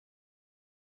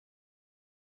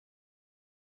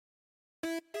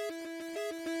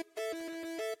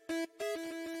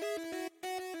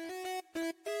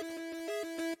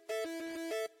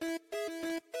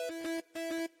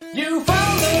You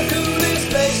found the coolest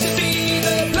place to be,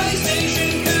 the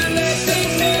PlayStation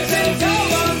Collecting Nerds.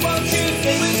 Come on, won't you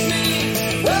sing with me?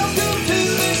 Welcome to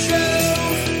the show.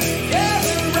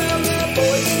 Gather round the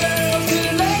boys and girls,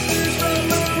 collectors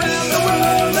from around the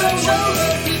world. Let's show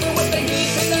the people what they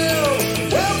need to know.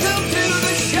 Welcome to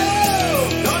the show.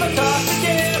 Gonna toss the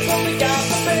gas when we got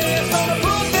the spares. Gonna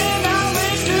put their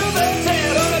knowledge to the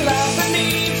test. Gonna laugh and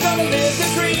need, gonna live the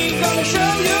dream. Gonna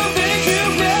show you things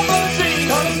you've never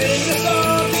seen. Gonna sing a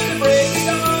song to the break of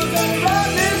dawn. Gonna rock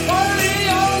this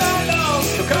party all night long.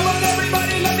 So come on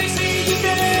everybody, let me see you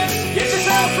dance. Get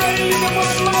yourself ready, you got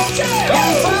one more chance. You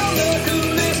found the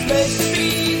coolest place to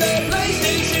be, the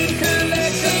PlayStation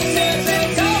Collecting Nerds.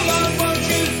 And come on, won't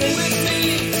you sing with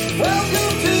me?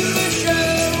 Welcome to the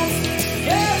show.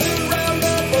 Gather round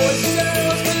the boys and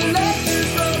girls, collectors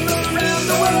from around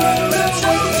the world. Let's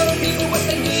show the people what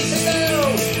they need to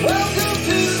know. Welcome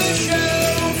to the show.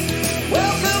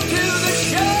 Welcome to the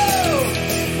show.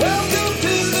 Welcome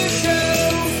to the show.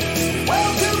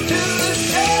 Welcome to the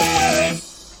show.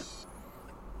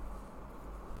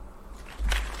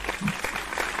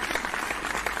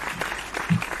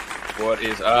 What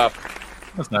is up?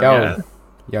 That's not Yo. bad.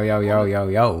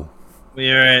 Yo.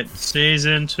 We are at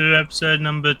season 2, episode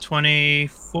number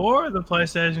 24 of the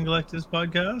PlayStation Collectors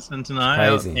podcast, and tonight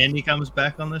Crazy. Andy comes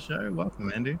back on the show.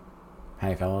 Welcome, Andy.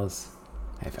 Hey, fellas.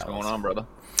 What's going on, brother?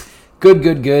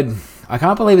 Good. I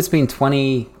can't believe it's been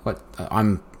 20...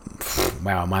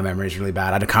 Wow, my memory is really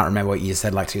bad. I can't remember what you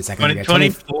said like 2 seconds ago.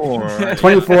 24.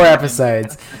 24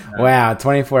 episodes. Wow,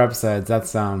 24 episodes.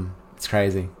 That's it's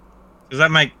crazy. Does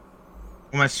that make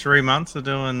almost 3 months of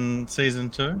doing season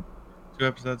 2? 2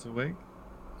 episodes a week?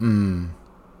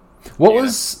 What Yeah,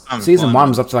 was I'm season fine. 1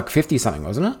 was up to like 50 something,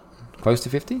 wasn't it? Close to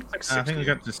 50? Like I think we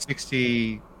got to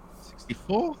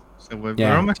 64. So we're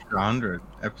Yeah. almost 100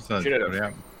 episodes. Should have- already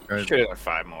out. Crazy. Should have done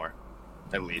 5 more,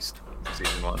 at least.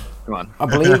 Season 1. Come on.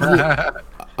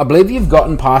 I believe you've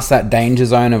gotten past that danger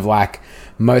zone of like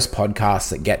most podcasts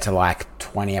that get to like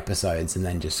 20 episodes and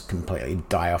then just completely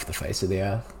die off the face of the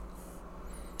earth.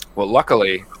 Well,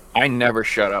 luckily, I never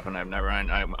shut up, and I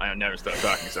never stop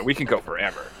talking. So we can go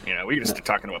forever. You know, we can just start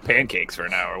talking about pancakes for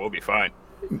an hour. We'll be fine.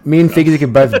 Me and Figgy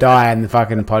could both die and the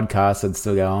fucking podcast would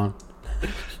still go on.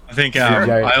 I think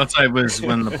I also was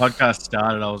when the podcast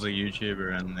started. I was a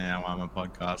YouTuber, and now I'm a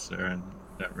podcaster, and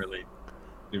don't really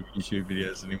do YouTube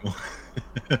videos anymore.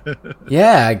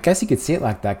 Yeah, I guess you could see it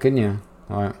like that, couldn't you?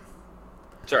 Like,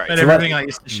 It's all right. But So everything that- I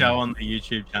used to show on the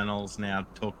YouTube channels now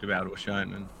talked about or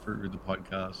shown and through the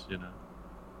podcast. You know,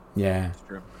 yeah.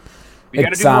 True. We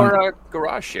gotta It's, do more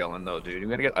garage shelling, though, dude. We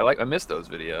gotta get. I miss those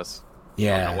videos.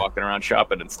 Yeah. Walking around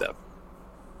shopping and stuff.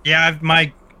 yeah,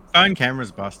 my phone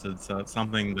camera's busted, so it's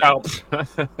something that Oh.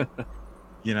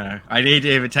 you know I need to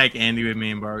either take Andy with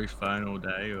me and borrow his phone all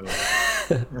day, or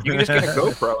You can just get a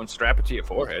GoPro and strap it to your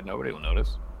forehead. Nobody will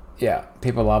notice. Yeah,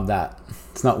 people love that.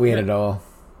 It's not weird at all.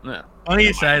 Yeah. funny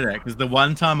you say that because the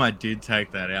one time I did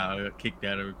take that out, I got kicked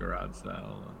out of a garage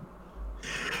sale.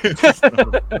 It's not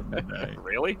a fun day.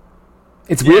 Really?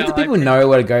 It's weird Yeah, that people like- know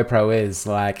what a GoPro is.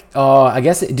 Like, oh, I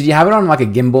guess, did you have it on like a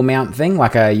gimbal mount thing?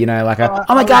 Like a, you know, like a,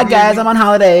 oh my god, guys, I'm on I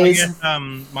holidays. guess,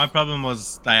 my problem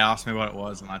was they asked me what it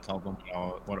was, and I told them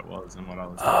what it was and what I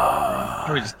was.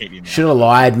 Probably just keep you. Should have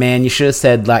lied, man. You should have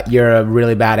said like you're a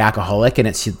really bad alcoholic and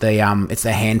it's the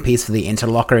handpiece for the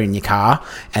interlocker in your car,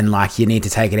 and like you need to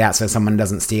take it out so someone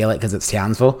doesn't steal it because it's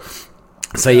Townsville.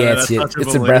 So yeah, it's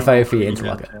a breatho for your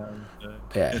interlocker.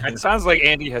 Yeah. It sounds like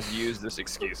Andy has used this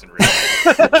excuse in real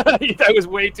life. That was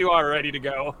way too ready to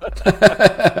go.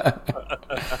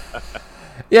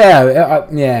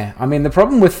 Yeah. I mean, the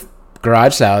problem with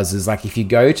garage sales is like if you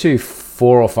go to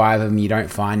 4 or 5 of them, you don't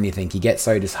find anything. You get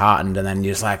so disheartened, and then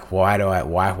you're just like, why do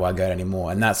I go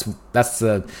anymore? And that's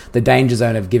the danger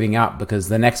zone of giving up, because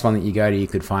the next one that you go to, you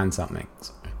could find something.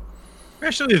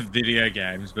 Especially with video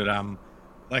games, but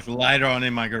like later on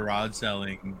in my garage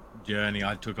selling journey,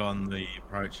 I took on the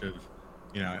approach of,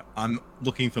 you know, I'm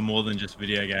looking for more than just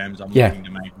video games. I'm Yeah. looking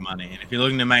to make money, and if you're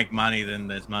looking to make money, then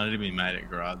there's money to be made at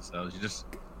garage sales. You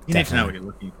need to know what you're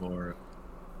looking for.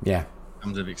 Yeah. In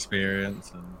terms of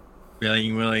experience and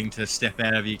being willing to step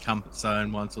out of your comfort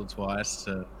zone once or twice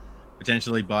to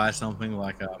potentially buy something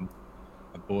like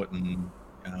I bought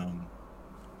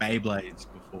Beyblades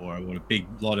before. I bought a big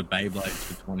lot of Beyblades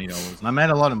for $20, and I made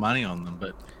a lot of money on them.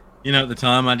 But you know, at the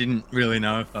time, I didn't really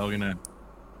know if they were gonna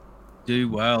do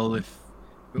well, if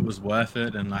it was worth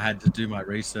it, and I had to do my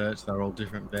research. They're all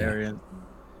different variants.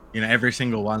 You know, every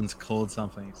single one's called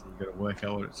something, so you got to work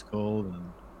out what it's called.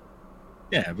 And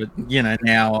yeah, but you know,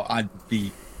 now I'd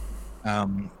be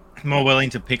more willing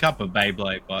to pick up a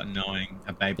Beyblade, but knowing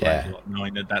Yeah.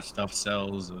 knowing that stuff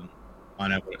sells, and I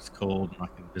know what it's called, and I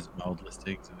can visit my old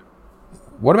listings.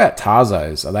 What about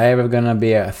Tarzos? Are they ever going to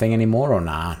be a thing anymore or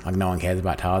nah? Like no one cares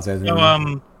about Tarzos So,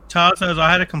 anymore? Tarzos,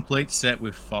 I had a complete set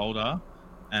with folder,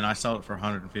 and I sold it for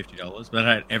 $150, but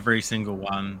I had every single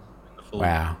one in the full.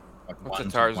 Wow. Like What's a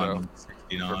 1 to Tarzo?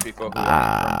 169. For people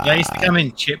who They used to come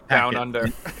in chip down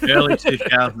packets under. early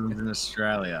 2000s in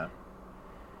Australia.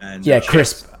 And Yeah,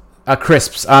 crisps.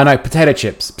 No, potato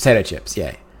chips. Potato chips,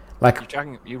 yeah. Like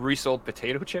You resold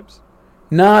potato chips?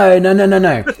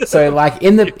 no. So like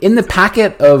in the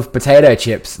packet of potato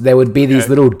chips, there would be these Okay.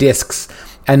 little discs,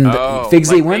 and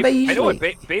Figsy, like weren't they usually? I know what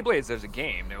Beyblades. There's a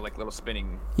game. They're like little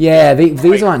spinning. Yeah, these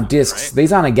Right, aren't discs. right?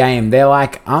 These aren't a game. They're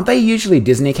like, aren't they usually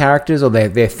Disney characters, or they're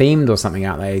themed or something?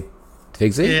 Aren't they,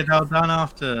 Figsy? Yeah, they were done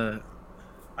after.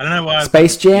 I don't know why. I've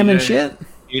Space got the Jam and Cheetos- shit.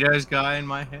 Cheetos guy in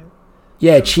my head.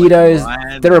 Yeah, Like Cheetos.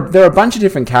 Lion. There are a bunch of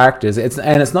different characters. It's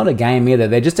not a game either.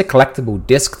 They're just a collectible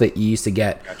disc that you used to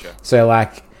get. Gotcha. So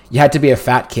like you had to be a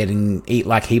fat kid and eat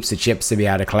like heaps of chips to be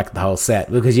able to collect the whole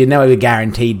set because you know you're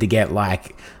guaranteed to get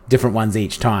like different ones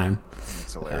each time.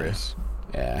 It's hilarious.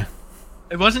 Yeah.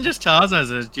 It wasn't just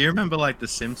Tarzos. Do you remember like the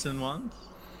Simpson ones?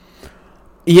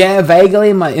 Yeah, vaguely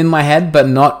in my head, but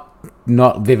not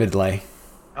vividly.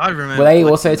 I remember. Were they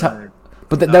like, also? you know,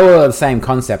 But they were the same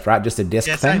concept, right? Just a disc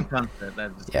yeah, thing. same concept. They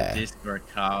just Yeah. a disc or a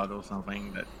card or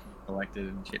something that collected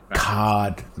in chip packets.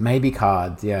 Card, maybe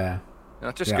cards. Yeah.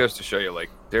 That just Yeah. goes to show you, like,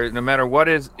 there, no matter what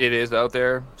it is out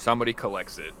there, somebody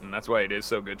collects it, and that's why it is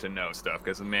so good to know stuff.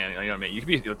 Because man, you know what I mean. You can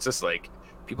be. It's just like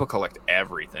people collect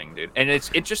everything, dude. And it's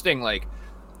interesting. Like,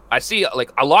 I see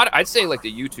like a lot. I'd say like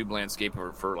the YouTube landscape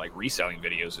for like reselling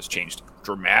videos has changed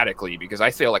dramatically because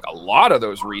I feel like a lot of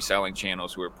those reselling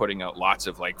channels who are putting out lots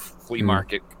of like flea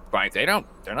market buying, they're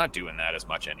not doing that as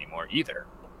much anymore either.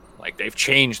 Like they've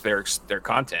changed their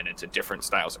content into different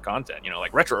styles of content. You know,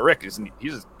 like Retro Rick he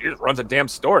just runs a damn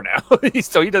store now,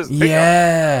 so he does pickup.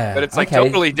 Yeah. But it's like okay.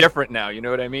 totally different now. You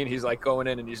know what I mean? He's like going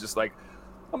in and he's just like,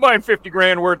 I'm buying 50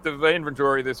 grand worth of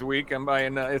inventory this week. I'm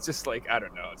buying. It's just like I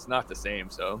don't know. It's not the same.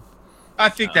 So I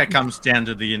think that comes down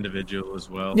to the individual as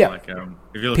well. Yeah. Like,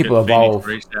 if you look People at evolve.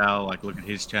 Phoenix Resale, like look at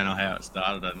his channel, how it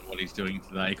started, and what he's doing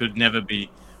today. He could never be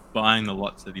buying the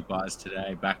lots that he buys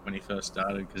today back when he first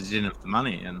started because he didn't have the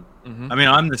money. And I mean,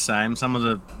 I'm the same. Some of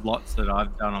the lots that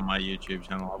I've done on my YouTube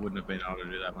channel, I wouldn't have been able to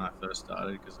do that when I first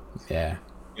started because it was Yeah.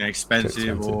 expensive,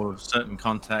 expensive. or certain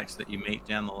contacts that you meet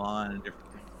down the line and different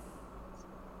things.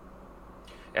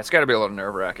 it's got to be a little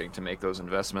nerve wracking to make those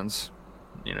investments.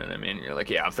 You know what I mean? You're like,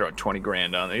 yeah, I'm throwing 20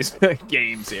 grand on these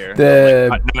games here.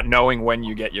 Like, not knowing when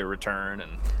you get your return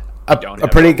and A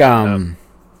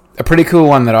pretty cool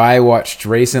one that I watched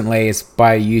recently is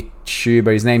by a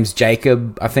YouTuber. His name's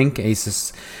Jacob, I think. He's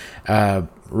this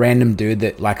random dude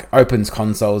that like opens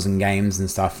consoles and games and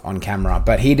stuff on camera.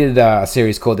 But he did a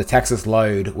series called The Texas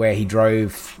Load where he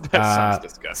drove. that sounds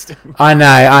disgusting. I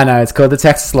know. It's called The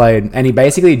Texas Load, and he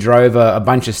basically drove a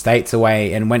bunch of states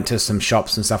away and went to some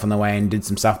shops and stuff on the way and did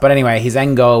some stuff. But anyway, his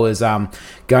end goal was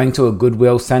going to a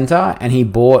Goodwill center, and he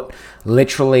bought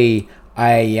literally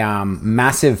a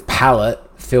massive pallet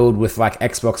filled with like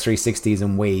Xbox 360s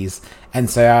and Wii's. And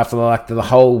so after like the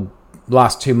whole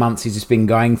last 2 months, he's just been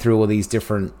going through all these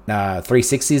different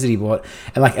 360s that he bought,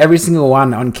 and like every single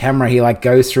one on camera, he like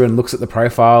goes through and looks at the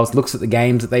profiles, looks at the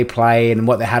games that they play and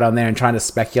what they had on there, and trying to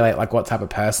speculate like what type of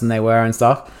person they were and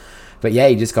stuff. But yeah,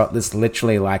 he just got this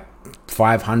literally like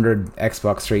 500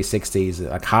 Xbox 360s,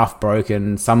 like half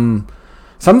broken. Some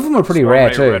of them were pretty rare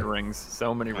many too. Red rings.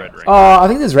 So many red rings. Oh, I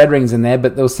think there's red rings in there,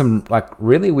 but there was some like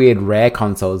really weird rare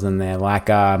consoles in there, like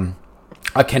a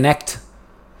Kinect.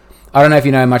 I don't know if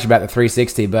you know much about the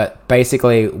 360, but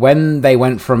basically when they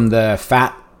went from the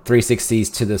fat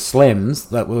 360s to the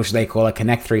slims, which they call a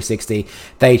Kinect 360,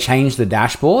 they changed the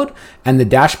dashboard, and the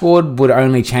dashboard would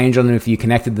only change on them if you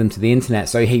connected them to the internet.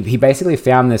 So he basically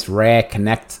found this rare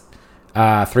Kinect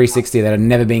 360 that had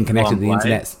never been connected to the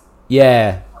internet.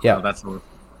 Yeah. Oh, that's all.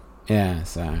 Yeah,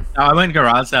 so No, I went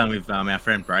garage sailing with our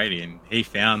friend Brady, and he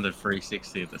found the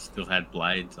 360 that still had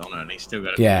blades on it, and he still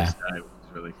got it. Yeah. To this day, which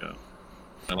is really cool.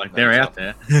 So, like, they're out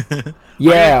there.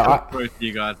 Yeah, I'm gonna talk through to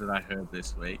you guys that I heard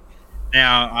this week.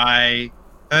 Now, I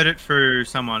heard it through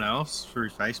someone else through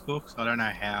Facebook, so I don't know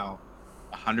how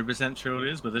 100% true it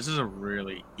is, but this is a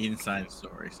really insane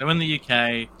story. So in the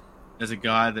UK, there's a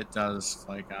guy that does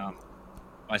like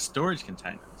buy storage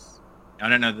containers. I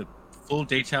don't know the full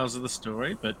details of the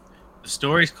story, but the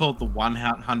story is called the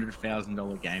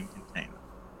 $100,000 game container.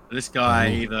 So this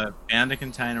guy either found a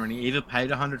container and he either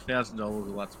paid $100,000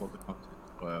 or that's what the content's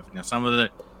worth. Now, some of the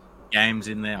games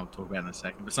in there I'll talk about in a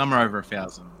second, but some are over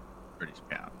 $1,000 British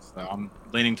pounds. So I'm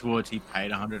leaning towards he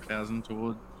paid 100,000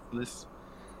 towards this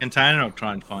container. I'll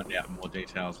try and find out more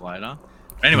details later.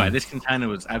 But anyway, this container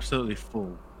was absolutely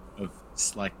full of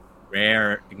like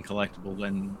rare and collectible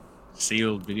and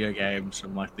sealed video games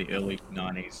from like the early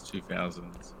 90s,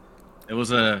 2000s. There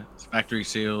was a factory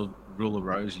sealed Rule of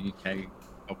Rose UK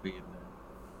copy in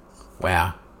there.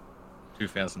 Wow.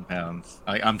 £2,000.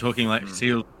 I'm talking like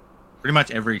sealed. Pretty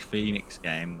much every Phoenix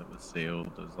game that was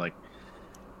sealed was like,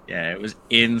 yeah, it was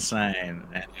insane.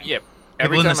 And Yep.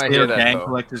 Every people in time the I hear sealed that, game though,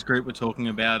 collectors group were talking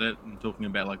about it and talking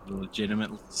about like the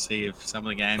legitimacy of some of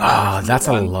the games. Oh, that's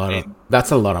a lot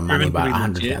of money, Proven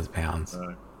about to be legit. £100,000.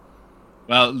 So,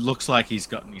 well, it looks like he's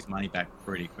gotten his money back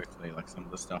pretty quickly. Like some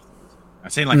of the stuff that was.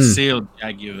 I've seen like sealed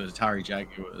Jaguars, Atari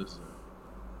Jaguars.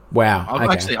 Wow. Okay.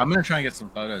 Actually, I'm gonna try and get some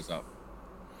photos up.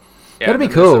 yeah, That'd be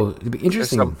then there's cool. some- It'd be There's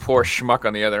interesting. some poor schmuck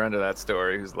on the other end of that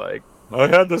story who's like, I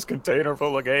had this container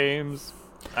full of games,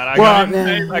 and I Well, got,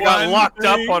 yeah. I got locked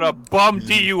up on a bum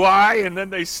DUI, and then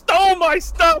they stole my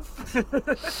stuff.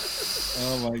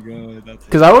 Oh my god, that's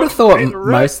Because I would have thought Pay the rent.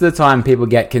 most of the time people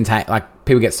get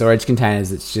storage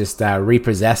containers. It's just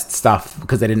repossessed stuff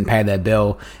because they didn't pay their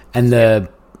bill, and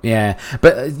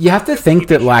But you have to think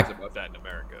that like about that in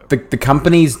America. the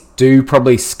companies do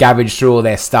probably scavenge through all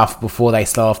their stuff before they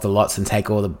sell off the lots and take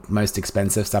all the most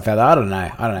expensive stuff out. I don't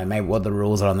know maybe what the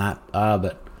rules on that are,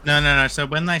 but No. So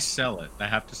when they sell it, they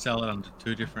have to sell it under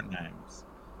two different names.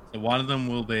 So one of them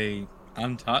will be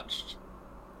untouched.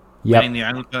 yep. Being the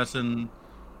only person.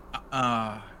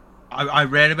 I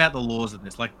read about the laws of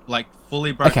this, like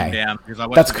fully broken Okay. down because I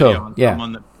watched That's a video cool, on yeah.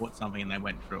 someone that bought something and they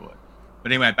went through it.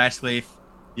 But anyway, basically, if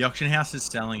the auction house is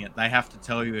selling it, they have to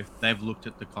tell you if they've looked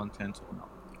at the contents or not.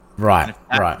 And Right, if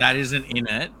that, right. that isn't in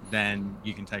it, then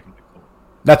you can take them to court.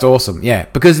 That's awesome, yeah.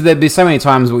 Because there'd be so many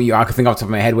times where I could think off the top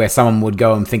of my head where someone would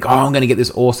go and think, "Oh, I'm going to get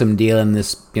this awesome deal in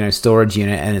this, storage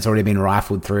unit," and it's already been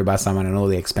rifled through by someone, and all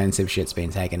the expensive shit's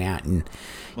been taken out. And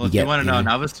Well, if you want to know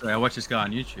another story, I watch this guy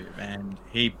on YouTube, and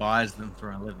he buys them for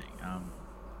a living.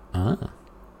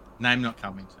 Name not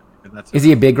coming to me, but that's Is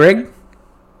he a big rig?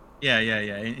 Yeah.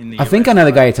 In the I think I know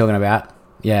the guy you're talking about.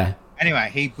 Yeah. Anyway,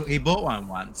 he bought one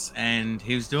once, and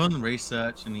he was doing the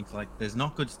research, and he's like, "There's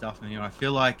not good stuff in here. I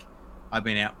feel like I've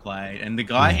been outplayed." And the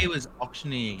guy he was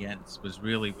auctioning against was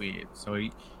really weird. So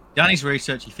he done his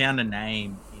research. He found a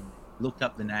name. He looked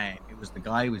up the name. It was the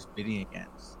guy he was bidding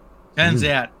against. Turns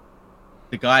out,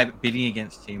 the guy bidding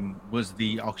against him was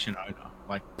the auction owner.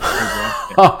 Like, who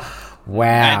worked there. Oh,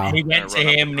 wow. And he went to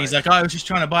him, and he's like, "Oh, I was just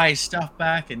trying to buy his stuff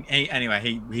back." And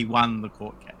he won the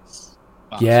court case.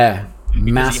 But Yeah. because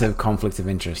he Massive had- conflict of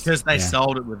interest. because they Yeah.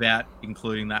 sold it without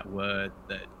including that word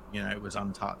that it was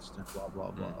untouched and blah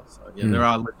blah blah. So there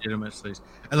are legitimate things.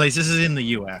 At least this is in the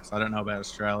US. I don't know about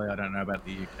Australia. I don't know about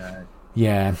the UK.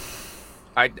 Yeah.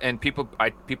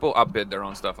 People upbid their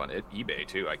own stuff on eBay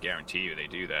too. I guarantee you they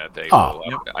do that. They Oh.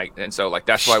 will and so like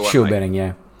that's why Shield betting,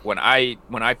 yeah. when I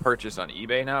purchase on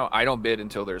eBay now, I don't bid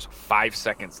until there's 5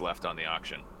 seconds left on the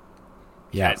auction.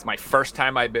 Yeah. It's my first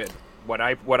time I bid. What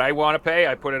I want to pay,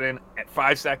 I put it in at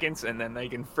 5 seconds, and then they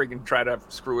can freaking try to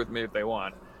screw with me if they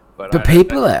want. But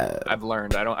I've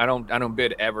learned I don't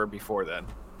bid ever before then.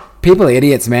 People are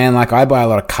idiots, man. Like, I buy a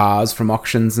lot of cars from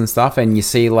auctions and stuff, and you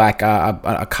see like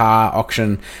a car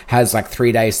auction has like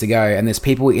 3 days to go, and there's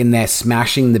people in there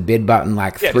smashing the bid button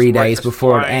like Yeah, 3 just right- days just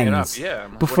before it flying it up. ends. Yeah,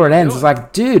 Before what it are you ends, it's doing?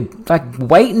 like, dude, like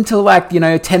wait until like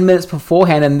 10 minutes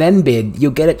beforehand and then bid.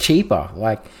 You'll get it cheaper.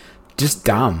 Like, just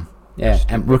dumb. Yeah,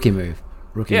 and rookie move.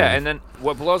 Yeah, move. and then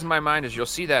what blows my mind is you'll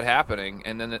see that happening,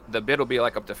 and then the bid will be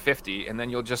like up to 50, and then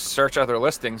you'll just search other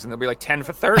listings, and they'll be like 10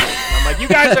 for 30. And I'm like, you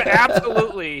guys are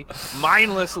absolutely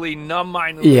mindlessly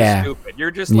stupid.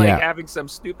 You're just like having some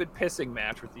stupid pissing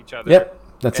match with each other. Yep,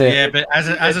 that's it. Yeah, but as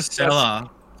a seller,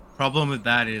 problem with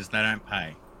that is they don't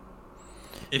pay.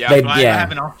 If Yeah. I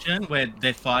have an auction where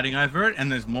they're fighting over it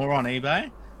and there's more on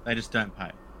eBay, they just don't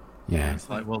pay. Yeah. It's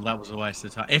like, well, that was a waste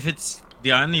of time. If it's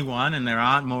the only one and there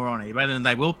aren't more on eBay, then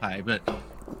they will pay. But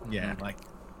yeah, like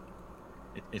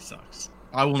it sucks.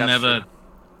 I will That's never. true.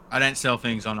 I don't sell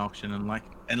things on auction, and like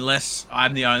unless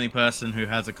I'm the only person who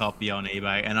has a copy on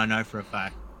eBay, and I know for a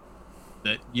fact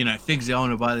that Figsy, I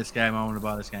want to buy this game. I want to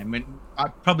buy this game. I mean, I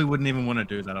probably wouldn't even want to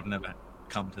do that. I've never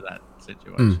come to that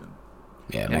situation.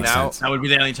 Yeah, And makes now- sense. That would be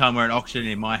the only time where an auction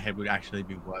in my head would actually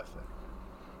be worth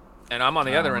it. And I'm on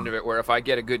the other end of it, where if I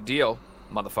get a good deal,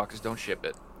 motherfuckers don't ship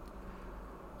it.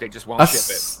 They just won't That's-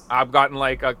 ship it. I've gotten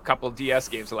like a couple DS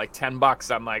games for like $10.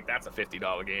 I'm like, that's a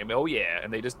 $50 game. Oh yeah,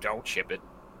 and they just don't ship it.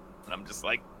 And I'm just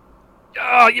like,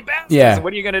 oh, you bastards. Yeah.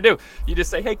 What are you going to do? You just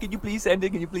say, hey, can you please send it?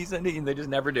 Can you please send it? And they just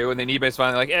never do. And then eBay's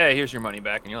finally like, hey, here's your money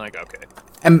back. And you're like, okay.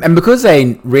 And because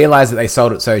they realize that they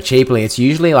sold it so cheaply, it's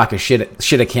usually like a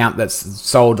shit account that's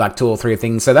sold like 2 or 3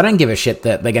 things. So they don't give a shit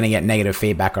that they're going to get negative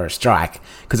feedback or a strike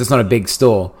because it's not a big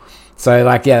store. So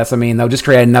like, yeah, that's, I mean, they'll just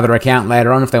create another account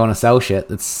later on if they want to sell shit.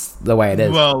 That's the way it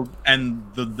is. Well, and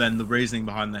then the reasoning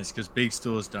behind that is because big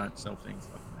stores don't sell things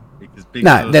like that. Because big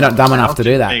No, stores they're not dumb sell enough to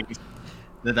do that. things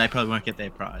that they probably won't get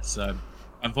their price. So,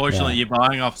 unfortunately, you're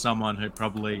buying off someone who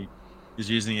probably is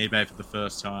using eBay for the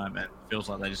first time and feels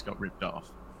like they just got ripped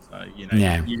off. So, you know,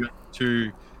 Yeah. you got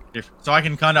 2 different. So I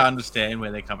can kind of understand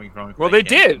where they're coming from. if Well, they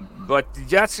can. did. But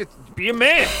that's it. Be a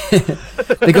man.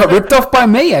 They got ripped off by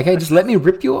me. Okay, just let me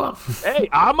rip you off. Hey,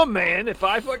 I'm a man. If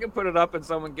I fucking put it up and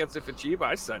someone gets it for cheap,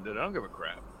 I send it. I don't give a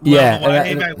crap. Well, Yeah, the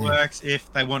way and eBay works,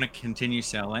 if they want to continue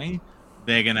selling,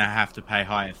 they're going to have to pay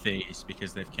higher fees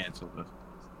because they've cancelled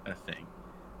a thing.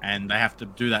 And they have to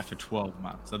do that for 12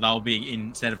 months. So they'll be,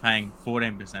 instead of paying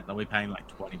 14%, they'll be paying like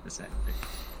 20%.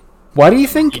 Why do you You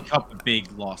think? cop a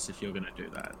big loss if you're going to do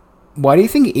that. Why do you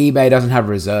think eBay doesn't have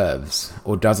reserves,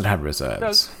 or does it have It reserves?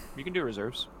 does. You can do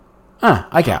reserves. Ah,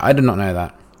 okay, I did not know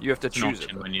that. You have to It's an choose it.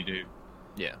 option though. when you do.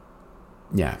 Yeah.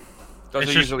 Yeah, Those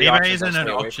It's are just, usually eBay options I isn't an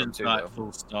stay away auction from too, site though.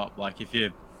 full stop. Like if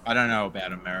you, I don't know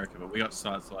about America, but we got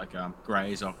sites like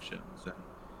Gray's Auctions and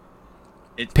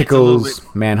it's a little Pickles,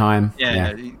 bit- Mannheim.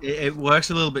 Yeah, it works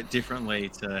a little bit differently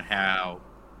to how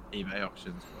eBay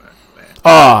auctions work. Where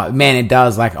Oh man, it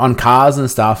does. Like on cars and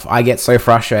stuff, I get so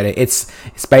frustrated. It's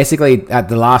basically at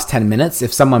the last 10 minutes.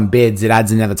 If someone bids, it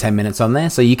adds another 10 minutes on there.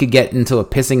 So you could get into a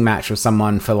pissing match with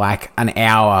someone for like an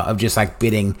hour of just like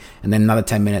bidding, and then another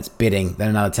 10 minutes bidding, then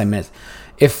another 10 minutes.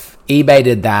 If eBay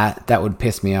did that, that would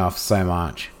piss me off so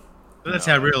much. But that's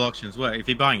how real auctions work. If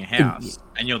you're buying a house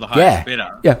and you're the Yeah, highest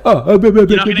bidder, yeah. you're not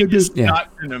going to get yeah.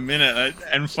 sniped in a minute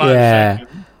and 5 Yeah.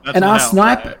 seconds. That's And not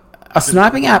how it works. are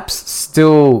sniping apps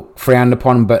still frowned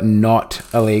upon but not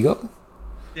illegal?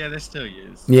 Yeah, they're still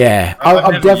used. Yeah, I've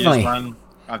I've never definitely. used one.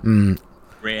 I've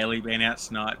rarely been out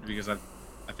sniped because I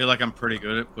feel like I'm pretty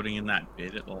good at putting in that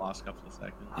bid at the last couple of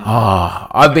seconds. Oh,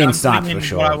 I've been I'm sniped putting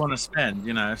for in What I sure. want to spend,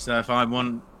 you know. So if I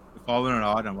want an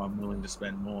item, I'm willing to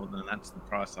spend more. Then that's the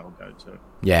price I'll go to.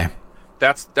 Yeah,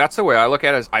 That's the way I look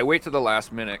at it. Is I wait to the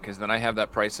last minute because then I have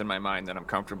that price in my mind that I'm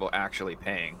comfortable actually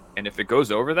paying. And if it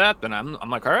goes over that, then I'm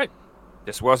like, all right,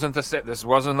 this wasn't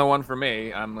the one for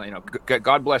me. I'm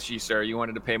God bless you, sir. You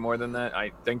wanted to pay more than that.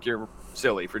 I think you're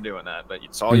silly for doing that, but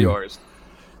it's all yours.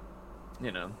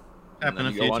 You know, and Happened then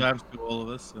a you go few on. times to all of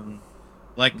us, and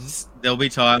like there'll be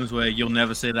times where you'll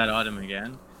never see that item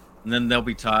again, and then there'll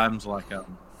be times like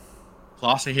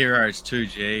Class of Heroes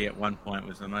 2G at one point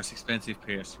was the most expensive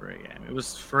PS3 game. It was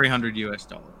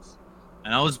 $300,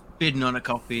 and I was bidding on a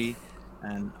copy,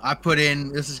 and I put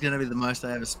in this is going to be the most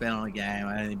I ever spent on a game.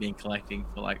 I only been collecting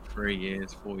for like 4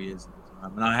 years at the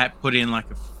time, and I had put in like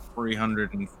a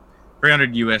 $300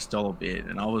 US bid,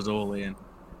 and I was all in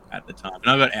at the time,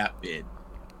 and I got outbid.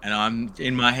 And I'm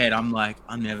in my head, I'm like,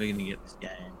 I'm never gonna get this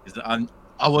game because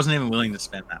I wasn't even willing to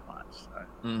spend that much. So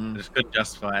I just couldn't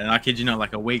justify it. And I kid you not,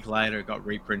 like a week later, it got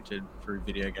reprinted through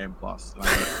Video Game Plus, and I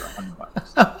got it for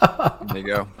 $100. There you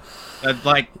go. But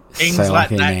like things So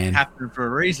like lucky, that man. happen for a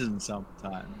reason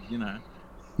sometimes, you know.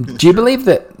 Do you believe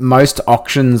that most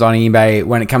auctions on eBay,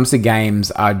 when it comes to games,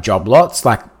 are job lots,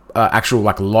 like actual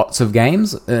like lots of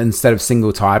games instead of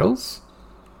single titles?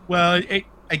 Well,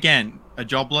 again, a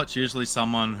job lot's usually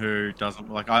someone who doesn't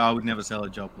like. I would never sell a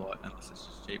job lot unless it's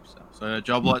just cheap stuff. So a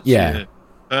job lot's Yeah. a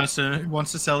person who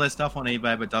wants to sell their stuff on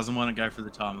eBay but doesn't want to go through the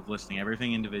time of listing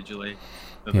everything individually.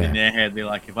 But Yeah. in their head, be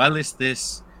like, if I list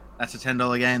this, that's a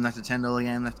 $10 game. That's a $10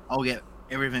 game. I'll get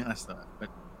everything that's that. But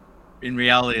in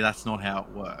reality, that's not how it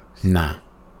works. Nah.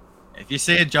 If you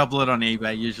see a job lot on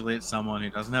eBay, usually it's someone who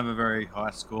doesn't have a very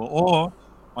high score, or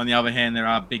on the other hand, there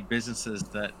are big businesses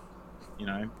that, you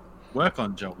know, work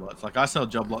on job lots. Like I sell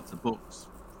job lots of books.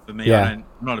 For me, Yeah. I'm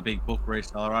not a big book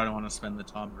reseller. I don't want to spend the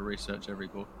time to research every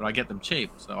book, but I get them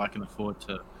cheap, so I can afford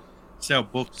to sell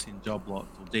books in job lots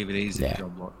or DVDs Yeah. in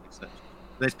job lots, etc.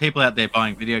 There's people out there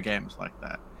buying video games like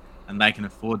that, and they can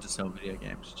afford to sell video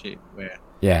games cheap, where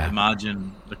Yeah. the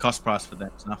margin, the cost price for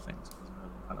them is nothing. So it doesn't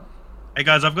really matter. Hey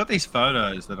guys, I've got these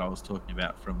photos that I was talking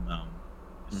about from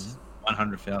this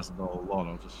 $100,000 lot.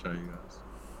 I'll just show you guys.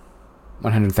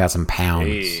 £100,000.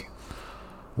 Hey,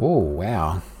 Oh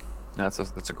wow. that's a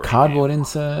great Cardboard game.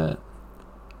 insert.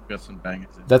 I've got some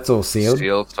bangers in. That's all sealed.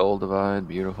 Sealed, Soul Divide,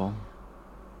 beautiful.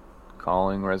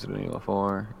 Calling, Resident Evil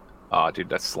 4. Oh, dude,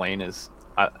 that Slain is.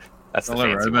 That's the Hello,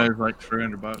 fancy Robo one. is like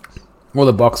 $300. All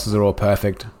the boxes are all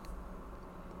perfect.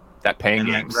 That paying And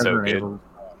game's so Resident good. Evil,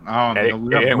 Oh, Hey, we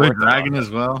got hey, Blue worth it. Dragon as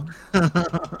well.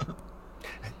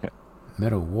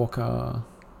 Metal Walker.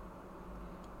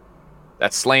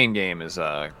 That Slain game is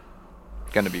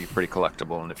going to be pretty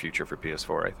collectible in the future for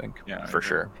PS4, I think. Yeah, for I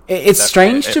sure. It's That-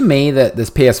 strange it- to me that there's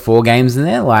PS4 games in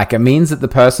there. Like, it means that the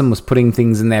person was putting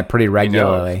things in there pretty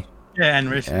regularly. Yeah, and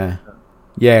recently. Yeah.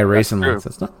 Yeah, recently. true. So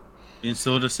it's not. You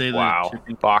still to see the Wow.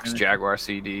 shipping Box container? Jaguar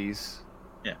CDs.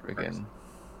 Yeah. Friggin'.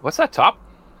 What's that top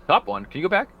one? Can you go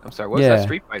back? I'm sorry. What's Yeah. that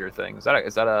Street Fighter thing? Is that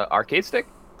a arcade stick?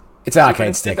 It's an Super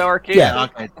arcade stick. Nintendo arcade Yeah.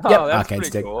 stick? Arcade. Oh, Yep, that's arcade pretty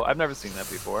stick. cool. I've never seen that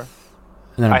before.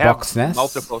 And then a I box have nest.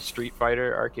 multiple Street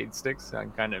Fighter arcade sticks.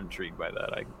 I'm kind of intrigued by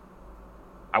that.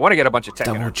 I want to get a bunch of Tekken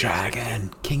Double arcade sticks.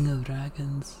 Dragon. King of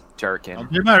Dragons. I'll Jerkin.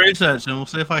 do my research and we'll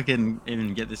see if I can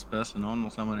even get this person on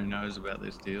or someone who knows about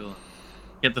this deal.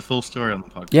 Get the full story on the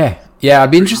podcast. Yeah. Yeah,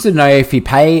 I'd be interested to know if you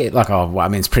pay, like, oh, well, I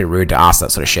mean, it's pretty rude to ask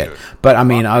that sort of shit. But, I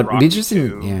mean, I'd Rocky be interested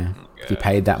in, 2. yeah, if you Yeah.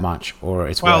 paid that much or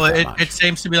it's Well, worth that it much.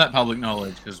 seems to be like public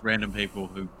knowledge because random people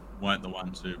who weren't the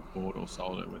ones who bought or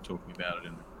sold it were talking about it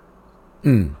in the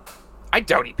I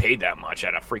doubt he paid that much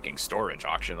at a freaking storage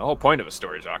auction. The whole point of a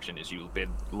storage auction is you bid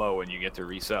low and you get to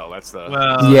resell. That's the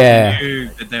Well, Yeah. you knew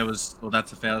that there was, well,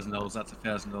 that's $1,000, that's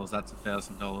 $1,000, that's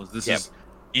 $1,000. This Yeah, is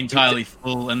entirely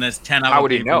full, and there's 10 How other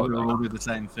would he people know, who though? all do the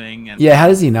same thing. And Yeah, how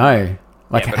does he know?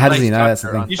 Like, Yeah, but how does they he know that's the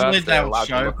structure thing? on- usually They're they'll allowed to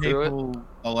show look through it? people,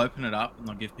 they'll open it up and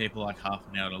they'll give people like half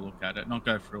an hour to look at it. Not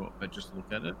go through it, but just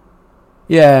look at it.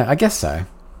 Yeah, I guess so.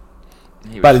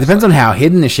 he was But it just depends on how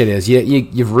hidden the shit is.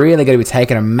 You've really got to be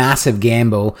taking a massive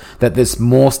gamble that there's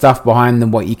more stuff behind than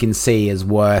what you can see is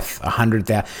worth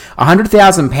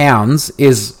 £100,000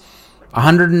 is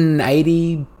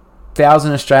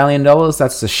 180,000 Australian dollars.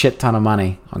 That's a shit ton of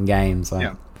money on games. Like,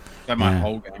 Yeah. So my Yeah.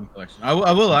 whole game collection. I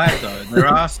will add though, there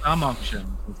are some auctions,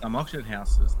 some auction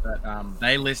houses that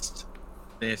they list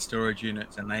their storage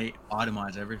units and they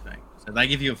itemize everything. So they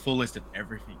give you a full list of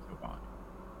everything you're buying.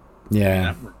 yeah,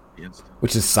 That would be instant.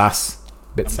 which is sus.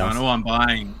 Bit I'm sus. going, oh, I'm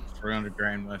buying 300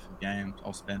 grand worth of games.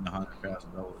 I'll spend $100,000 because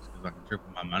I can triple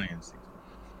my money in 6 months.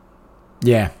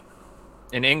 Yeah.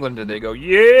 In England, did they go,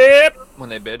 yep, when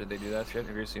they bid? Did they do that shit?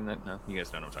 Have you seen that? No, you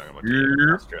guys know what I'm talking about. do you?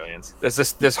 Yep. Australians. There's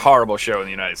this horrible show in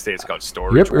the United States called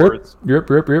Storage Yep, Wars. yep.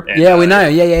 And, Yeah, we know.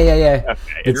 Yeah. Okay,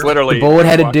 it's literally The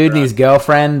bald-headed watch dude and that. his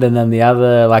girlfriend, and then the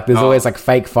other, like, there's Oh. always, like,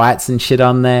 fake fights and shit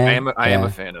on there. I am a Yeah.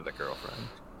 fan of the girlfriend.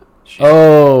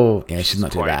 Oh, yeah, she's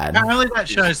not too quite- bad. Apparently that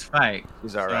show's fake.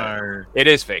 She's alright. So, It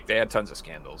is fake. They had tons of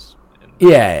scandals. And,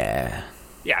 Yeah.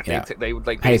 yeah, they would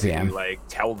like Hey, basically PM. like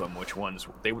tell them which ones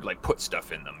they would like put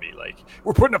stuff in them. Be like,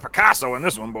 we're putting a Picasso in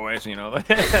this one, boys. You know, we're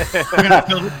gonna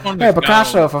fill this one Hey, with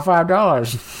Picasso gold. for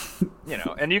 $5. you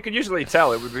know, and you could usually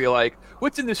tell. It would be like,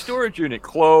 what's in the storage unit?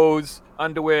 Clothes,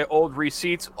 underwear, old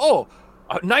receipts. Oh,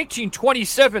 a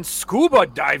 1927 scuba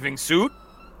diving suit.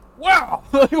 Wow,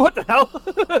 what the hell?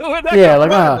 Where'd that Yeah, come like,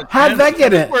 from? oh, how did that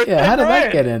get in? Worth Yeah, how did that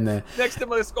 10 get in there? Next to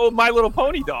this old My Little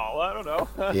Pony doll. I don't know.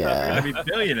 We're Yeah. gonna be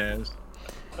billionaires.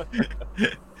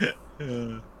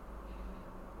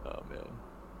 Oh man.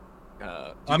 Do you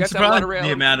I'm guys have a lot surprised of the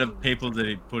reality amount of TV? people that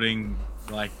are putting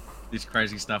like this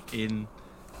crazy stuff in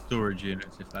storage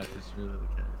units. If that is really the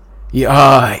case.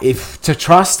 Yeah, if to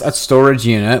trust a storage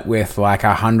unit with like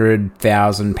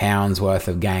 £100,000 worth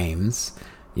of games,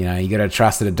 you know, you got to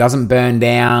trust that it doesn't burn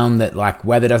down, that like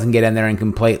weather doesn't get in there and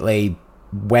completely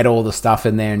wet all the stuff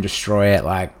in there and destroy it.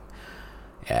 Like,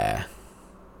 yeah,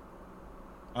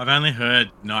 I've only heard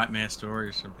nightmare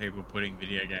stories from people putting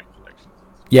video game collections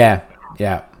in.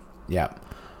 yeah.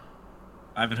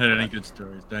 I haven't heard any good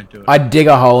stories. Don't do it. I'd dig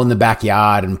a hole in the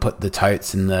backyard and put the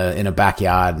totes in a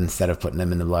backyard instead of putting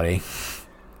them in the bloody.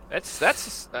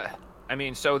 That's. I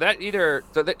mean, so that either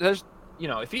there's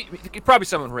if probably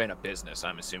someone ran a business.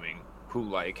 I'm assuming who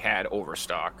like had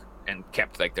overstock and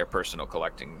kept like their personal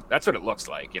collecting. That's what it looks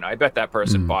like. You know, I bet that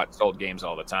person sold games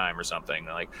all the time or something.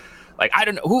 Like I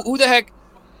don't know who the heck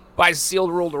buys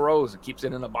sealed ruled rose and keeps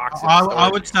it in a box. in the I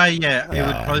storage would say, yeah, it would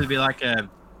Yeah. probably be like a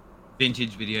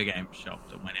vintage video game shop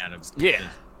that went out of Yeah.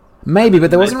 Maybe, but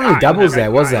there wasn't really guy- doubles that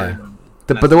there, was guy- there?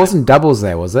 But there wasn't doubles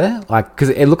there, was there? Like, because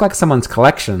it looked like someone's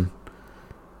collection.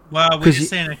 Well, we've 'Cause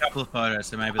just seen a couple of photos,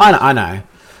 so maybe. I know.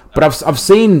 But I've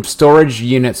seen storage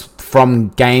units from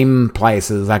game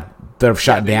places like that have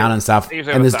shut down and stuff, They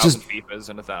usually and have there's 1,000 just FIFAs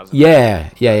and 1,000. yeah.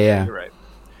 You're right.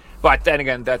 But then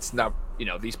again, that's not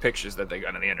these pictures that they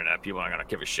got on the internet. People aren't gonna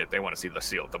give a shit. They want to see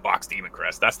the box Demon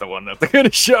Crest. That's the one that they're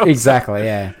gonna show. Exactly,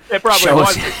 yeah. It probably Show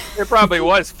was. us- It probably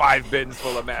was 5 bins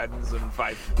full of Maddens and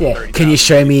 5. Yeah, 30,000. can you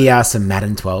show me some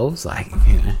Madden 12s? Like,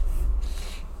 you know.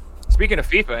 Speaking of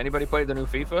FIFA, anybody played the new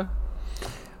FIFA?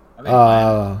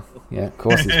 I've been playing it. Yeah, of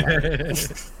course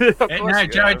he's playing. Of course No, you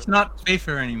Joe, have. it's not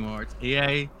FIFA anymore. It's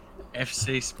EA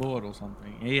FC Sport or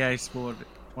something. EA Sport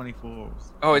 24.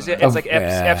 Oh, is it? Oh, It's like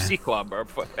yeah. FC Club or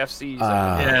FC.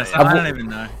 Yeah, so I've- I don't even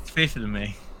know. It's FIFA to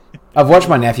me. I've watched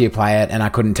my nephew play it, and I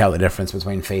couldn't tell the difference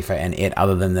between FIFA and it,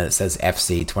 other than that it says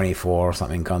FC24 or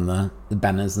something on the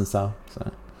banners and stuff.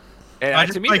 So And I to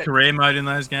just me, play that- career mode in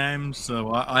those games,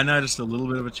 so I noticed a little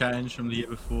bit of a change from the year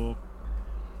before.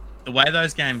 The way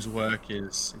those games work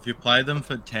is if you play them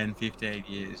for 10, 15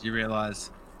 years, you realize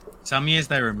some years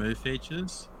they remove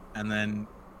features, and then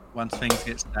once things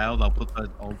get stale, they'll put those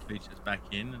old features back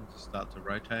in and just start to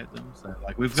rotate them. So,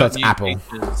 like, we've So got it's new Apple.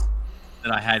 features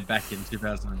that I had back in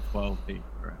 2012.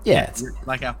 yeah, it's,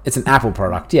 Like Apple. it's an Apple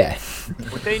product. Yeah,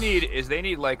 what they need is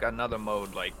like another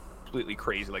mode, like completely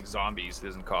crazy, like zombies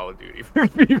is in Call of Duty. For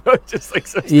FIFA, just like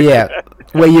such yeah.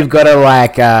 Where you've got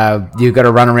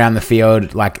to run around the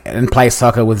field like and play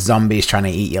soccer with zombies trying to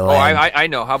eat your Oh, leg. I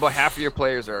know. How about half of your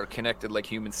players are connected like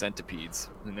human centipedes,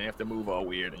 and they have to move all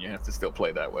weird, and you have to still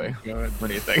play that way. God, What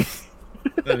do you think?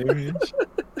 that image.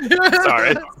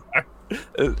 Sorry.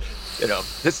 You know,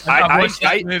 this I watched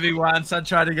I that movie once. I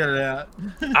tried to get it out.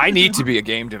 I need to be a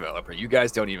game developer. You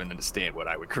guys don't even understand what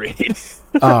I would create.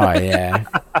 Oh yeah.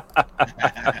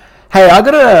 Hey, I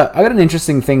got an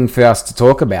interesting thing for us to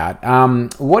talk about.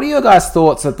 What are your guys'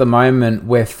 thoughts at the moment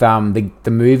with the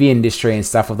movie industry and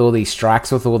stuff, with all these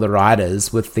strikes with all the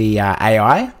writers with the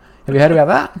AI? Have you heard about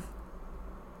that?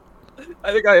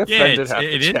 I think I Yeah, offended half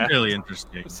the it is chat. really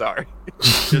interesting. Sorry.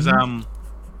 Because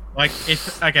like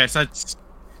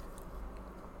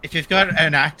if you've got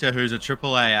an actor who's a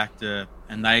AAA actor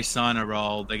and they sign a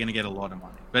role, they're going to get a lot of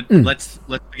money. But let's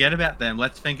forget about them.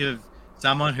 Let's think of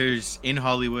someone who's in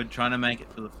Hollywood trying to make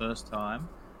it for the first time,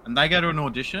 and they go to an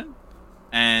audition,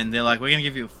 and they're like, "We're going to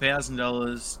give you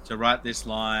 $1,000 to write this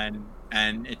line,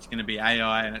 and it's going to be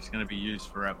AI, and it's going to be used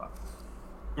forever."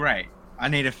 Great. I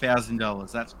need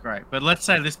 $1,000. That's great. But let's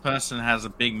say this person has a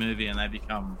big movie and they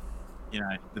become,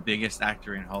 the biggest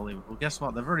actor in Hollywood. Well, guess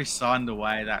what? They've already signed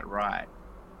away that right.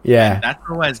 Yeah. That's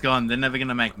always gone. They're never going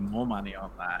to make more money on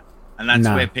that. And that's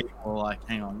No. where people are like,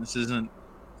 hang on, this isn't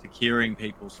securing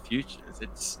people's futures.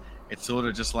 It's sort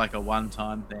of just like a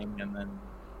one-time thing. And then,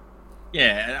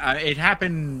 it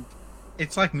happened.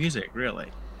 It's like music,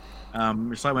 really.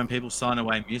 It's like when people sign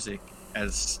away music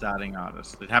as starting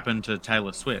artists. It happened to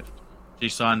Taylor Swift. She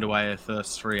signed away her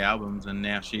first 3 albums, and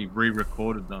now she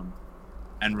re-recorded them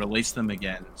and released them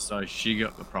again. So she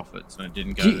got the profits, and it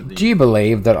didn't go to the... Do you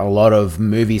believe that a lot of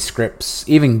movie scripts,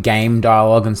 even game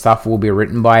dialogue and stuff, will be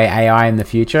written by AI in the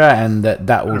future, and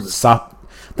that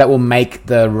will make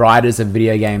the writers of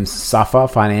video games suffer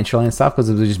financially and stuff because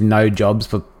there's just no jobs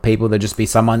for people? There'll just be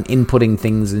someone inputting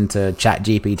things into Chat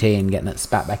GPT and getting it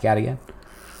spat back out again.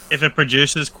 If it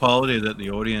produces quality that the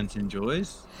audience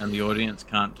enjoys, and the audience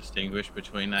can't distinguish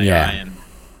between AI Yeah. and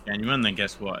genuine, then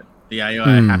guess what? The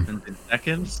AI happens in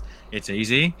seconds. It's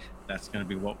easy. That's going to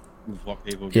be what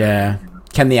people get. Yeah.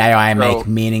 Can the AI So- make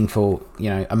meaningful,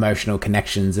 emotional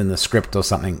connections in the script or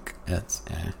something? Yeah.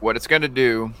 What it's going to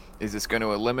do is it's going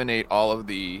to eliminate all of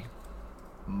the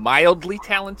mildly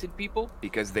talented people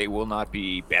because they will not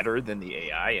be better than the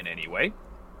AI in any way.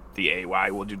 The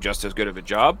AI will do just as good of a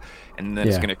job, and then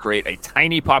it's Yeah. going to create a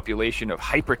tiny population of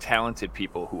hyper-talented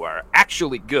people who are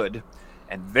actually good,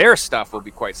 and their stuff will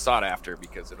be quite sought after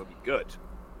because it'll be good.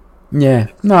 Yeah.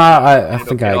 No, I It'll-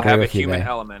 think I it'll agree have a with you human there.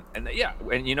 element, and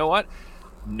and you know what?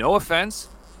 No offense,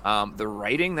 the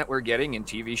writing that we're getting in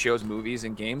TV shows, movies,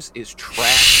 and games is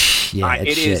trash. Yeah,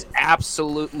 it's it is shit.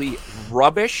 absolutely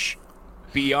rubbish,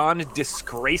 beyond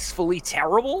disgracefully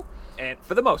terrible, and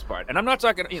for the most part. And I'm not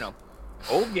talking,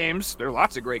 old games. There are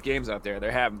lots of great games out there.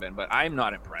 There haven't been, but I'm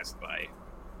not impressed by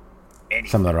any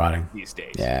Some of the writing. these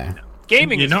days. Yeah.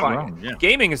 Gaming You're is not fine. wrong, yeah.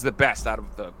 Gaming is the best out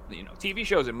of the TV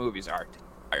shows and movies are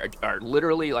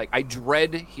literally like, I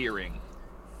dread hearing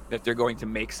that they're going to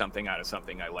make something out of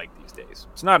something I like these days.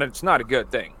 It's not a good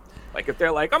thing. Like if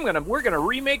they're like, we're gonna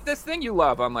remake this thing you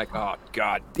love, I'm like, oh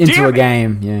god, Into damn a it.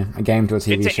 game. Yeah. A game to a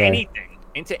TV into show.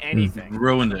 anything.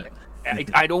 Ruined it.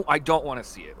 I don't want to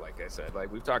see it. Like I said,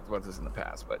 like we've talked about this in the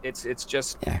past, but it's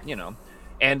just Yeah.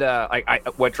 And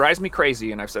what drives me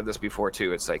crazy, and I've said this before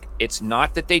too, it's like it's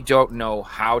not that they don't know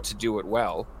how to do it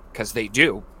well, because they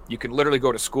do. You can literally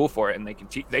go to school for it, and they can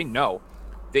teach. They know.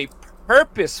 They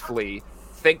purposefully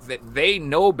think that they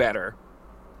know better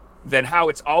than how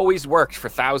it's always worked for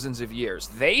thousands of years.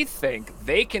 They think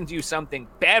they can do something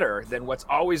better than what's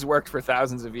always worked for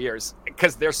thousands of years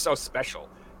because they're so special.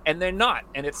 And they're not,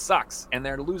 and it sucks, and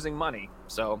they're losing money.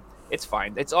 So it's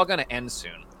fine. It's all going to end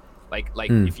soon. Like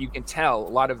Hmm. if you can tell, a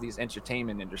lot of these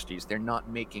entertainment industries, they're not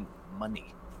making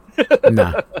money.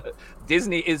 Nah.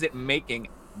 Disney isn't making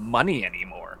money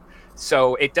anymore.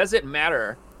 So it doesn't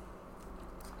matter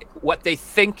what they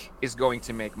think is going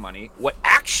to make money. What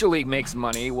actually makes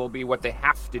money will be what they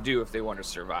have to do if they want to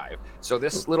survive. So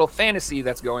this little fantasy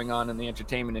that's going on in the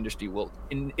entertainment industry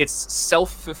it's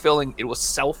self-fulfilling. It will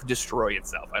self-destroy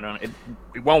itself.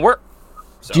 It won't work.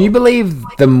 So, Do you believe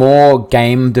the more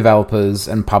game developers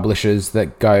and publishers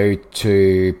that go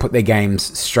to put their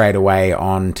games straight away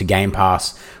onto Game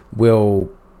Pass will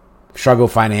struggle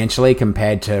financially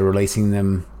compared to releasing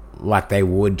them like they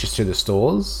would just to the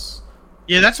stores?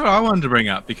 Yeah, that's what I wanted to bring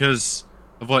up because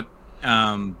of what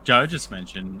Joe just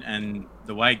mentioned, and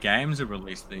the way games are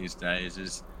released these days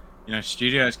is,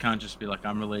 studios can't just be like,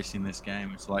 I'm releasing this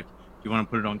game. It's like, do you want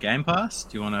to put it on Game Pass?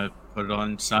 Do you want to put it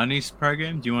on Sony's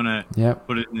program? Do you want to Yep.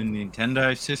 put it in the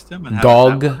Nintendo system? And have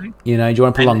GOG, it that way? do you want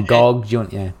to put it on And GOG? Do you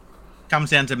want, yeah. Comes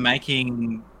down to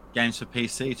making games for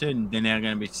PC too, and they're now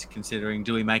going to be considering,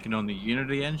 do we make it on the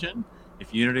Unity engine?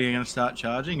 If Unity are going to start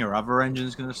charging, or other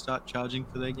engines going to start charging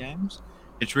for their games,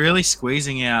 it's really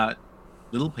squeezing out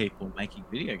little people making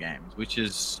video games, which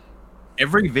is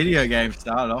every video game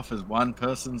started off as one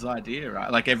person's idea,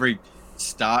 right? Like every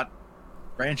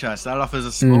franchise started off as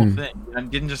a small thing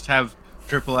and didn't just have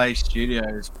AAA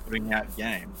studios putting out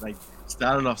games. They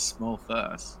started off small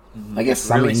first. I guess It's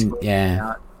some, really squeezing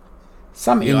out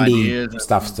some the ideas indie and-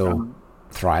 stuff still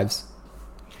thrives.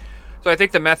 So I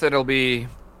think the method will be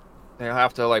they'll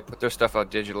have to like put their stuff out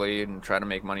digitally and try to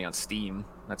make money on Steam.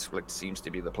 That's what seems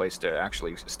to be the place to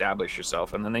actually establish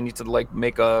yourself. And then they need to like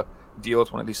make a deal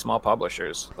with one of these small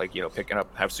publishers, like pick it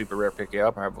up, have Super Rare pick it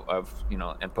up,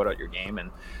 and put out your game and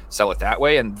sell it that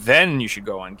way. And then you should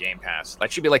go on Game Pass.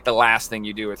 That should be like the last thing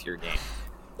you do with your game.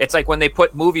 It's like when they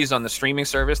put movies on the streaming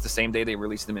service the same day they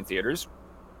release them in theaters.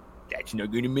 That's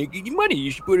not going to make any money.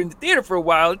 You should put it in the theater for a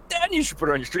while, then you should put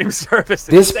it on your streaming service.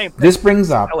 It's the same thing. This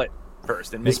brings up Sell it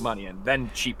first and make money, and then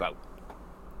cheap out.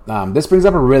 This brings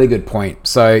up a really good point.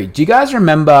 So, do you guys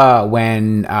remember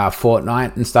when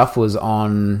Fortnite and stuff was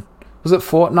on? Was it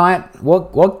Fortnite?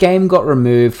 What game got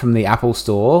removed from the Apple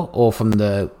Store or from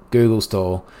the Google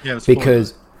Store? Yeah, it was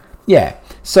because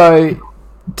So,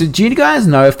 did you guys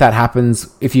know if that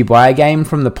happens if you buy a game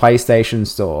from the PlayStation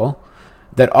Store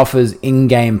that offers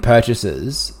in-game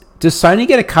purchases? Does Sony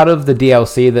get a cut of the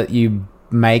DLC that you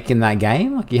make in that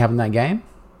game, like you have in that game?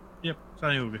 Yep,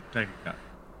 Sony will take a cut.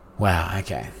 Wow.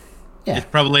 Okay. Yeah.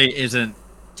 It probably isn't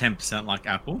 10% like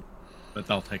Apple, but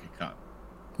they'll take a cut.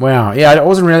 Wow. Yeah, I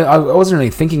wasn't really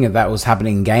thinking that was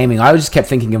happening in gaming. I just kept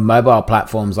thinking of mobile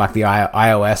platforms like the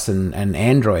iOS and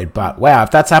Android. But wow,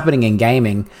 if that's happening in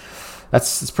gaming,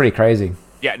 it's pretty crazy.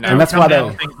 Yeah, no. And that's why they.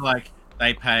 Things like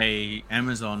they pay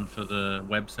Amazon for the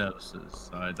web services,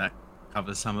 so that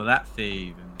covers some of that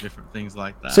fee and different things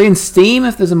like that. So in Steam,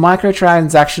 if there's a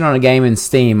microtransaction on a game in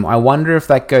Steam, I wonder if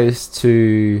that goes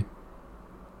to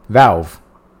Valve.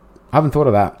 I haven't thought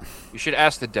of that. You should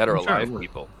ask the Dead or I'm sure it Alive would.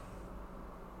 people.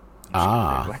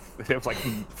 Ah, They have like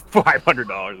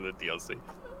 $500 of the DLC.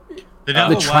 the the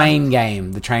number train one,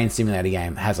 game, the train simulator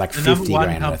game, has like the number 50 one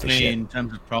grand worth of company shit. in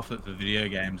terms of profit for video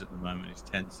games at the moment is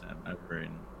Tencent over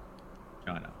in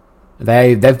China.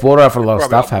 They've bought off a lot of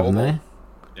Probably stuff, on haven't mobile. they?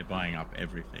 They're buying up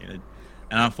everything, and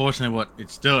unfortunately, what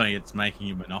it's doing, it's making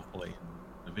a monopoly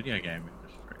in the video game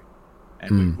industry,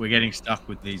 and we're getting stuck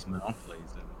with these monopolies.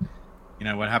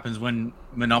 And what happens when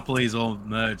monopolies all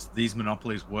merge? These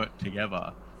monopolies work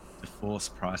together to force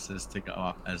prices to go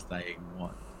up as they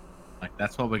want. Like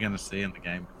that's what we're going to see in the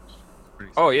game.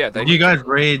 Oh yeah, Did you guys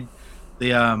read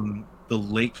the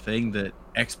leaked thing that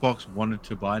Xbox wanted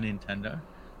to buy Nintendo?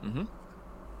 Mm-hmm.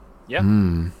 Yeah,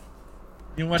 Hmm.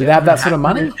 You know what Do they have that sort of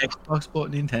happened money? when Xbox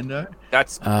bought Nintendo.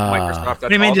 that's Microsoft. That's What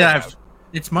do you mean? all They they have? have.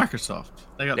 It's Microsoft.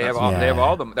 They got They that have stuff. all. They have Yeah.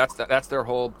 all them. That's their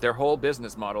whole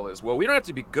business model is. Well, we don't have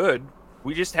to be good.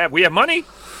 We have money.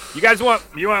 You guys want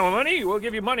money? We'll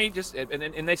give you money.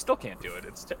 And they still can't do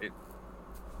it.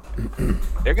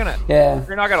 They're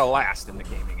not gonna last in the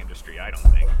gaming industry. I don't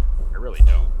think. I really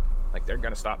don't. Like they're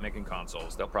gonna stop making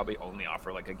consoles. They'll probably only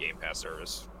offer like a Game Pass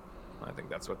service. I think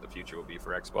that's what the future will be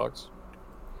for Xbox.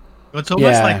 It's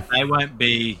almost Yeah. like they won't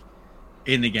be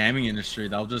in the gaming industry.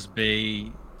 They'll just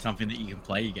be something that you can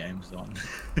play your games on.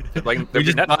 Like, we there'll be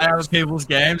just buy Netflix. other people's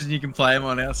games and you can play them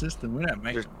on our system. We don't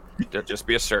make There's- them. There'll just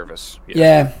be a service.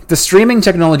 Yeah, the streaming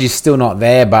technology is still not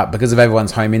there, but because of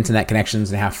everyone's home internet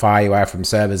connections and how far you are from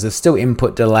servers, there's still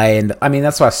input delay. And I mean,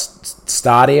 that's why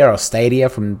Stadia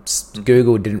from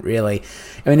Google didn't really.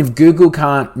 I mean, if Google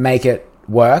can't make it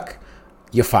work,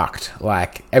 you're fucked.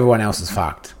 Like everyone else is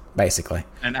fucked. basically.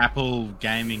 And Apple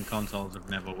gaming consoles have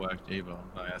never worked either.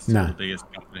 Like, that's No. the biggest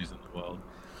companies in the world.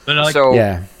 But like So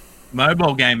Yeah,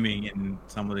 mobile gaming in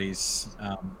some of these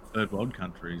third world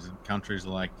countries and countries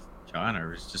like China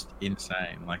is just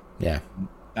insane. Like yeah,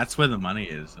 that's where the money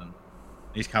is, and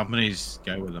these companies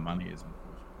go where the money is.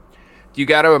 you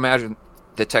got to imagine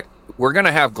the tech. We're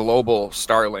gonna have global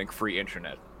Starlink free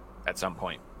internet at some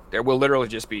point. There will literally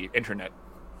just be internet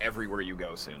everywhere you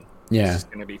go soon. yeah. It's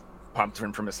just gonna be pumped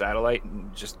from a satellite,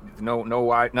 and just no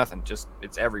wide nothing. Just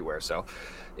it's everywhere. So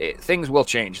things will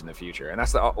change in the future, and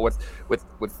that's the with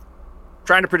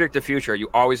trying to predict the future. You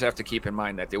always have to keep in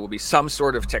mind that there will be some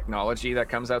sort of technology that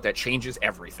comes out that changes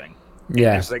everything.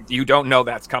 Yeah. It's like you don't know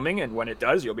that's coming, and when it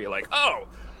does, you'll be like, oh.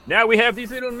 Now we have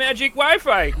these little magic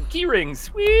Wi-Fi key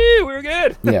rings. Woo, we're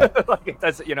good. Yeah. Like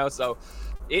that's so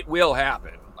it will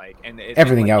happen. Like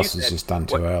Everything like you else is said, just done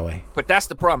too early. But that's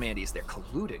the problem, Andy. Is they're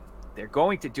colluding. They're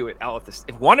going to do it all at this.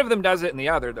 If one of them does it and the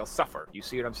other, they'll suffer. You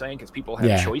see what I'm saying? Because people have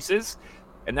Yeah. choices,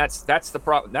 and that's the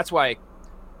problem. That's why,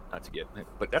 not to get,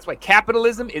 but that's why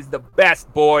capitalism is the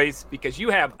best, boys. Because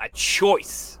you have a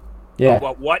choice. Yeah.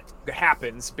 About what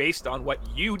happens based on what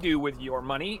you do with your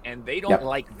money, and they don't Yep.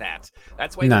 like that.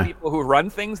 That's why No. the people who run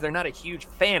things, they're not a huge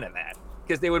fan of that,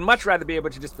 because they would much rather be able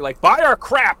to just be like, buy our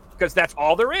crap, because that's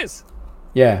all there is.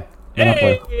 Yeah.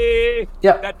 Monopoly. Hey!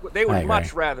 Yep. They I would agree.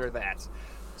 much rather that.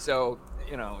 So,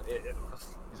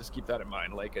 just keep that in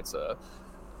mind. Like, it's a...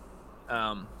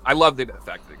 I love the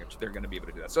fact that they're going to be able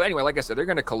to do that. So anyway, like I said, they're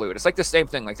going to collude. It's like the same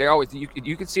thing. Like they always,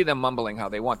 you can see them mumbling how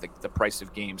they want the price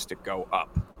of games to go up.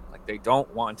 Like they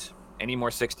don't want any more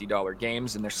 $60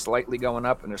 games, and they're slightly going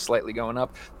up, and they're slightly going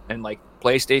up. And like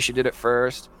PlayStation did it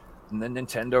first, and then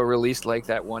Nintendo released like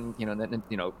that one. Then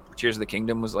Tears of the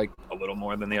Kingdom was like a little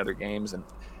more than the other games, and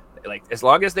like as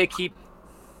long as they keep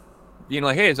being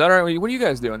like, hey, is that all right? What are you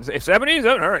guys doing? If 70 is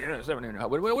all right, 70.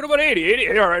 What about 80?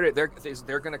 80, all right. They're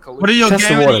going to collude. What are your Test the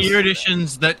Game of the waters. Year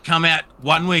editions that come out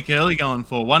 1 week early going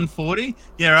for? 140?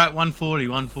 Yeah, right, 140,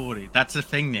 140. That's the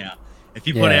thing now. If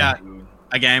you put Yeah. out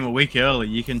a game a week early,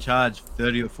 you can charge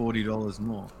 $30 or $40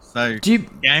 more. So Do you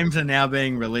games are now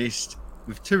being released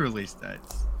with 2 release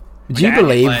dates. do you Play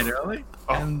it believe early,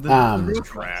 Oh, and the real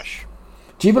trash.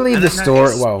 do you believe And the then story?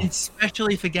 it's- Well,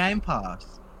 especially for Game Pass,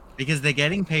 because they're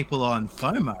getting people on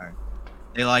FOMO.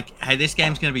 They're like, hey, this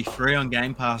game's going to be free on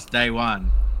Game Pass day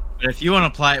one, but if you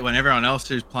want to play it when everyone else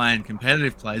who's playing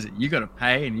competitive plays it, you got to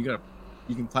pay, and you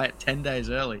can play it 10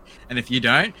 days early. And if you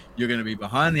don't, you're going to be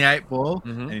behind the 8 ball,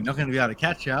 Mhm. and you're not going to be able to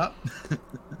catch up.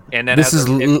 And then this as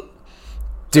is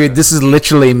dude. This is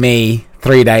literally me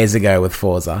 3 days ago with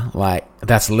Forza. Like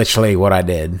that's literally what I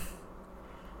did.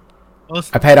 Well,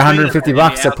 I paid 150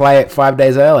 bucks to play it 5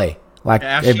 days early. Like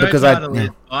Our because show I. title Yeah. is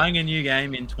buying a new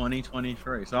game in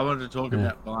 2023. So I wanted to talk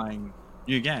about buying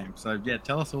new games. So yeah,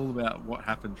 tell us all about what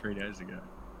happened 3 days ago.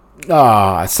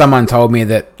 Oh, someone told me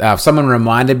that. Someone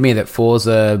reminded me that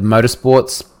Forza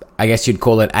Motorsports, I guess you'd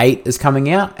call it 8, is coming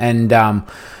out, and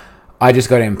I just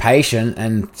got impatient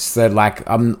and said, like,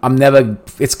 I'm never.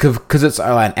 It's because it's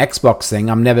an Xbox thing.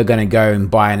 I'm never going to go and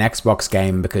buy an Xbox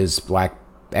game because, like,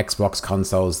 Xbox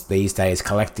consoles these days,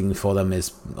 collecting for them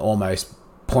is almost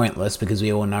pointless because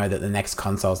we all know that the next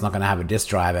console is not going to have a disc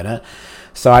drive in it.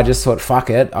 So I just thought, fuck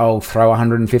it, I'll throw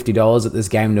 $150 at this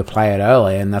game to play it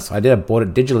early, and that's what I did. I bought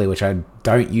it digitally, which I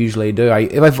don't usually do.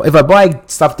 If I buy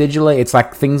stuff digitally, it's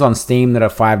like things on Steam that are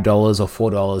 $5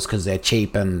 or $4 because they're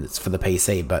cheap and it's for the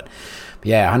PC. But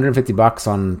yeah, $150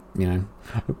 on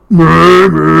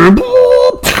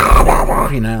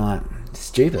like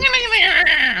stupid.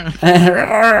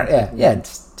 yeah,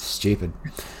 it's stupid.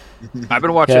 I've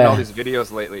been watching Yeah. all these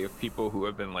videos lately of people who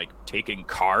have been like taking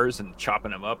cars and chopping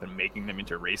them up and making them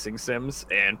into racing sims.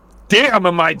 And damn,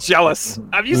 am I jealous?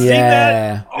 Have you seen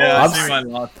that? Yeah. Yeah, I've I see one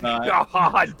last night.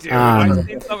 God, dude, Um, I've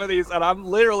seen some of these, and I'm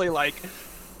literally like,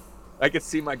 I could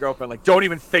see my girlfriend like, don't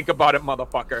even think about it,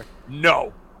 motherfucker.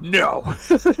 No.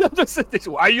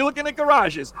 Why are you looking at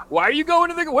garages? Why are you going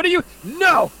to the? What are you?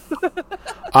 No.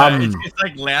 It's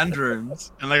like lounge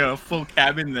rooms, and they got a full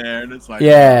cabin there, and it's like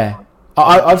Yeah.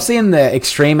 I've seen the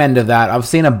extreme end of that. I've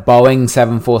seen a Boeing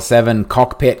 747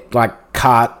 cockpit like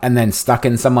cut and then stuck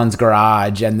in someone's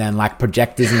garage, and then like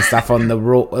projectors and stuff on the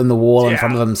wall in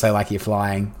front of them, so like you're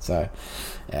flying. So,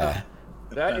 yeah.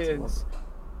 That is,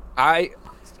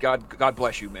 God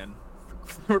bless you, man,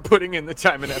 for putting in the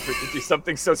time and effort to do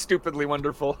something so stupidly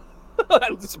wonderful. I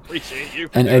just appreciate you.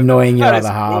 And annoying your That other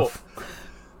is half. cool.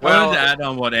 I wanted to add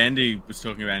on what Andy was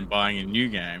talking about in buying a new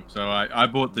game. So I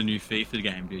bought the new FIFA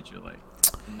game digitally.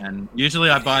 And usually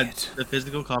I buy the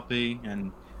physical copy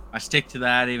and I stick to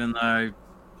that even though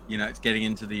it's getting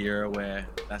into the era where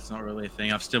that's not really a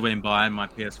thing. I've still been buying my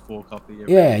PS4 copy.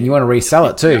 Yeah, and you want to resell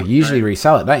it too. You usually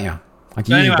resell it, don't you? Like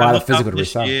you usually buy I the looked up physical to this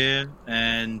resell. year,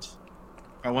 and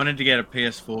I wanted to get a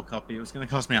PS4 copy. It was going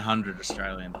to cost me 100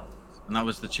 Australian dollars, and that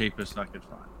was the cheapest I could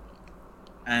find.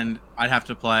 And I'd have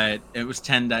to play it. It was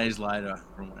 10 days later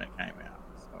from when it came out.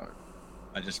 So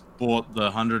I just bought the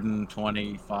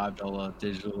 $125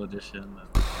 digital edition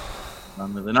and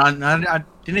run with it. And I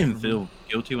didn't even feel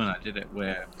guilty when I did it.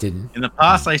 Where Didn't. in the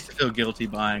past I used to feel guilty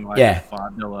buying like Yeah. a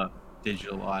 $5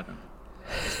 digital item.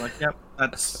 It's like, yep,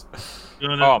 that's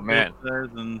doing it. Oh, man.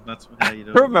 And that's how you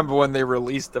do I it. remember when they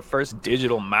released the first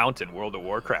digital mount in World of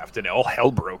Warcraft, and all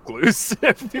hell broke loose.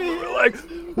 People were like,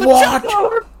 What?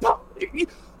 $2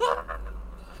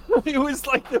 It was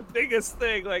like the biggest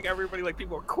thing. Like everybody, like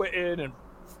people were quitting and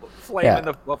flaming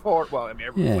the forum. Well, I mean,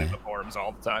 everyone flamed the forums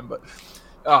all the time, but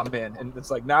oh man, and it's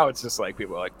like now it's just like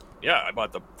people are like, yeah, I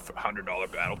bought the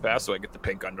 $100 battle pass, so I get the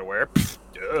pink underwear.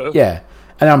 Duh. Yeah,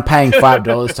 and I'm paying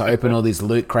 $5 to open all these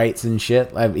loot crates and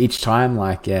shit like each time.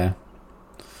 Like, yeah,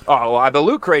 Oh, well, the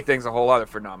loot crate thing's a whole other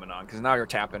phenomenon because now you're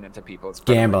tapping into people's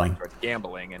Gambling.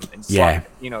 gambling and Yeah.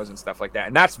 slot casinos and stuff like that,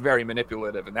 and that's very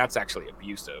manipulative and that's actually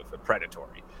abusive and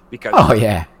predatory because oh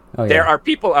yeah, there are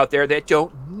people out there that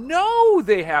don't know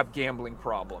they have gambling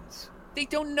problems. They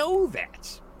don't know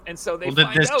that, and so they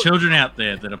find there's out. children out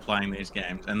there that are playing these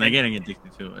games and they're getting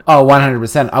addicted to it. Oh,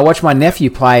 100%. I watched my nephew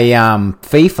play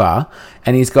FIFA,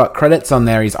 and he's got credits on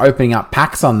there. He's opening up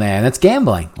packs on there, and it's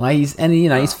gambling. Like he's Don't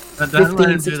let 15,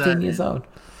 him do 16 that, years man. old.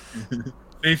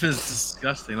 FIFA's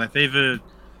disgusting. Like FIFA,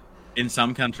 in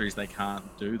some countries they can't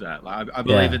do that. Like I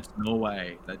believe Yeah. it's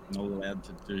Norway that's not allowed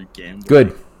to do gambling.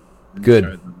 Good. and Good. show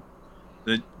them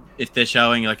that if they're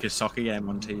showing like a soccer game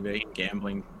on TV,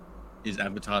 gambling is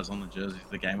advertised on the jersey,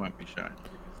 the game won't be shown.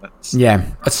 That's Yeah,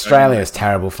 Australia is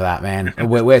terrible for that, man.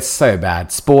 We're so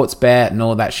bad. Sports bet and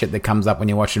all that shit that comes up when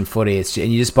you're watching footy, and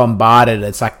you just bombarded.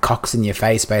 It's like cocks in your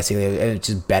face, basically. It's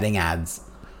just betting ads.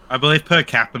 I believe per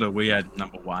capita we had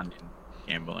 #1 in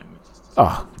gambling. Which is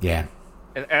Oh, yeah.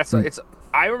 And it's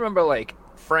I remember like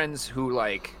friends who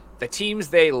like the teams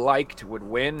they liked would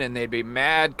win and they'd be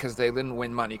mad because they didn't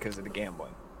win money because of the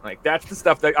gambling. Like that's the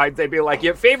stuff that they'd be like,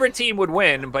 your favorite team would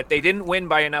win, but they didn't win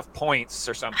by enough points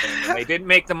or something. And they didn't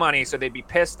make the money, so they'd be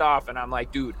pissed off. And I'm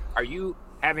like, dude, are you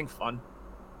having fun?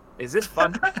 Is this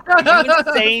fun? Are you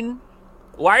insane?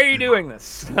 Why are you doing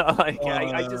this?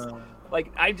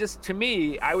 I just to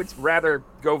me, I would rather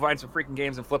go find some freaking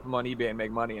games and flip them on eBay and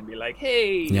make money and be like,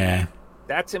 hey, Yeah.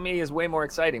 that to me is way more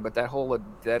exciting. But that whole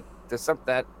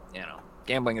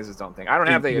gambling is its own thing. I don't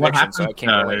have the What addiction, so I happens,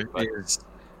 can't though, relate. But is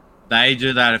they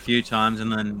do that a few times,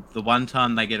 and then the one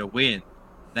time they get a win,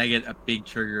 they get a big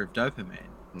trigger of dopamine.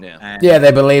 yeah, And Yeah,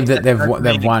 they believe that they've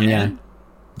dopamine won, yeah. again,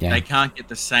 Yeah. They can't get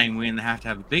the same win. They have to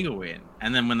have a bigger win.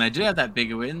 And then when they do have that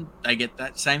bigger win, they get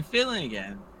that same feeling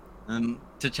again. And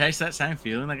to chase that same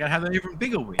feeling, they got to have an even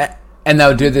bigger win. And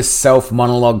they'll do this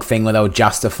self-monologue thing where they'll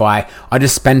justify, I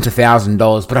just spent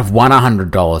 $1,000, but I've won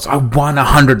 $100. I won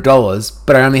 $100,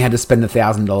 but I only had to spend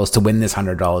 $1,000 to win this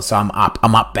 $100. So I'm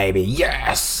up, baby.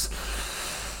 Yes!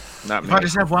 not If me. I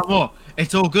just have one more,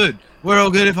 it's all good. We're all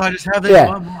good if I just have this Yeah.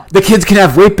 one more. The kids can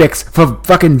have Weet-Bix for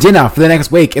fucking dinner for the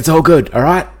next week. It's all good,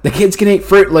 alright? The kids can eat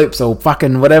Fruit Loops or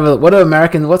fucking whatever. What are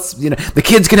American, the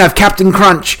kids can have Captain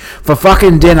Crunch for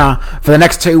fucking dinner for the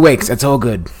next 2 weeks. It's all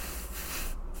good.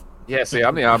 Yeah, see,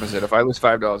 I'm the opposite. If I lose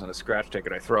 $5 on a scratch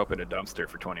ticket, I throw up in a dumpster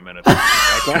for 20 minutes.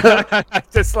 I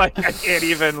just like I can't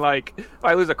even like. If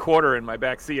I lose a quarter in my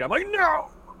back seat, I'm like, no.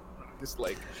 Just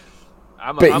like,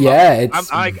 I'm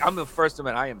the first to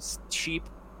admit I am cheap.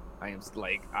 I am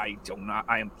like I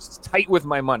am tight with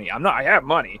my money. I'm not. I have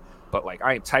money, but like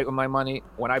I am tight with my money.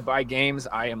 When I buy games,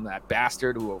 I am that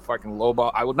bastard who will fucking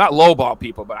lowball. I will not lowball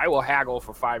people, but I will haggle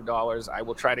for $5. I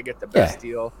will try to get the best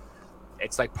deal.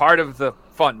 It's like part of the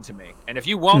fun to me. And if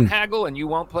you won't haggle and you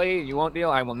won't play and you won't deal,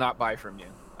 I will not buy from you.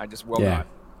 I just will not.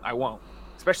 I won't.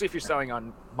 Especially if you're selling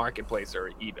on Marketplace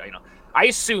or eBay. You know, I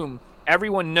assume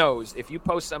everyone knows if you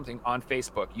post something on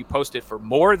Facebook, you post it for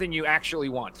more than you actually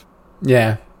want.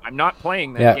 Yeah. I'm not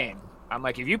playing that game. I'm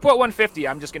like, if you put 150,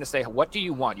 I'm just going to say, what do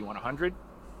you want? You want 100?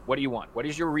 What do you want? What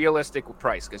is your realistic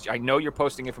price? Because I know you're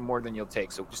posting it for more than you'll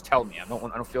take. So just tell me. I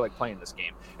don't feel like playing this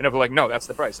game. And if they're like, no, that's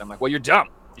the price. I'm like, well, you're dumb.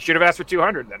 You should have asked for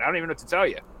 200 then. I don't even know what to tell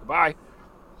you. Goodbye.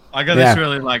 I got this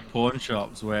really like pawn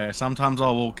shops where sometimes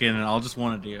I'll walk in and I'll just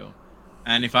want a deal.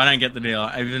 And if I don't get the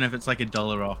deal, even if it's like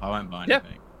 $1 off, I won't buy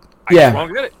anything. I just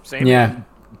won't get it. Same. Yeah.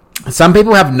 Some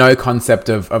people have no concept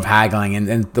of haggling,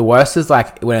 and the worst is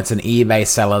like when it's an eBay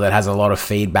seller that has a lot of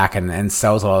feedback and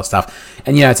sells a lot of stuff.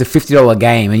 And it's a $50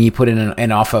 game, and you put in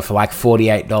an offer for like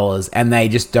 $48, and they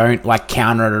just don't like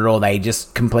counter it at all. They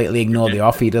just completely ignore the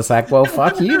offer. You're just like, well,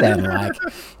 fuck you then.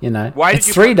 Like, Why it's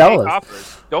did you $3. take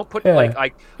offers? Don't put Yeah.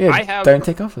 I have. Don't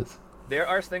take offers. There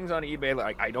are things on eBay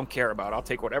like I don't care about. I'll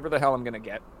take whatever the hell I'm gonna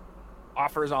get.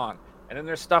 Offers on. And then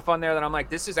there's stuff on there that I'm like,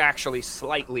 this is actually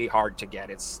slightly hard to get.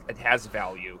 It has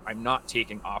value. I'm not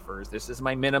taking offers. This is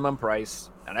my minimum price.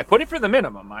 And I put it for the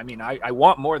minimum. I mean, I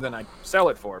want more than I sell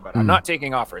it for, but I'm not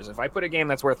taking offers. If I put a game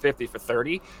that's worth 50 for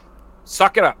 30,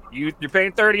 suck it up. You're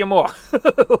paying 30 or more.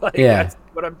 That's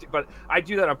what but I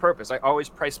do that on purpose. I always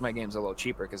price my games a little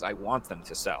cheaper because I want them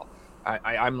to sell.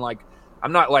 I'm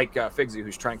not like Figsy,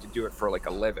 who's trying to do it for like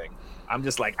a living. I'm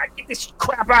just like, I get this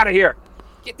crap out of here.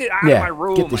 Get it out of my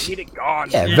room. I need it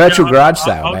gone. Yeah, virtual garage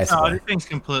sale, basically. I do things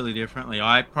completely differently.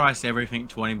 I price everything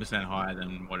 20% higher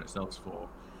than what it sells for.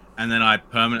 And then I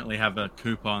permanently have a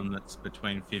coupon that's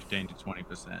between 15 to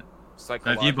 20%. So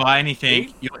if you buy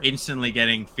anything, you're instantly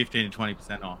getting 15 to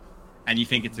 20% off. And you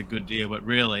think it's a good deal, but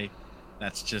really,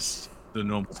 that's just the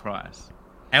normal price.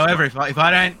 However,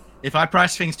 if I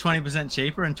price things 20%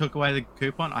 cheaper and took away the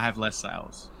coupon, I have less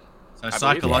sales. So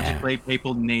psychologically,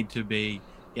 people need to be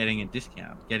getting a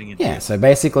discount, So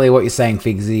basically what you're saying,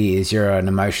 Figsy, is you're an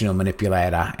emotional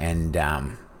manipulator, and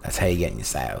that's how you're getting your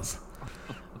sales.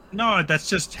 No, that's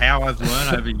just how I've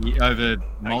learned over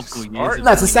multiple years.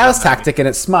 No, it's a sales tactic, and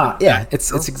it's smart. Yeah,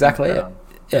 it's exactly it.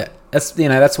 Yeah,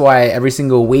 that's why every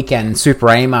single weekend, Super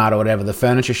A-Mart or whatever, the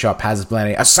furniture shop has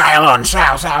plenty a sale on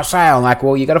sale. Like,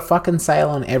 well, you got a fucking sale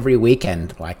on every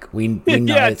weekend. Like, we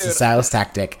know it's a sales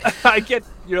tactic. I get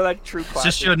that true classic. It's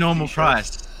just your normal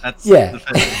price. That's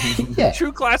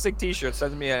True Classic T-shirt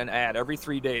sends me an ad every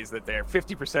 3 days that their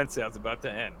 50% sale's about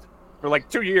to end for like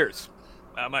 2 years.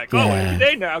 I'm like, every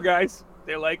day now, guys.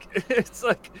 They're like,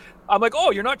 I'm like, oh,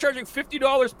 you're not charging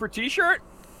 $50 per T-shirt?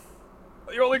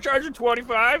 You're only charging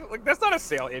 $25? Like, that's not a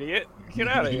sale, idiot. Get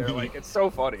out of here. Like, it's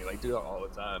so funny. Like, do that all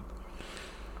the time.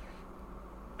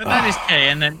 But that is key.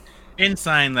 And then in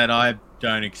saying that, I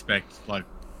don't expect like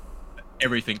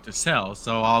everything to sell,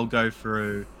 so I'll go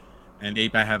through. And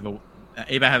eBay have a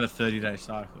 30-day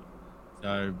cycle.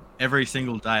 So every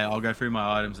single day, I'll go through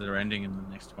my items that are ending in the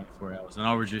next 24 hours, and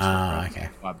I'll reduce the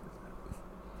price by 5%.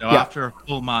 So after a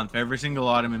full month, every single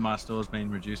item in my store has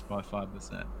been reduced by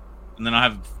 5%. And then I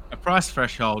have a price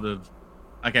threshold of,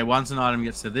 okay, once an item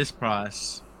gets to this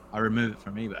price, I remove it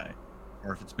from eBay.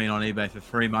 Or if it's been on eBay for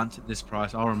 3 months at this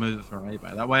price, I'll remove it from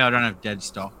eBay. That way I don't have dead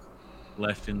stock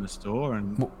left in the store.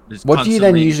 And what do you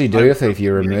then usually do with it if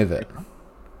you remove it?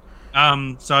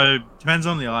 So depends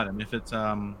on the item. If it's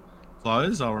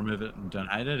clothes, I'll remove it and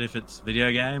donate it. If it's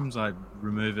video games, I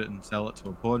remove it and sell it to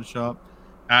a pawn shop.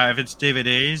 If it's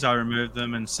DVDs, I remove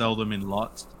them and sell them in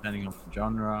lots, depending on the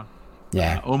genre.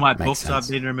 Yeah. All my books I've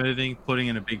been removing, putting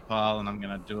in a big pile, and I'm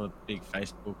gonna do a big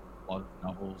Facebook lot of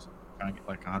novels, trying to get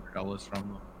like $100 from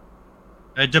them.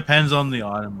 It depends on the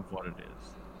item of what it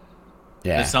is.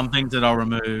 Yeah. There's some things that I'll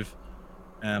remove.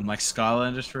 Like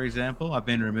Skylanders, for example, I've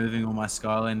been removing all my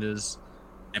Skylanders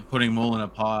and putting them all in a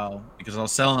pile because I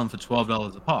was selling them for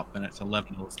 $12 a pop, and it's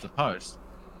 $11 to post.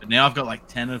 But now I've got like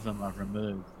 10 of them I've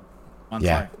removed. Once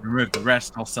I remove the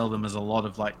rest, I'll sell them as a lot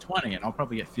of like 20, and I'll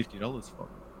probably get $50 for them.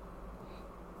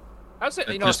 How's it?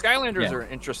 Skylanders are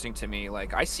interesting to me.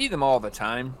 Like, I see them all the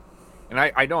time, and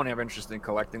I don't have interest in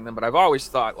collecting them, but I've always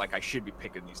thought like I should be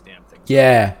picking these damn things.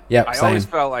 Yeah, yeah. I always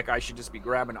felt like I should just be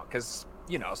grabbing them because.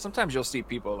 Sometimes you'll see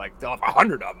people like they'll have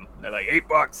 100 of them. They're like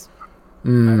 $8. I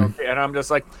don't care. And I'm just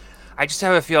like, I just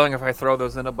have a feeling if I throw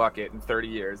those in a bucket in 30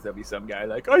 years, there'll be some guy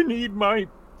like, I need my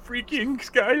freaking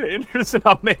Skylanders, and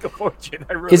I'll make a fortune.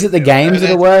 Is it the games that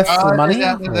are worth the money?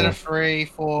 That are free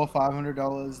for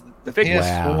 $500. The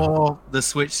PS4, the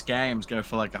Switch games go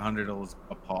for like $100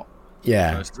 a pop.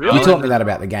 Yeah, really? You taught me that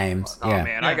about the games. Oh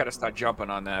man, I gotta start jumping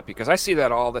on that because I see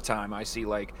that all the time. I see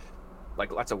like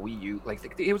lots of Wii U. Like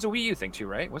it was a Wii U thing too,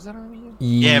 right? Was that on Wii U?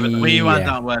 Yeah, but the Wii U ones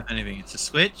aren't worth anything. It's a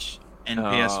Switch and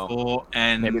PS4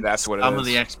 and maybe that's what it some is. of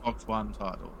the Xbox One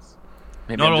titles.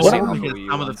 Maybe not all all of them, the because Wii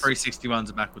U some of the ones. 360 ones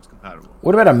are backwards compatible.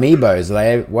 What about Amiibos? Are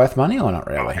they worth money or not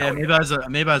really? Yeah,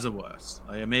 Amiibos are worse.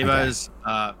 Like, Amiibos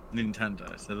are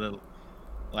Nintendo, so they're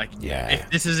like, if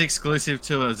this is exclusive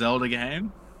to a Zelda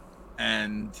game,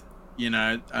 and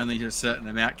only a certain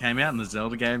amount came out, and the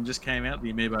Zelda game just came out,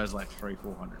 the Amiibo is like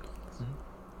 $300-$400.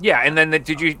 Yeah, and then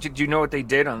did you know what they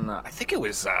did on I think it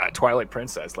was Twilight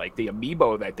Princess? Like the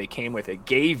amiibo that they came with, it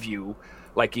gave you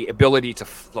like the ability to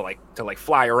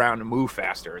fly around and move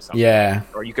faster or something. Yeah.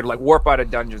 Or you could like warp out of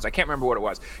dungeons. I can't remember what it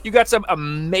was. You got some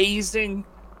amazing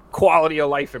quality of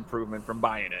life improvement from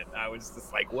buying it. I was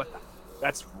just like, what the?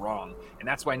 That's wrong. And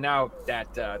that's why now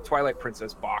that Twilight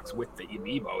Princess box with the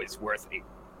amiibo is worth a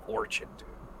fortune, dude.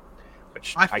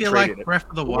 Which I feel traded like it Breath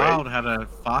of the away. Wild had a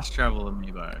fast travel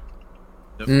amiibo.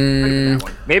 Mm,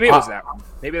 Maybe it was that one.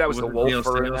 Maybe that was the Was it wolf DLC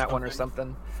fur in or that one or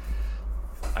something?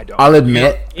 something. I don't. I'll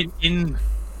admit, In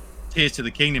Tears to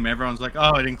the Kingdom, everyone's like,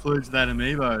 "Oh, it includes that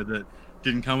amiibo that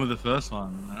didn't come with the first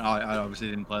one." And I obviously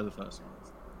didn't play the first one.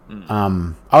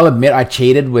 I'll admit I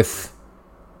cheated with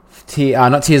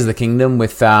not Tears of the Kingdom,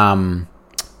 with Breath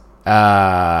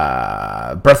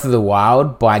of the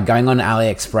Wild by going on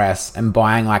AliExpress and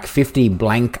buying like 50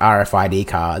 blank RFID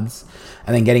cards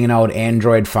and then getting an old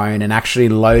Android phone and actually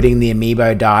loading the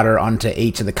amiibo data onto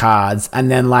each of the cards,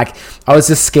 and then like I was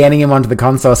just scanning them onto the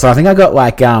console. So I think I got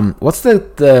like what's I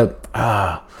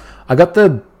got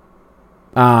the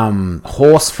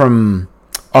horse from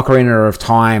Ocarina of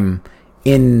Time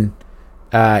in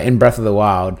Breath of the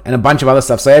Wild and a bunch of other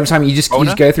stuff. So every time you just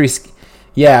go through,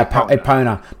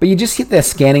 Epona. But you just sit there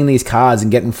scanning these cards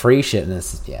and getting free shit, and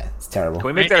it's terrible. Can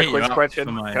we make that a Hey, quiz you're up question?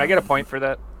 for my, Can I get a point for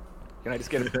that? Can I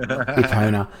just get it?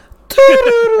 Epona.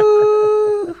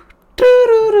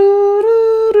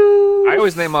 I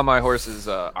always name all my horses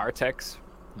Artex.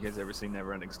 You guys ever seen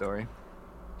Neverending Story?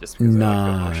 Just because I like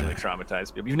to No. emotionally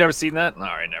traumatize people. You've never seen that? All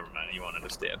right, never mind. You won't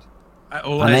understand. I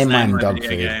always named name mine my dog video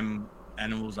food. game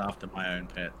animals after my own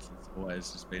pets. It's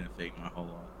always just been a thing my whole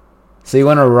life. So you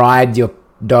want to ride your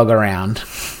dog around?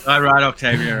 I ride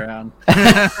Octavia around.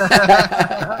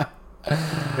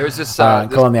 There's this,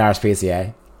 Call him the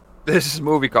RSPCA. there's this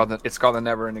movie called the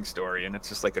Neverending Story, and it's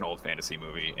just like an old fantasy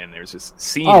movie. And there's this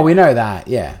scene. Oh, we know that.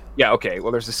 Yeah. Yeah, okay.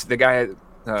 Well, there's the guy.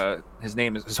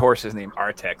 His horse is named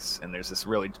Artex, and there's this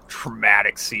really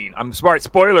traumatic scene. I'm smart.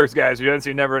 Spoilers, guys. You haven't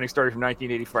seen Neverending Story from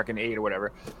 1988 or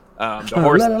whatever. The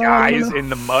horse dies in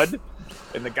the mud,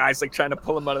 and the guy's like trying to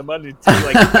pull him out of the mud, and he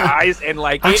like dies, and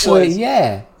like Actually, it was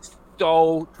yeah.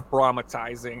 so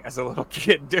traumatizing as a little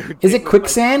kid, dude. Is it was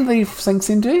quicksand that he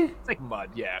sinks into? Like, it's like mud.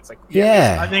 Yeah, it's like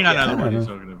Yeah. I think I know the one you're Yeah.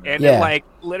 talking about. And Yeah. then, like,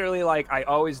 literally, like, I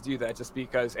always do that just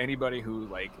because anybody who,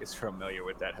 like, is familiar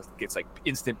with that gets, like,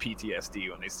 instant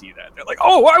PTSD when they see that. They're like,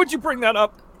 oh, why would you bring that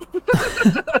up?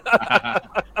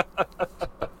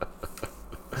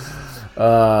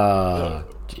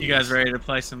 You guys ready to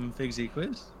play some Figsy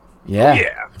quiz? Yeah.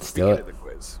 Yeah. Let's We do get it. the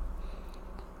quiz.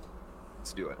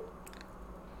 Let's do it.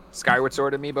 Skyward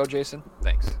Sword amiibo, Jason?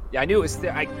 Thanks. Yeah, I knew it was,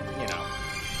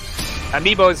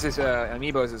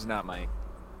 Amiibos is not my...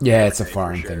 Yeah, it's a for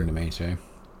foreign sure. thing to me, too.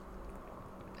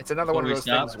 It's another one of those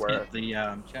things where Get the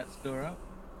chat score up.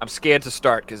 I'm scared to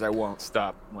start because I won't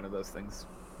stop one of those things.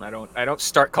 I don't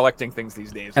start collecting things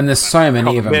these days. And there's so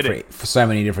many of them committed. for so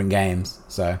many different games.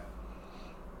 So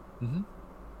All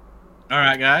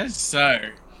right, guys. So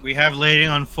we have leading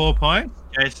on 4 points.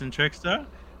 Jason Trickster.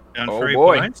 On Oh, 3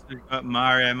 boy. points, we've got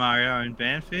Mario, and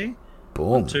Banfi.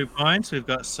 boom. 2 points, we've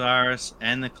got Cyrus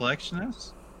and the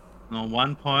Collectionist. And on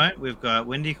 1 point, we've got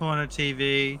Windy Corner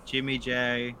TV, Jimmy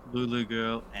J, Lulu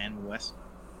Girl, and West.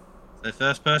 So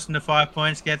first person to 5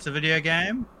 points gets a video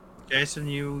game. Jason,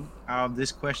 you are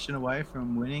this question away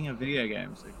from winning a video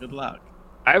game, so good luck.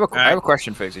 I have a Alright.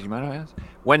 question, Figs. Do you mind if I ask?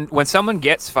 When someone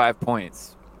gets 5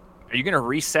 points, are you going to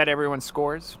reset everyone's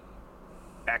scores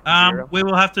back to 0? We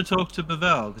will have to talk to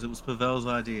Pavel because it was Pavel's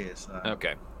idea. So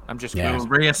Okay, I'm just Yeah. we'll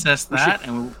curious. reassess that,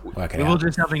 and Work it we will out.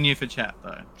 do something new for chat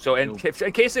though. So, in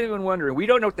case anyone wondering, we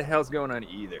don't know what the hell's going on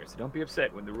either. So don't be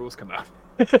upset when the rules come out.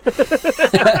 But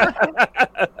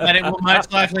it will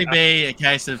most likely be a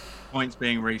case of points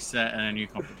being reset and a new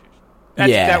competition.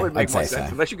 Yeah, that would make I'd more say sense.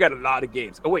 so. Unless you got a lot of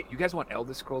games. Oh wait, you guys want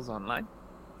Elder Scrolls Online?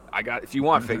 If you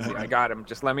want Figsy, I got them.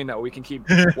 Just let me know. We can keep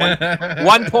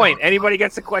 1 point. Anybody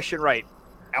gets the question right.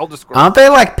 Elder Scrolls. Aren't they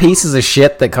like pieces of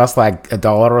shit that cost like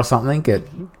 $1 or something at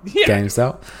Yeah.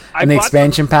 GameStop? I And the bought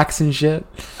expansion packs and shit?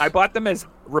 I bought them as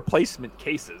replacement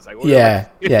cases. I ordered Yeah,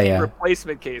 like 50 yeah.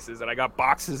 replacement cases, and I got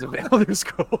boxes of Elder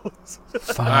Scrolls.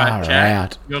 Far All right, chat.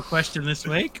 out. Your question this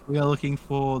week: we are looking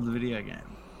for the video game.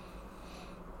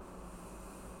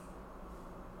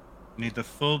 Need the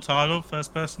full title.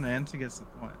 First person to answer gets the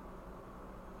point.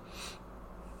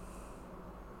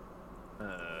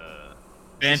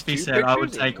 Banfi two said, "I would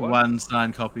pictures? take What? one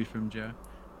signed copy from Joe."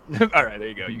 All right, there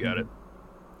you go. You got it.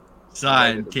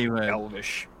 Signed keyword.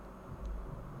 Elvish.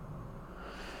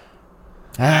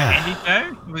 Andy Ah,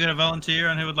 Joe, we're going to volunteer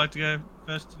on who would like to go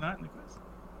first tonight in the quiz.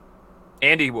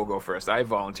 Andy will go first. I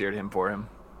volunteered him for him.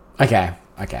 okay.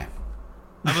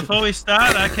 Before we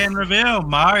start, I can reveal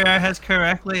Mario has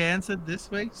correctly answered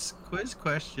this week's quiz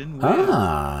question. with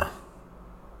Ah,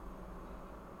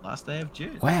 Last day of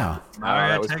June. wow. Mario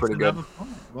that was takes pretty good. another point.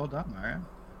 Well done, Mario.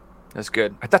 That's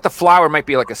good. I thought the flower might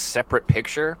be like a separate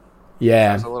picture. I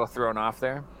Yeah. was a little thrown off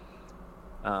there.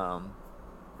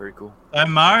 Very cool. So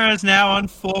Mario's now on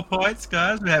 4 points,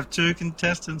 guys. We have 2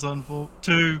 contestants on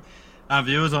 2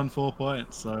 viewers on 4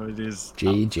 points. So it is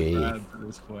GG. up to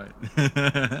this point.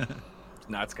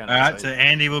 No, it's kind All of right, so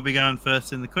Andy will be going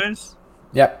first in the quiz.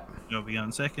 Yep. You'll be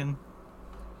going second.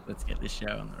 Let's get this show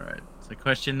on the road. So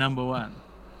question number 1.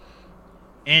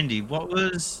 Andy, what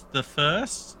was the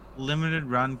first limited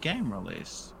run game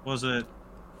release? Was it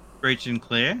Breach and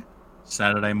Clear,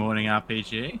 Saturday Morning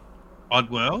RPG,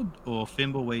 Oddworld, or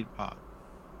Thimbleweed Park?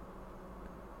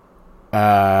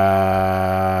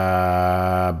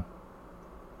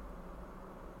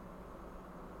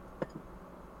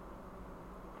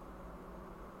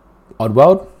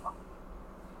 Oddworld?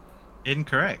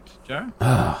 Incorrect, Joe.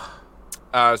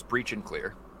 it's Breach and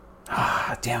Clear.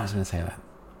 Ah, damn, I was going to say that.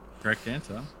 Correct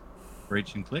answer.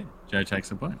 Breach and Clear. Joe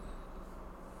takes a point.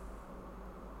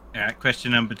 All right,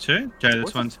 question number 2. Joe, this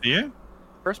What's one's for you.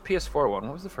 First PS4 one.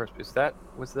 What was the first piece?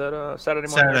 Was that Saturday Morning?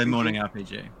 Saturday RPG? Morning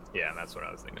RPG. Yeah, that's what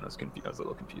I was thinking. I was confused. I was a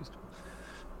little confused.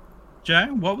 Joe,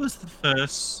 what was the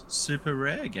first super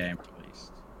rare game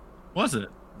released? Was it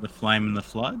The Flame and the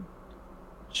Flood,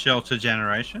 Shelter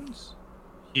Generations,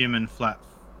 Human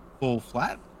Fall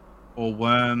Flat, or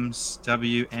Worms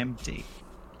WMD?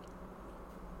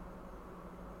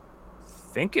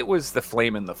 I think it was The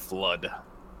Flame and the Flood.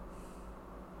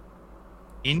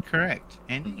 Incorrect.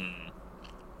 Andy?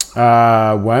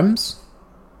 Worms?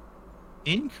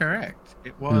 Incorrect.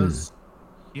 It was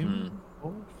Human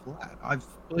Fall Flat. I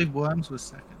believe Worms was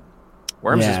second.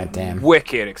 Worms Yeah, is damn.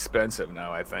 wicked expensive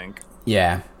now, I think.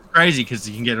 Yeah. Crazy because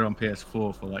you can get it on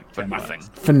PS4 for like For 10 nothing.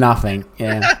 bucks. For nothing.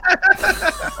 Yeah.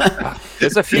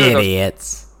 There's a few of those.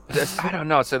 Idiots. I don't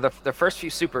know. So the first few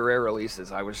super rare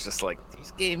releases, I was just like,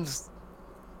 these games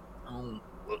don't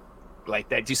look like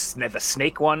that. Just the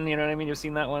Snake one, you know what I mean? You've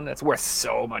seen that one? That's worth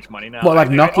so much money now. What, like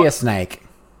I Nokia Snake?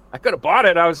 I could have bought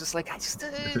it. I was just like, I just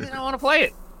don't want to play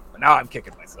it. But now I'm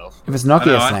kicking myself. If it's I know,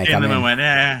 Nokia I Snake, seen I them and mean,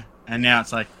 went, and now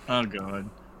it's like, oh god.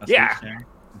 I switched Yeah. there.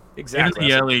 Exactly.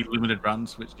 Even the early limited run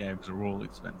Switch games are all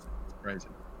expensive. It's crazy.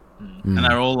 Mm. And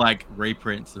they're all like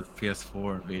reprints of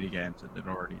PS4 and Vita games that they've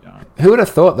already done. who would have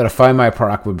thought that a FOMO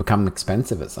product would become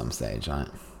expensive at some stage? Right?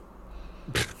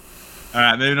 All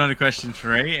right, moving on to question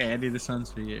 3. Andy, this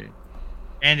one's for you.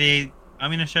 Andy, I'm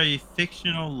going to show you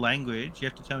fictional language. You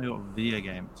have to tell me what video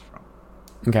game it's from.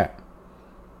 Okay.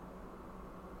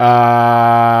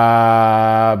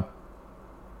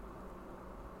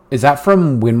 Is that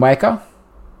from Wind Waker?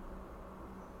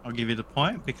 I'll give you the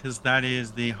point because that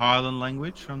is the Highland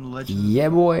language from the Legend. Yeah,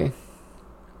 boy.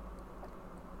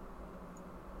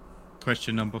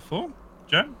 Question number 4.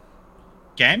 Joe?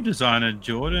 Game designer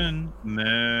Jordan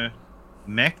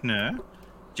Mechner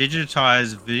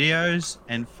digitized videos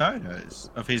and photos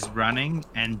of his running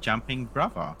and jumping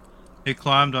brother, who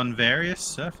climbed on various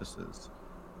surfaces.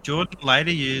 Jordan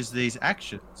later used these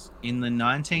actions in the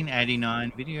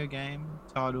 1989 video game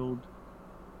titled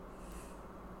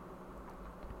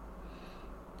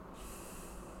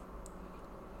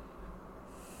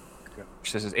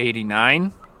This is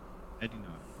 89. 89.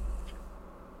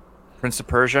 Prince of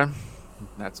Persia.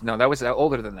 That was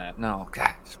older than that. No,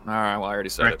 gosh. All right, well, I already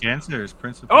said Correct it. answer is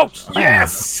Prince of Oh, Persia.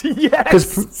 yes! Because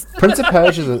Yes! Prince of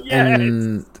Persia is Yes.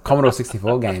 in the Commodore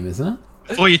 64 game, isn't it?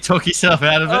 Before you talk yourself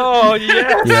out of it. Oh,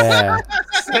 yes! Yeah.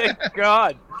 Thank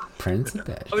God. Prince of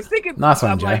I Persia. was thinking. Nice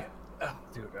one, I'm Jay. like, oh,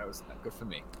 dude, that was good for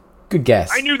me. Good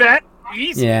guess. I knew that.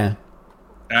 Easy. Yeah.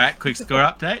 All right, quick score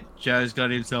update. Joe's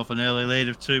got himself an early lead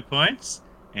of 2 points,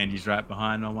 and he's right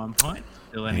behind on 1 point.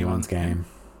 Still Anyone's game.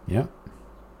 Yep.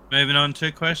 Moving on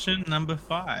to question number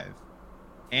 5.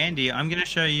 Andy, I'm going to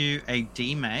show you a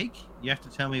demake. You have to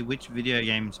tell me which video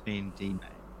game's been demade.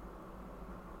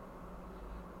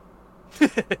 So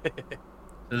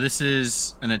this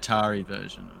is an Atari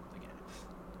version of the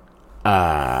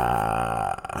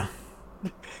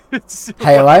game.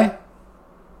 Halo?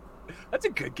 That's a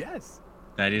good guess.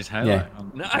 That is Halo. Yeah.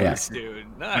 Nice, dude.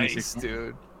 Nice, 26.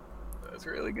 dude. That's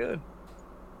really good.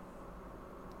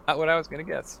 Not what I was gonna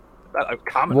guess. A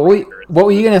Common Rider. What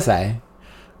were you going to say? I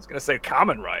was gonna say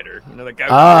Common Rider. You know the guy.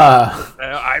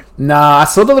 Ah. Nah, I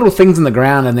saw the little things in the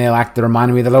ground and they're like, they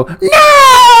reminded me of the little,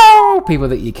 no! People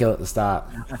that you kill at the start.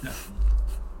 All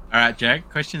right, Jack.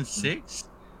 Question 6.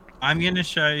 I'm going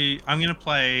to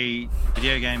play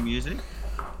video game music.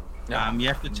 You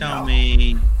have to tell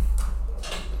me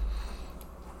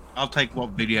I'll take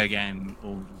what video game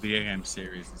or video game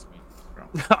series this music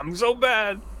is from. I'm so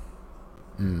bad.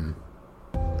 Hmm.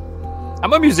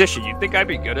 I'm a musician. You think I'd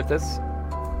be good at this?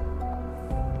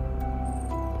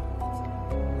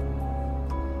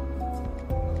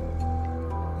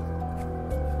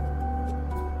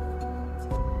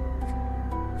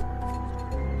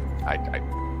 I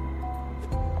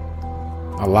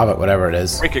I love it, whatever it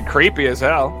is. freaking creepy as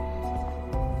hell.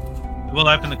 We'll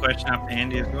open the question up to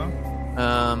Andy as well.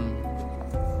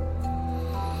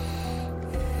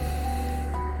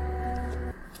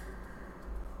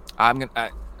 I'm gonna.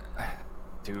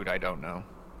 Dude, I don't know.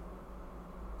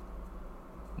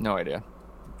 No idea.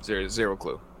 Zero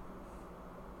clue.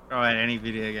 All right, any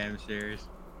video game series.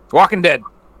 Walking Dead.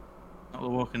 Not The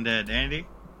Walking Dead. Andy?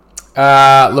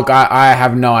 Look, I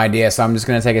have no idea, so I'm just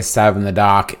gonna take a stab in the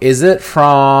dark. Is it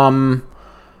from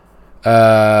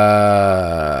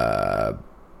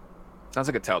Sounds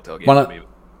like a Telltale game. One of- to me.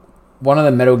 one of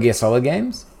the Metal Gear Solid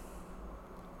games?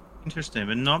 Interesting,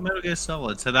 but not Metal Gear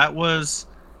Solid. So that was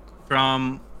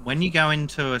from when you go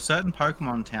into a certain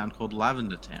Pokemon town called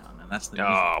Lavender Town, and that's the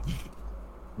music. Oh,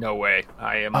 no way.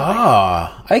 I am.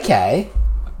 Oh, okay.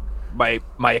 My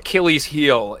Achilles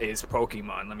heel is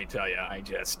Pokemon. Let me tell you, I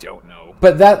just don't know.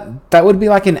 But that would be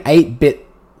like an 8-bit.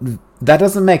 That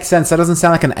doesn't make sense. That doesn't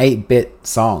sound like an 8-bit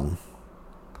song.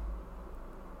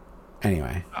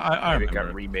 Anyway, I Maybe it remember.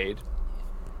 got remade.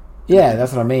 yeah,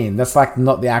 that's what I mean. That's like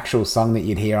not the actual song that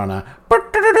you'd hear on a.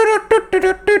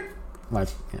 Like,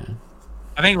 yeah.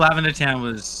 I think Lavender Town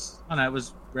was. Oh no, it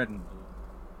was Red and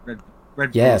Blue.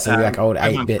 Red. Yeah, Blue, so it'd be like old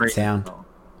Red One 8-bit Green sound. as well.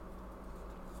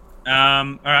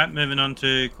 All right, moving on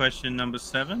to question number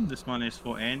 7. This one is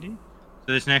for Andy.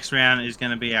 So this next round is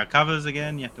going to be our covers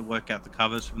again. You have to work out the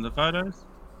covers from the photos.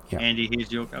 Yeah. Andy,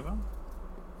 here's your cover.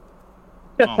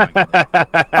 Oh my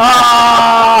god!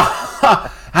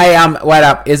 Oh! Hey, wait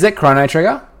up. Is it Chrono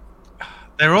Trigger?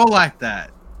 They're all like that.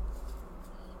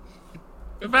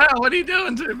 Val, what are you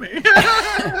doing to me?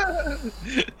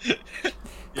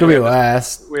 Could be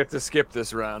worse. We have to skip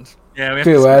this round. Yeah, we have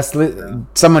Could be to worse. skip that.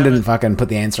 Someone didn't fucking put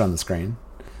the answer on the screen.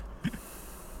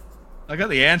 I got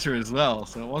the answer as well,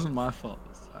 so it wasn't my fault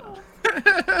this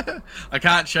time. I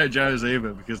can't show Joe's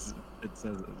either because it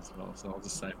says it as well, so I'll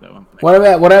just save that one. What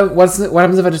what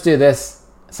happens if I just do this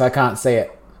so I can't see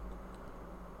it?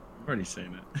 I've already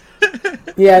seen it.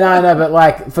 Yeah, no, but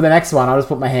like for the next one, I'll just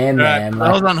put my hand there. Right, And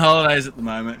I was like, on holidays at the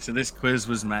moment, so this quiz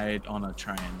was made on a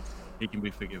train. He can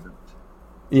be forgiven.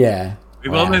 yeah. We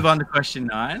will Wow. move on to question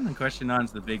 9, and question 9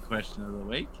 is the big question of the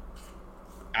week.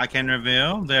 I can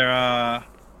reveal there are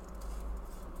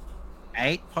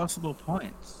 8 possible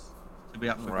points to be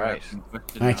up for Right. grabs in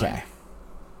question 9. Okay.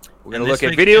 We're gonna And look this at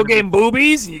week's video gonna be- game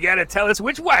boobies. You gotta tell us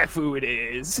which waifu it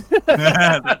is.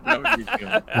 that would be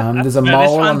good. There's a No, this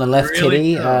mole on one's the left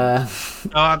really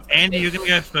titty. cool. Andy, you're going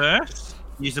to go first.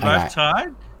 You're both Alright.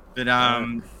 tied, but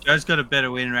Joe's got a better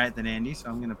win rate than Andy, so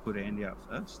I'm going to put Andy up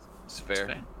first. It's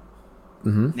fair.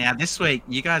 Mhm. Now, this week,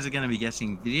 you guys are going to be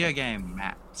guessing video game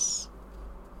maps.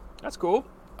 That's cool.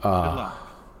 Good Oh, luck.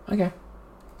 okay.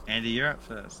 Andy, you're up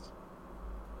first.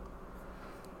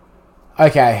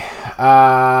 Okay.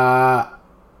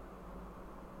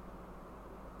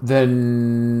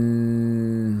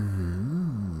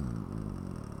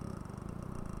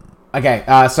 Okay.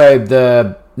 So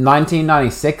the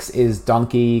 1996 is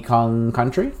Donkey Kong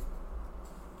Country.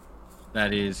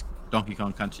 That is Donkey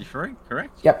Kong Country 3,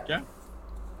 correct? Yep. Joe?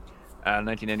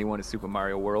 1991 is Super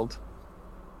Mario World.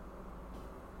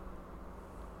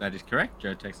 That is correct.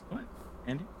 Joe takes the point.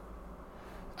 Andy?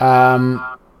 Um.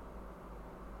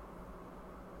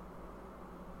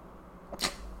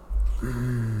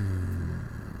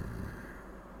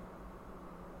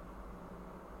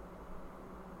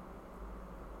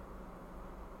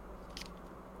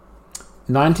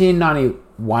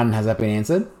 1991, has that been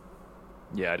answered?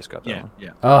 Yeah, I just got that Yeah, one. yeah.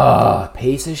 Oh,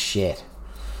 piece of shit.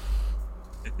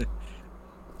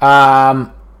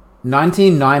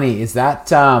 1990, is that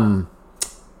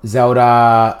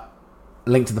Zelda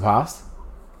Link to the Past?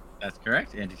 That's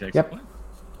correct. Andy takes Yep. the point.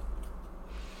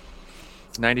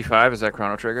 95 is that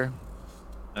Chrono Trigger?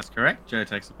 That's correct. Joe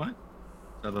takes the point.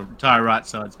 So the entire right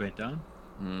side's been done.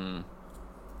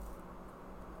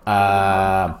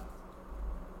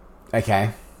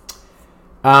 Okay.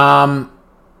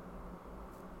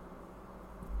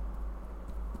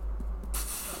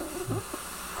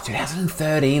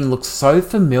 2013 looks so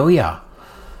familiar.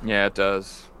 Yeah, it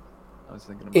does. I was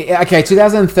thinking about Okay,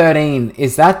 2013,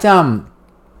 is that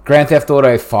Grand Theft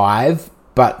Auto 5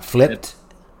 but flipped?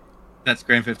 That's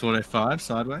Grand Theft Auto 5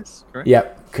 sideways, correct?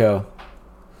 Yep, cool.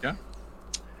 Yeah.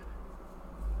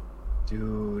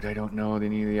 Dude, I don't know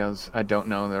any of the others. I don't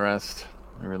know the rest.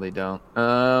 I really don't.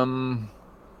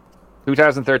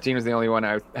 2013 was the only one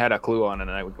I had a clue on, and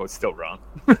I was still wrong.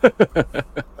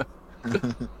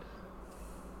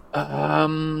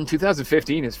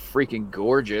 2015 is freaking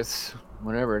gorgeous.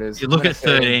 Whatever it is. You look at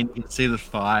 13, you can see the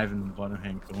 5 in the bottom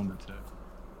hand corner too.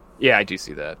 Yeah, I do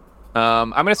see that.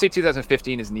 I'm gonna say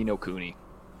 2015 is Nino Cooney.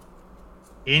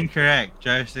 Incorrect.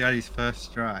 Joe Ciotti's first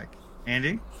strike.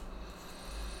 Andy?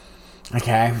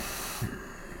 Okay.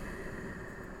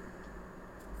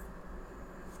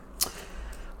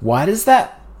 Why does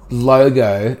that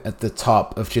logo at the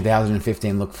top of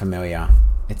 2015 look familiar?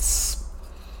 It's...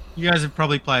 You guys have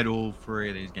probably played all 3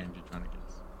 of these games you're trying to guess.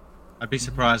 I'd be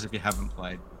surprised if you haven't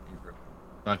played either of them.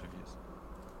 Both of you.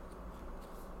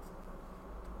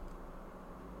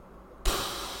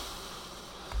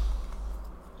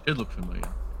 Should look familiar.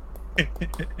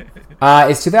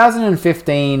 Is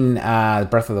 2015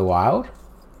 Breath of the Wild?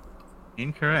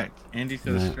 Incorrect. Andy's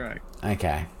got a strike.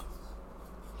 Okay.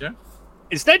 Joe?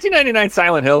 Is 1999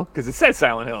 Silent Hill? Because it says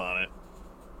Silent Hill on it.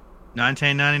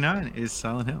 1999 is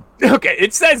Silent Hill. Okay,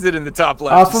 it says it in the top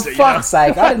left. Oh, for so fuck's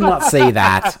sake. I did not see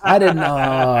that. I didn't know.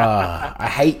 I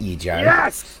hate you, Joe.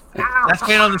 Yes! That's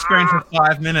been on the screen for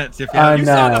 5 minutes. If you Oh, You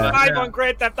no. saw the 5 on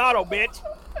Grand Theft Auto, bitch.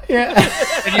 Yeah.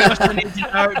 And you also need to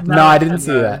know- No, I didn't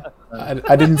see that.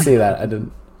 I didn't see that. I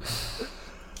didn't.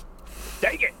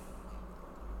 Take it.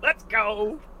 Let's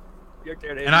go.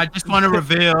 And I just want to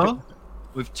reveal,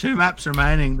 with 2 maps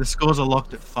remaining, the scores are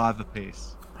locked at 5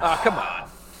 apiece. Oh, come on.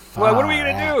 Well, what are we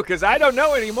going to do? Because I don't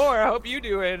know anymore. I hope you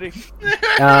do, Andy.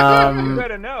 You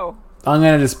better know. I'm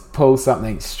gonna just pull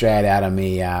something straight out of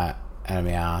me ass.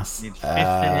 Need 15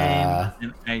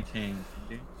 and 18.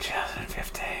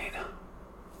 2015.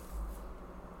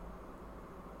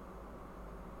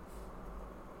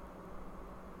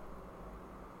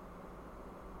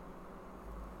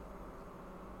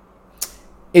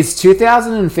 Is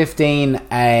 2015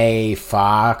 a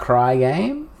Far Cry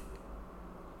game?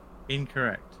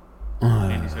 Incorrect.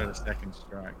 Andy's got a second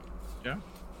strike. Joe?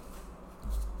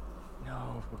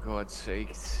 No, for God's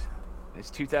sakes. It's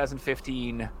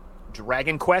 2015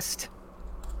 Dragon Quest.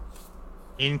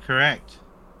 Incorrect.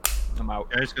 I'm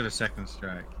out. Joe's got a second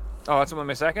strike. Oh, that's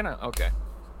my second? Okay.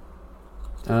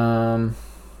 Um,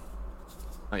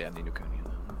 Oh, yeah, Nino Cooney.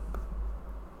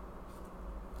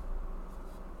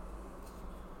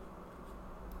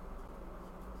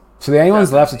 so the only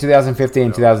ones left are 2015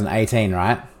 and 2018,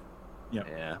 right?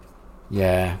 Yeah.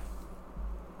 Yeah.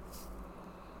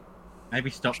 Maybe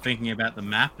stop thinking about the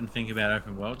map and think about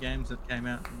open world games that came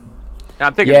out.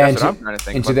 I'm thinking Yeah, that's what I'm trying to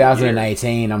think. in about the year.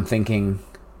 2018, I'm thinking...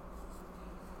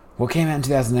 What came out in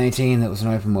 2018 that was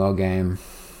an open world game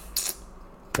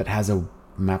that has a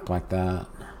map like that?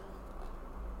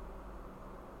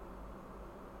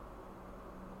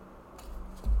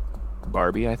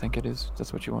 Barbie, I think it is.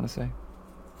 That's what you want to say?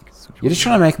 You're just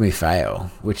trying to make me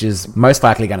fail, which is most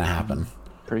likely going to happen.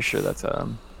 Pretty sure that's Got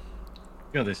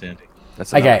this, Andy.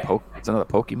 another Okay. That's another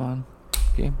Pokemon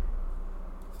game.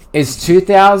 Is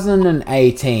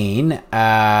 2018 Nope.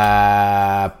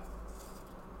 a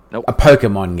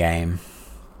Pokemon game?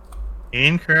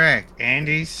 Incorrect.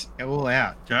 Andy's all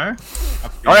out. Joe?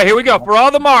 All right, here we go. For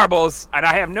all the marbles, and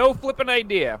I have no flipping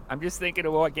idea. I'm just thinking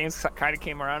of what games kind of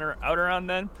came around out around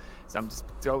then. So I'm just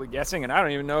totally guessing, and I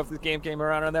don't even know if this game came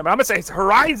around then. But I'm gonna say it's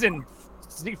Horizon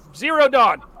Zero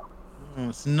Dawn. Oh,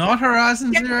 it's not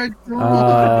Horizon Zero Dawn.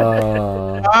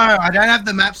 Oh. No, I don't have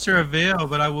the maps to reveal,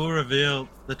 but I will reveal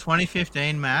the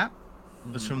 2015 map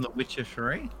was from The Witcher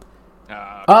 3.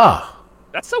 Oh.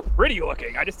 That's so pretty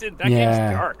looking. I just didn't. That Yeah. game's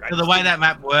dark. So the way that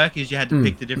map worked is you had to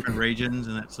pick the different regions,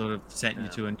 and it sort of sent you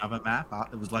to another map.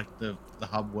 It was like the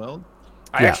hub world.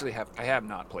 I Yeah. actually have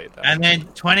not played that. And then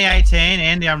 2018,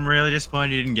 Andy, I'm really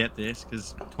disappointed you didn't get this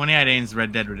because 2018 is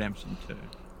Red Dead Redemption 2.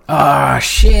 Oh,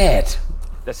 shit.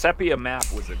 The sepia map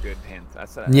was a good hint.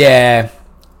 That's a, Yeah.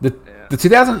 The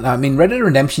 2000... I mean, Red Dead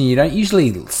Redemption, you don't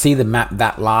usually see the map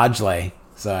that largely.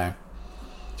 So...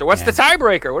 So what's the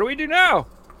tiebreaker? What do we do now?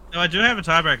 So I do have a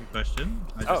tiebreaker question.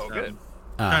 I just, good.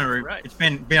 trying to Right. It's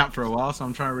been up for a while, so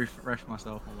I'm trying to refresh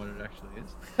myself on what it actually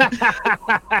is.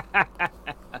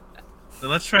 So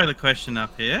let's throw the question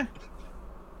up here.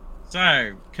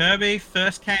 So, Kirby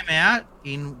first came out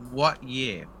in what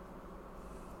year?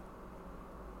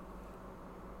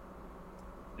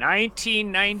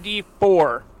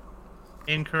 1994.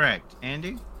 Incorrect.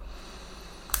 Andy?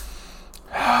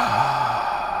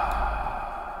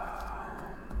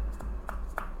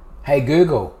 Hey,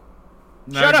 Google.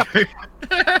 Shut up.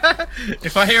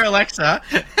 If I hear Alexa,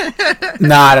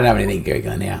 No, I don't have anything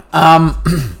Googling now.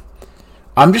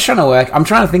 I'm just trying to work. I'm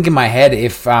trying to think in my head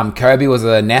if Kirby was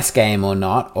a NES game or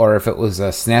not, or if it was a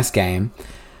SNES game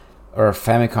or a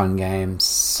Famicom game.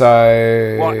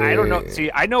 So, Well, I don't know.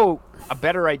 See, I know a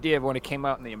better idea of when it came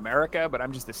out in the America, but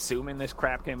I'm just assuming this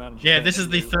crap came out in Japan. Yeah, this is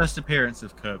the first appearance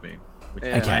of Kirby, which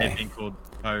Yeah. may Okay. have been called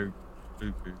Po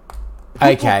Poo Poo.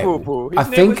 Okay, Poo Poo. His I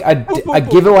name think was Poo Poo a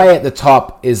Poo. giveaway at the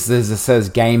top is it says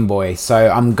Game Boy. So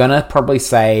I'm gonna probably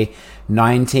say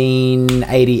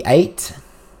 1988.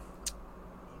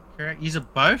 Correct. These are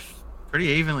both pretty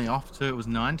evenly off too. It was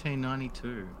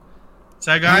 1992.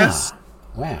 So guys,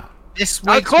 Wow. this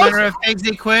I was week's closer. winner of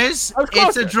Figsy Quiz, I was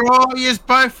it's a closer. draw. You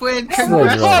both win. Closer.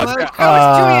 Congratulations. I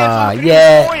was 2 years off. and he was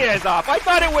yeah. 4 years off. I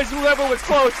thought it was whoever was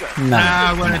closer. No.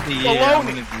 Nah, one of the year. Baloney.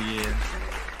 One of the year.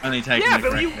 Only taking Yeah, the but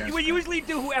correct you answer. would usually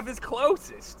do whoever's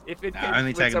closest if it, Nah,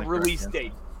 only if it's taking a the correct release answer.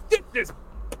 date. This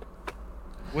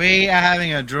We are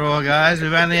having a draw, guys.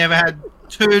 We've only ever had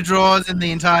 2 draws in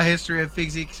the entire history of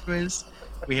Figsy Quiz.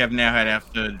 We have now had our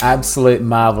 3rd draw. Absolute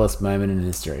marvelous moment in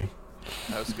history.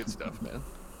 That was good stuff, man.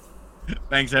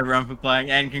 Thanks everyone for playing,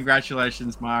 and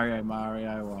congratulations, Mario,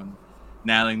 on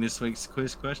nailing this week's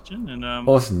quiz question. And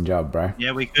Awesome job, bro.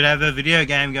 yeah, we could have a video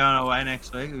game going away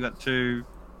next week. We've got two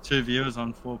viewers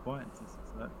on 4 points.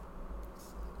 So.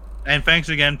 And thanks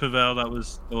again, Pavel. That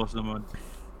was awesome on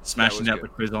smashing out good.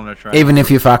 the quiz on the track. Even if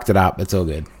you fucked it up, it's all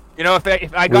good. You know, if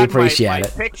I got appreciate my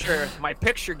it. my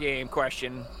picture game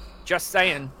question, just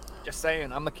saying,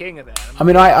 I'm the king of that. I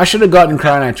mean, I should have gotten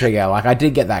Chrono Trigger. Like, I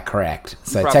did get that correct.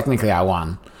 So Probably. technically I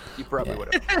won. You probably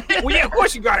would have. Well, yeah, of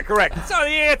course you got it correct. That's not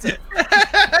the answer.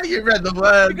 You read the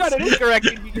words. You got it incorrect.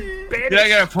 You You banished. don't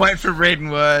get a point for reading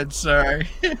words. Sorry.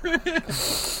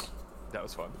 That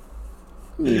was fun.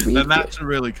 The maps are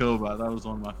really cool, but that was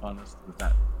one of my funnest with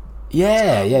that.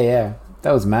 Yeah.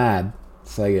 That was mad.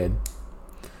 So good.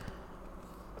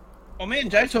 Well, me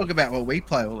and Joe talk about what we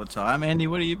play all the time. Andy,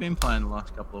 what have you been playing the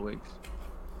last couple of weeks?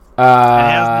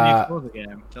 And how's the new Forza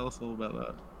game? Tell us all about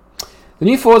that. The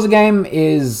new Forza game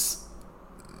is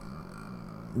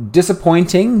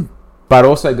disappointing, but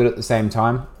also good at the same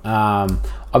time.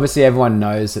 Obviously, everyone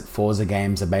knows that Forza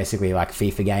games are basically like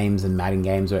FIFA games and Madden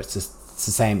games, where it's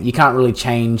the same. You can't really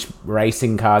change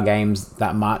racing car games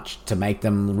that much to make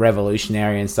them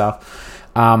revolutionary and stuff.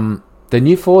 The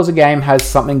new Forza game has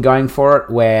something going for it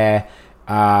where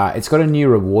it's got a new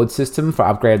reward system for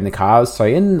upgrading the cars. So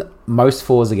in most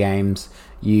Forza games,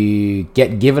 you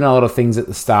get given a lot of things at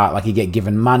the start. Like you get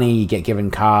given money, you get given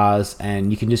cars,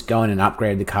 and you can just go in and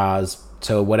upgrade the cars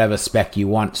to whatever spec you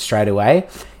want straight away.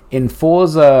 In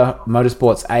Forza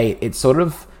Motorsports 8, it sort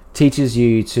of teaches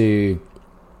you to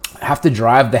have to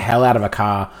drive the hell out of a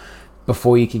car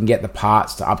before you can get the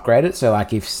parts to upgrade it. So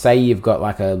like if say you've got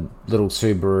like a little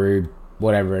Subaru,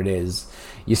 whatever it is,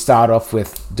 you start off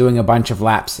with doing a bunch of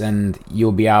laps and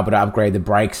you'll be able to upgrade the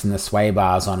brakes and the sway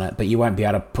bars on it, but you won't be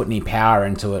able to put any power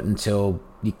into it until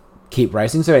you keep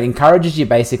racing. So it encourages you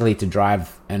basically to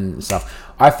drive and stuff.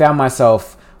 I found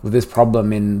myself with this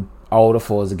problem in older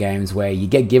Forza games where you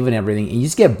get given everything and you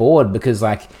just get bored because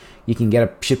like you can get a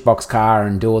shitbox car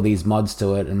and do all these mods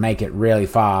to it and make it really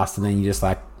fast, and then you're just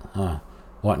like, oh,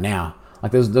 what now?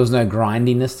 Like there was no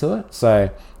grindiness to it. So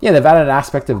yeah, they've added an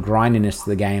aspect of grindiness to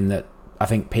the game that I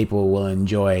think people will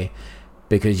enjoy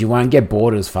because you won't get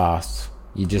bored as fast.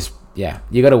 You just, yeah,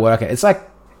 you got to work it. It's like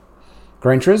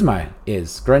Gran Turismo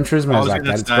is. Gran Turismo is like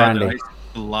that. It's grinding. I used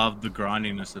to love the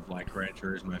grindiness of like Gran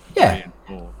Turismo 3 Yeah. and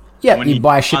 4. Yeah, When you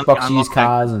buy shitbox unlock used that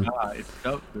cars and car, it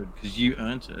felt good because you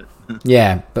earned it.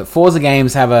 yeah. But Forza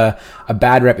games have a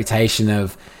bad reputation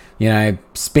of, you know,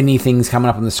 spinny things coming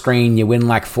up on the screen. You win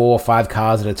like 4 or 5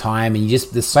 cars at a time, and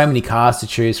there's so many cars to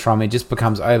choose from. It just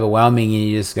becomes overwhelming, and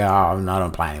you just go, oh, no, I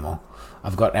don't play anymore.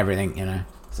 I've got everything, you know.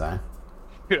 So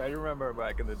Dude, I remember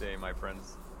back in the day, my friend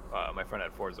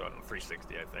had Forza on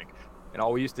 360, I think, and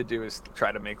all we used to do is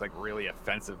try to make like really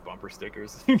offensive bumper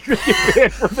stickers from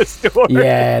the store.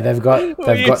 yeah, they've got We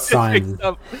got used to make signs.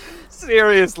 some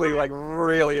seriously like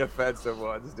really offensive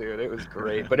ones, dude. It was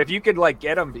great. But if you could like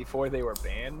get them before they were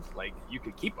banned, like you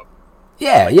could keep them.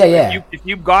 Yeah, yeah. If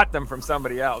you got them from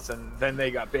somebody else and then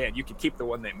they got banned, you could keep the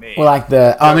one they made. Well, like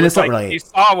I mean, it's not like, really. You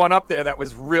saw one up there that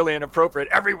was really inappropriate.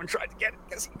 Everyone tried to get it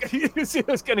because it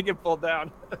was going to get pulled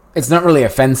down. It's not really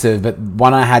offensive, but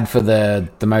one I had for the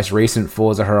most recent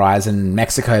Forza Horizon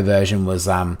Mexico version was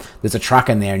there's a truck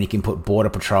in there and you can put Border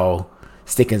Patrol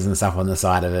stickers and stuff on the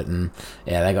side of it, and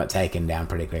yeah, they got taken down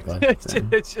pretty quickly. So.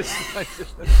 It's just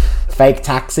Fake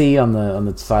taxi on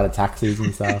the side of taxis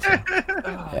and stuff. So,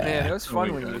 man, it was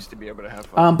fun when you used to be able to have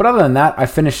fun. but other than that, I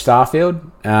finished Starfield,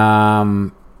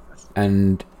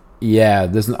 and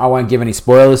yeah, I won't give any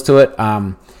spoilers to it.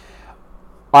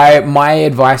 My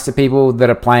advice to people that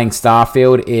are playing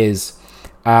Starfield is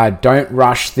don't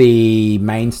rush the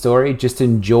main story. Just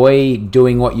enjoy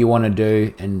doing what you want to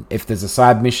do, and if there's a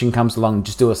side mission comes along,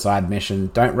 just do a side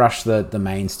mission. Don't rush the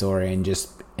main story, and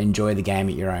just enjoy the game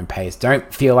at your own pace.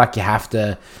 Don't feel like you have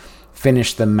to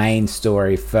finish the main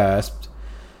story first.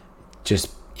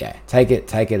 Just take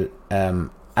it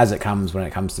as it comes when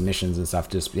it comes to missions and stuff.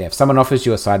 Just if someone offers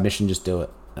you a side mission, just do it.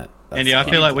 Andy, I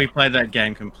feel like we played that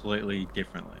game completely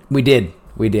differently. We did.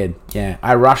 Yeah,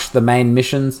 I rushed the main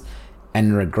missions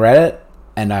and regret it,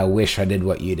 and I wish I did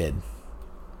what you did.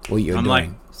 What you're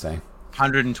doing. So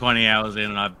 120 hours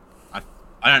in, and I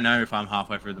don't know if I'm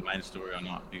halfway through the main story or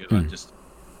not, because I just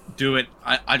do it.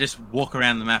 I just walk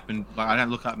around the map, and I don't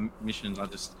look up missions. I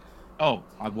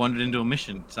wandered into a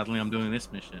mission. Suddenly I'm doing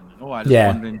this mission. I just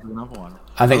wandered into another one.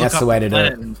 I think that's the way to do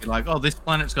it. And be like, this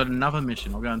planet's got another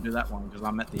mission. I'll go and do that one because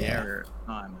I'm at the area at the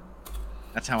time. And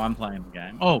that's how I'm playing the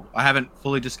game. I haven't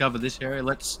fully discovered this area.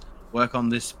 Let's work on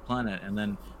this planet. And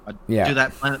then I do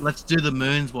that planet. Let's do the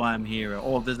moons while I'm here.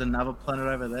 Or there's another planet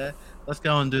over there. Let's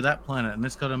go and do that planet. And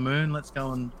it's got a moon. Let's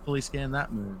go and fully scan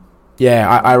that moon. Yeah,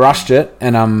 I rushed it,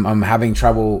 and I'm having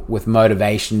trouble with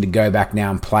motivation to go back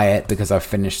now and play it because I've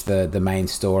finished the main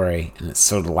story, and it's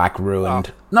sort of like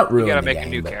ruined. Not ruined. You gotta the make game, a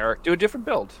new but... character. Do a different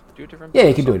build. Yeah,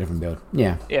 you can do a different build.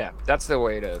 Yeah. Yeah, that's the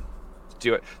way to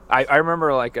do it. I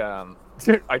remember I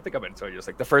think I've been told you this.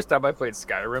 Like the first time I played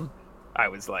Skyrim, I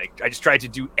was like, I just tried to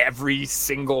do every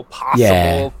single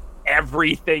possible.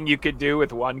 Everything you could do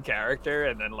with one character,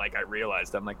 and then I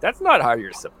realized I'm like, that's not how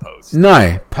you're supposed to.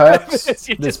 No perks.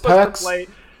 You're There's just perks. To play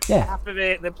half of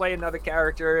it, and then play another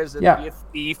character as be a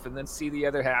thief, and then see the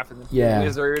other half, and then be a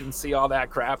wizard, and see all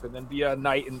that crap, and then be a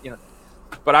knight, and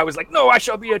But I was like, no, I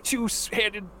shall be a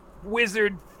two-handed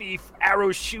wizard, thief,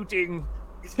 arrow shooting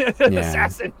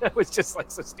assassin. That was just so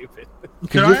stupid.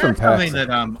 Could I ask something that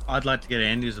I'd like to get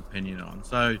Andy's opinion on?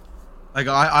 So.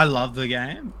 I love the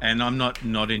game, and I'm not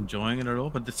enjoying it at all.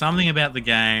 But there's something about the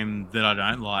game that I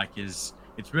don't like is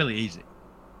it's really easy.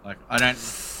 I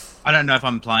don't know if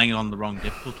I'm playing it on the wrong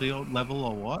difficulty level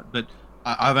or what. But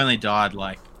I've only died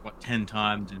 10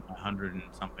 times in 100 and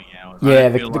something hours. Yeah, I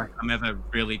don't feel like I'm ever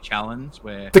really challenged.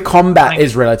 Where the combat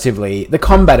is relatively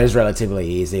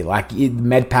easy.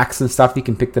 Med packs and stuff, you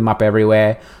can pick them up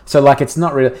everywhere. So it's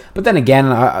not really. But then again,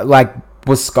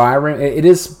 with Skyrim, it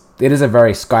is a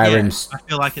very Skyrim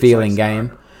feeling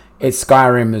game.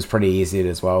 Skyrim is pretty easy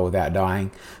as well without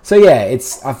dying. So I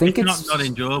think it's not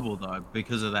enjoyable though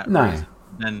because of that no. reason.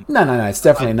 Then No, it's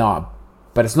definitely not.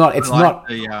 But it's not. It's not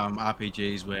the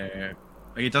RPGs where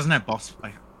it doesn't have boss.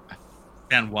 I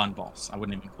found one boss. I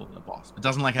wouldn't even call it a boss. It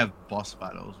doesn't have boss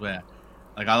battles where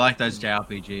I like those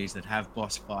JRPGs that have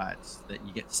boss fights that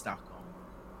you get stuck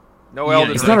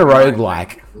on. It's not a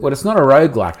roguelike. Well, it's not a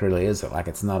roguelike really, is it?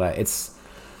 It's not a. It's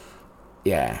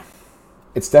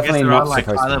definitely not supposed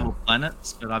to be. High-level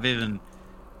planets, but I've even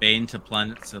been to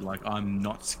planets that I'm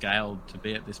not scaled to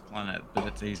be at this planet, but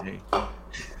it's easy.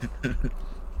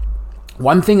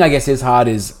 One thing I guess is hard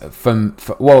is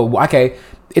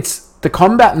it's the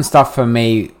combat and stuff for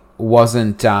me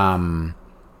wasn't hard,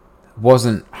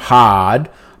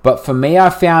 but for me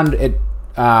I found it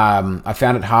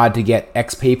hard to get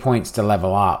XP points to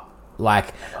level up.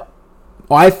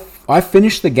 I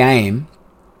finished the game.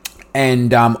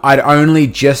 And I'd only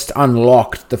just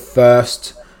unlocked the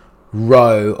first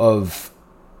row of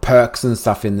perks and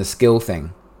stuff in the skill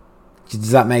thing.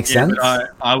 Does that make sense?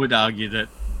 But I would argue that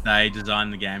they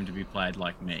designed the game to be played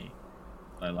like me.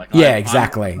 So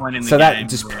exactly. So that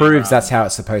just proves that's how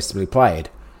it's supposed to be played.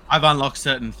 I've unlocked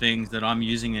certain things that I'm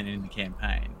using it in the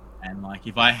campaign. And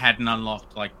if I hadn't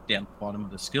unlocked down the bottom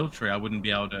of the skill tree, I wouldn't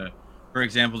be able to. For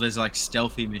example, there's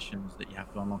stealthy missions that you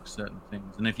have to unlock certain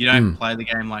things. And if you don't play the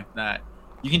game like that,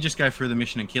 you can just go through the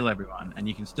mission and kill everyone, and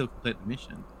you can still complete the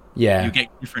mission. Yeah. You get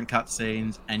different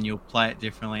cutscenes, and you'll play it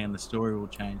differently, and the story will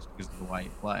change because of the way you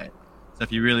play it. So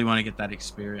if you really want to get that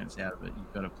experience out of it,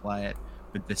 you've got to play it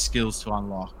with the skills to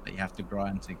unlock that you have to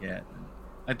grind to get.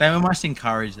 And, they almost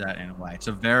encourage that in a way. It's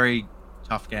a very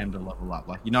tough game to level up.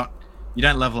 You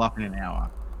don't level up in an hour.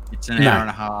 It's an hour and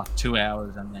a half, 2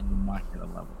 hours, and then you might get a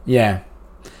level. Yeah.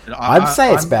 I'd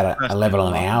say it's about a level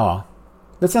an hour.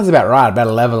 That sounds about right, about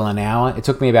a level an hour. It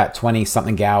took me about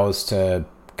 20-something hours to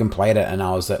complete it, and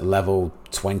I was at level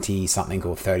 20-something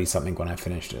or 30-something when I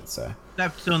finished it. So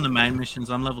that's doing the main missions.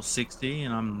 I'm level 60,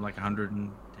 and I'm 110,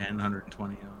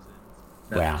 120 hours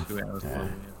in. Wow. 2 hours.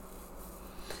 Yeah.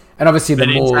 And obviously, the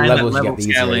more levels you get, the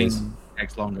easier it is.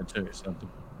 Takes longer too, so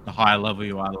the higher level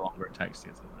you are, the longer it takes to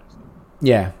get to the next level.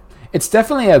 Yeah. It's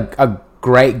definitely a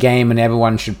great game, and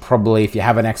everyone should probably, if you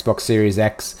have an Xbox Series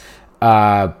X,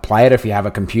 play it. If you have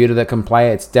a computer that can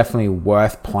play it, it's definitely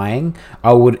worth playing.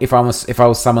 I would, if I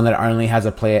was someone that only has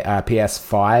a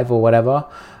PS5 or whatever,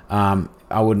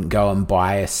 I wouldn't go and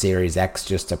buy a Series X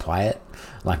just to play it.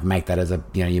 Like, make that as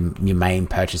your main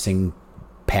purchasing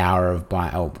power of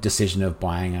buying or decision of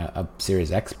buying a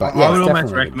Series X. But yeah, I would it's almost definitely a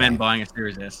good recommend game. buying a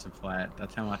Series S to play it.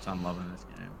 That's how much I'm loving this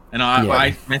game. And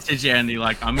I messaged Andy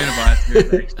like, I'm gonna buy a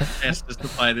Series S just to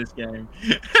play this game.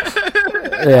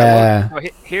 Yeah. Well,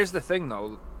 here's the thing,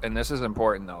 though, and this is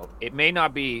important, though. It may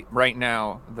not be right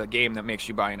now the game that makes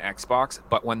you buy an Xbox,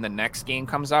 but when the next game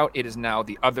comes out, it is now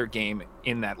the other game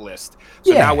in that list.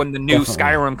 So Yeah, now when the new definitely.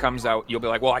 Skyrim comes out, you'll be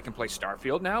like, well, I can play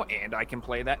Starfield now, and I can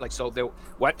play that. Like, so that's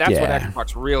what Yeah.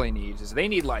 Xbox really needs is they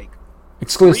need like 3 or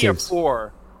Exclusives.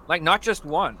 4, like not just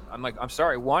one. I'm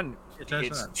sorry, one. That's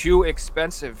It's right. too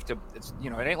expensive to. It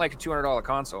ain't like a $200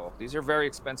 console. These are very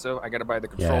expensive. I got to buy the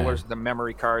controllers, the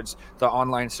memory cards, the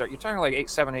online start. You're talking like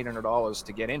 $800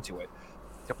 to get into it.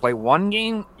 To play one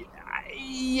game,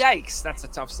 yikes! That's a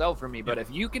tough sell for me. But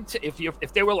if you could,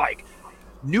 if they were like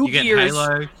new You get Gears,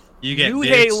 Halo, you get new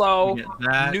this, Halo, you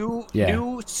get that. new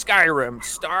Skyrim,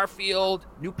 Starfield,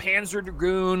 new Panzer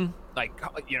Dragoon, like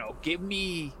give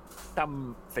me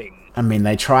something. I mean,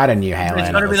 they tried a new Halo. It's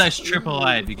and got to it be was- those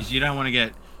AAA because you don't want to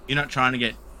get. You're not trying to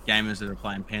get gamers that are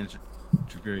playing Panzer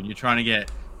Dragoon. You're trying to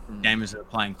get gamers that are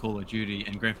playing Call of Duty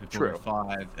and Grand Theft Auto True.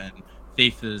 5 and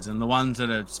FIFAs and the ones that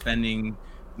are spending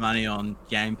money on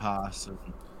Game Pass. And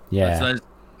Yeah. it's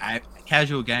those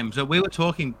casual games. So we were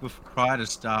talking prior to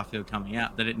Starfield coming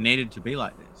out that it needed to be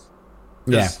like this.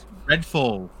 Yeah. 'Cause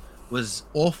Redfall was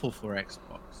awful for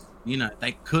Xbox.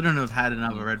 They couldn't have had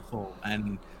another Redfall,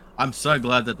 and I'm so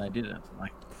glad that they didn't.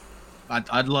 Like,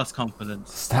 I'd lost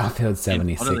confidence Starfield in a lot of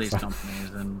 76. these companies,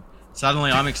 and suddenly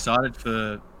I'm excited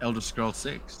for Elder Scrolls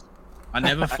 6. I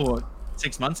never thought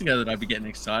 6 months ago that I'd be getting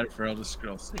excited for Elder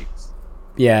Scrolls 6.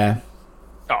 Yeah.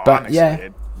 Oh, But, I'm yeah.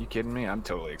 excited. You kidding me? I'm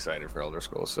totally excited for Elder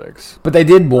Scrolls 6. But they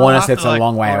did warn us After, it's a like,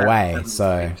 long way 4 away. episodes,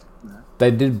 So you know.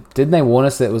 they didn't they warn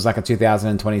us that it was like a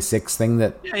 2026 thing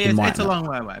that Yeah, it might it's a not- long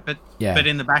way away. But Yeah. but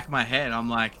in the back of my head, I'm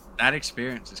like, that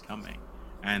experience is coming,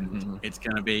 and it's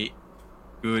going to be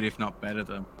good, if not better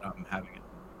than I'm having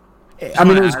it. I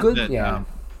mean, it wanna was add good. that, Yeah.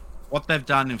 What they've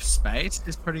done with space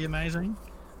is pretty amazing.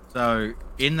 So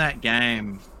in that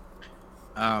game,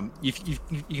 you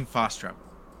can fast travel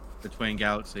between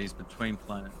galaxies, between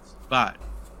planets. But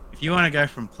if you want to go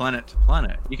from planet to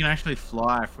planet, you can actually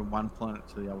fly from one planet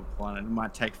to the other planet. It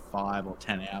might take 5 or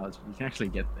 10 hours, but you can actually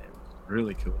get there. It's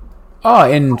really cool. Oh,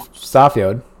 in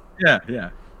Starfield. Yeah, yeah.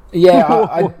 Yeah,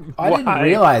 I didn't Why?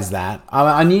 realize that.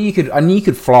 I knew you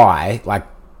could fly like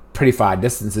pretty far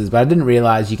distances, but I didn't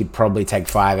realize you could probably take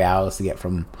 5 hours to get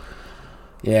from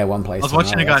one place. I was to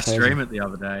watching a another. guy That's crazy. stream it the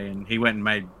other day, and he went and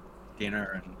made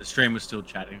dinner, and the stream was still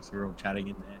chatting, so we were all chatting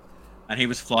in there. And he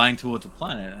was flying towards a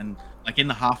planet, and like in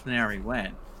the half an hour he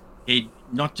went, he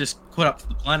not just caught up to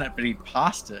the planet, but he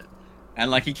passed it.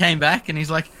 And like he came back, and he's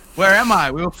like, "Where am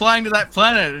I? We were flying to that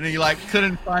planet," and he like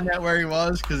couldn't find out where he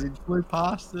was because he flew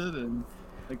past it. And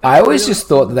like, I that's always really just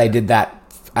thought that they did that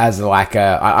as like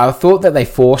I thought that they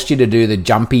forced you to do the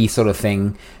jumpy sort of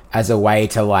thing as a way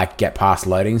to like get past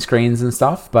loading screens and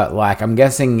stuff. But like I'm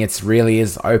guessing it's really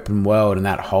is open world and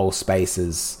that whole space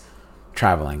is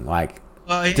traveling. Like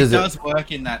Well, it Does it- does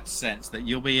work in that sense that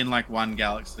you'll be in like one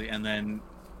galaxy, and then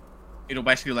it'll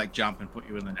basically like jump and put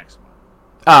you in the next one.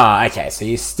 okay,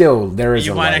 so there is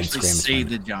You a might loading actually screen see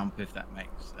between. the jump if that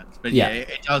makes sense. But Yeah. yeah,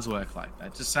 it does work like that.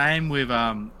 It's the same with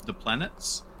the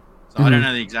planets. So I don't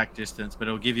know the exact distance, but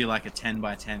it'll give you like a 10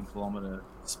 by 10 kilometer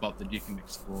spot that you can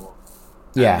explore.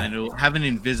 Yeah. And then it'll have an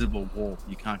invisible wall.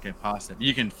 You can't go past it.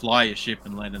 You can fly your ship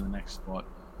and land in the next spot.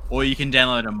 Or you can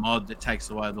download a mod that takes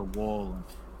away the wall, and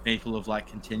people have like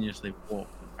continuously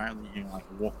walked. Apparently you can like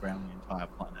walk around the entire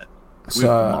planet with So-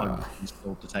 mods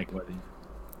installed to take away the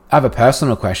I have a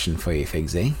personal question for you,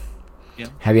 Figsy. Yeah.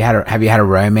 Have you had a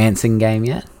romancing game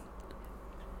yet?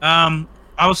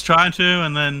 I was trying to,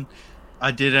 and then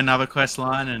I did another quest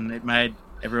line, and it made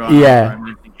everyone Yeah.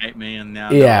 hate me, and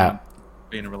now Yeah.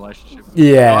 I'm in a relationship.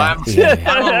 Yeah. So Yeah.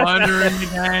 I'm a loner in the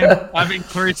game. I've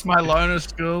increased my loner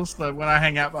skills, so when I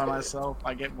hang out by myself,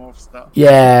 I get more stuff.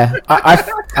 Yeah,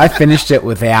 I finished it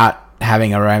without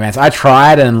having a romance. I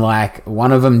tried, and like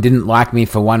one of them didn't like me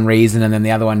for one reason, and then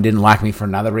the other one didn't like me for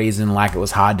another reason. Like it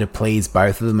was hard to please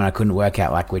both of them, and I couldn't work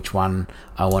out like which one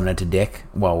I wanted to dick.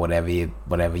 Well, whatever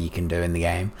you can do in the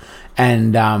game,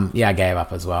 and I gave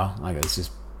up as well. Like it was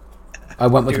just I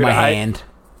went with Dude, my hand.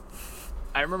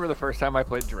 I remember the first time I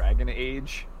played Dragon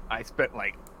Age, I spent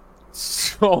like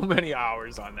so many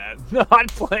hours on that, not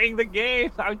playing the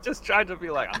game. I just tried to be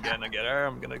like, I'm gonna get her.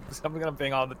 I'm gonna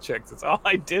bang all the chicks. That's all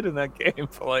I did in that game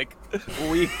for like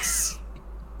weeks.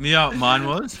 You know what mine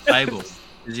was? Fable.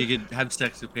 Because you could have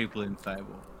sex with people in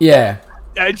Fable. Yeah.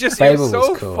 It was Fable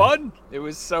so was cool. fun. It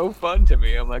was so fun to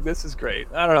me. I'm like, this is great.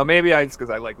 I don't know. Maybe it's because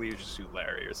I like Leisure Suit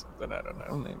Larry or something. I don't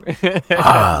know. Maybe.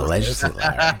 Ah, Leisure Suit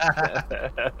Larry.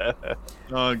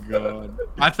 Oh god!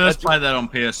 I first played that on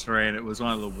PS3, and it was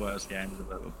one of the worst games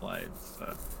I've ever played.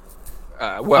 So.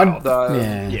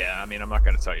 Yeah. I mean, I'm not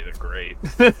going to tell you they're great.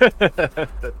 that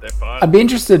they're fun. I'd be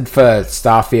interested for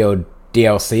Starfield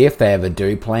DLC if they ever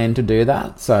do plan to do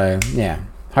that. So yeah,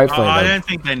 hopefully. I they'll- don't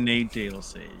think they need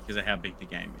DLC because of how big the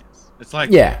game is. It's like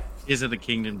Yeah. Tears of the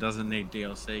Kingdom doesn't need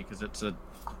DLC because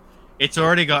it's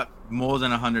already got more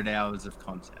than 100 hours of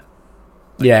content.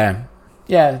 Yeah.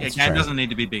 Yeah. A That's game true. doesn't need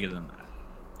to be bigger than that.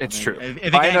 It's I mean, true. If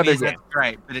a Buy game another is, game. that's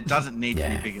great, but it doesn't need to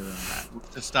Yeah. be bigger than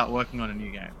that to start working on a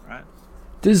new game, right?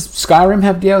 Does Skyrim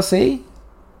have DLC?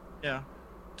 Yeah.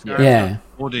 Yeah.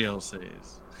 4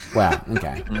 DLCs. Wow.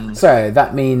 Okay. So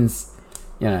that means,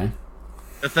 you know,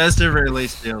 Bethesda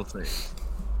released DLCs.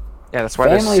 Yeah, that's why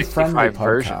there's Family-friendly 65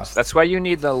 versions. podcast. That's why you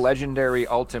need the legendary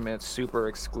ultimate super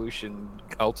exclusion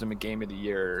ultimate game of the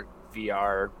year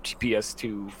VR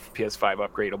PS2 PS5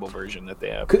 upgradable version that they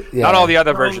have. Yeah. Not all the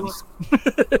other Well, versions.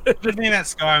 The thing about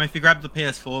Skyrim, if you grab the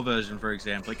PS4 version, for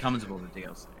example, it comes with all the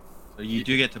DLC. So you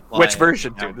do get to play. Which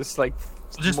version, now. dude? This is like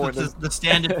Just more the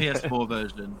standard PS4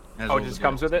 version. Has Oh, all it just the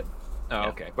comes with DLC. it? Oh, Yeah.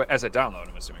 okay. But as a download,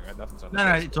 I'm assuming, right? Nothing's on the No,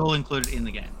 no, PS4. it's all included in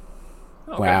the game.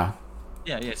 Oh, okay. Wow.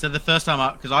 Yeah, yeah. So the first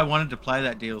time because I wanted to play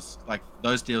that DLC, like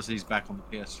those DLCs back on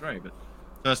the PS3, but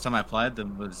first time I played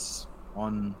them was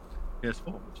on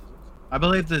PS4, which is awesome. I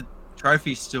believe the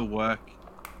trophies still work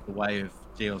the way of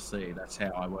DLC. That's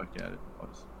how I worked out it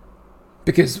was.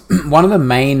 Because one of the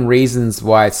main reasons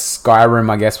why Skyrim,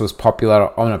 I guess, was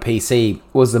popular on a PC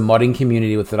was the modding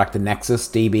community with like the Nexus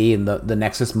DB and the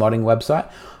Nexus modding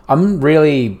website. I'm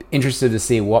really interested to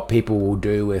see what people will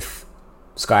do with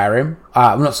Skyrim.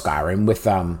 Not Skyrim,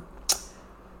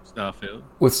 Starfield.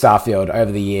 with Starfield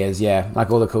over the years. Yeah,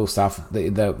 like all the cool stuff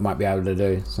that they might be able to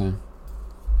do. So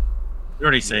It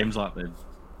already seems like they're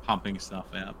pumping stuff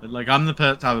out, but like I'm the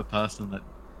type of person that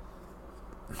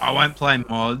I won't play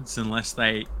mods unless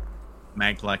they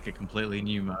make like a completely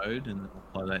new mode, and then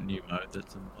I'll play that new mode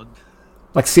that's a mod.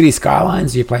 like City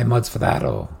Skylines, do you play mods for that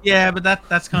or? Yeah, but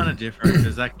that's kind of different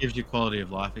because that gives you quality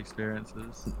of life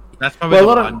experiences. That's probably Well,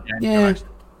 a the lot of- one game yeah. you actually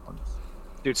mods.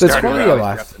 Dude, So it's Stardew quality of Valley's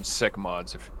life. got some sick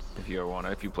mods. If you want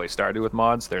to, if you play Stardew with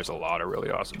mods, there's a lot of really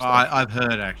awesome stuff. I've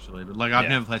heard actually, but like I've Yeah.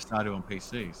 never played Stardew on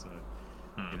PC, so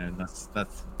you know that's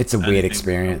It's a the weird only thing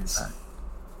experience. that-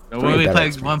 So Pretty when we better play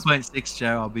experience. 1.6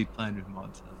 Joe, I'll be playing with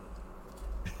mods.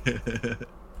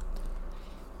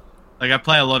 Like I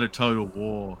play a lot of Total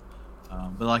War,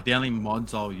 but like the only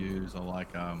mods I'll use are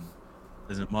like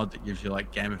there's a mod that gives you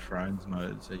like Game of Thrones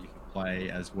mode, so you can play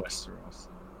as Westeros.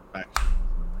 And factions.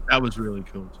 And that was really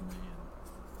cool to me.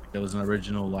 And, like, there was an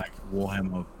original like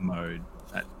Warhammer mode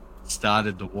that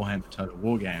started the Warhammer Total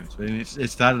War games, but it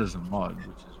started as a mod, which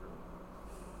is really.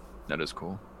 That is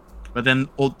cool. But then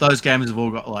all those games have all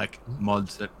got like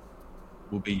mods that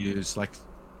will be used. Like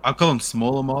I call them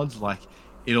smaller mods. Like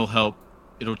it'll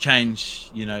change,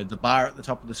 you know, the bar at the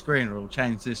top of the screen, or it'll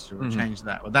change this, or it'll change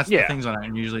that. Well, that's the Yeah. things I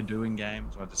don't usually do in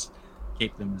games. I just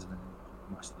keep them as vanilla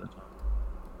most of the time.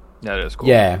 That is cool.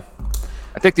 Yeah.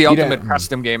 I think the You ultimate don't-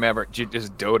 custom game ever is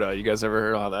Dota. You guys ever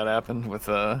heard how that happened with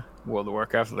World of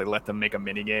Warcraft? They let them make a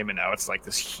mini game, and now it's like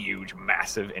this huge,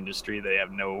 massive industry they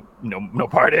have no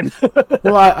part in.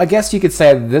 Well, I guess you could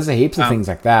say there's a heaps of things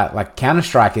like that. Like Counter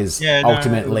Strike is Yeah, no,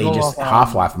 ultimately it was all just off,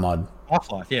 Half-Life mod.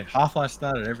 Half-Life, yeah, Half-Life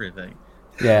started everything.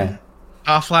 Yeah,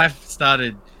 Half-Life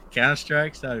started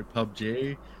Counter-Strike, started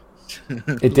PUBG.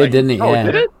 it did, didn't it? Oh, Yeah.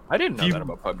 did it? I didn't know If you that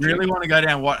about PUBG. really want to go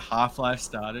down what Half-Life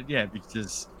started, yeah,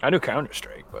 because I knew Counter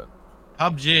Strike, but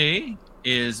PUBG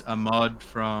is a mod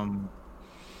from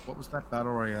what was that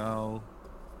battle royale?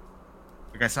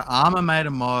 Okay, so Arma made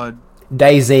a mod.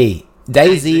 DayZ.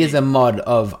 DayZ DayZ. is a mod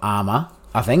of Armor,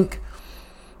 I think.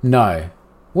 No.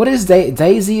 What is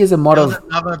DayZ is a mod There was of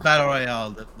another battle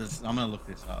royale. I'm gonna look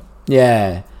this up.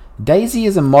 yeah. DayZ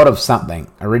is a mod of something.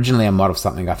 Originally a mod of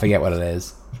something. I forget what it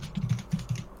is.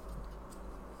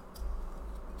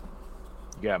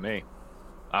 you got me.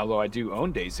 Although I do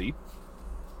own DayZ.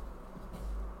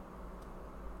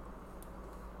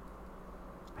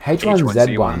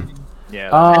 H1Z1. Yeah.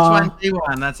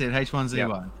 H1Z1. That's it.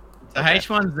 H1Z1. So Okay.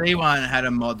 H1Z1 had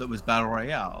a mod that was battle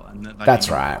royale, and that, like, That's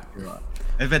you know, right. you're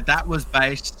right. But that was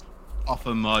based off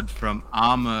a mod from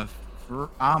Arma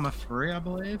 3, I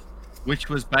believe. which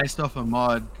was based off a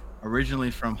mod originally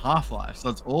from Half-Life. So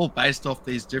it's all based off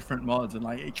these different mods, and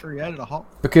like he created a whole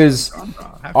Because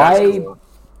genre.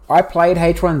 I played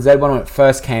H1Z1 when it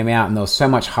first came out, and there was so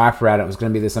much hype around it. It was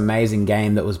going to be this amazing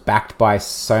game that was backed by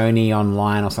Sony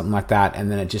Online or something like that,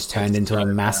 and then it just turned into a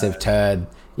massive turd.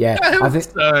 Yeah, It I was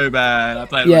think. so bad. I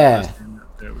played Yeah. it with my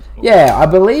sister. It was cool. Yeah, I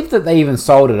believe that they even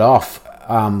sold it off.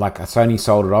 Like Sony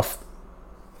sold it off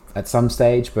at some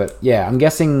stage, but yeah, I'm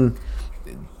guessing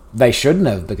they shouldn't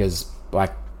have because,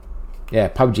 like, yeah,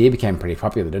 PUBG became pretty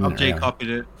popular, didn't it? PUBG really? copied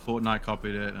it, Fortnite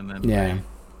copied it, and then Yeah.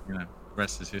 you know,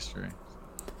 rest is history.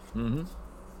 Mm-hmm.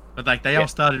 But like they all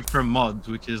started from mods,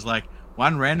 which is like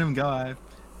one random guy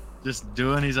just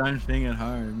doing his own thing at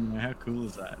home. You know, how cool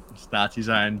is that? Starts his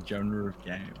own genre of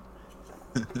game.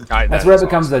 That's where it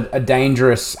becomes a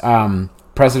dangerous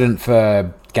precedent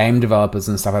for game developers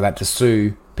and stuff like that to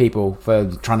sue people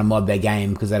for trying to mod their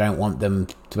game because they don't want them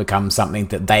to become something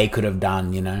that they could have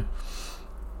done, you know?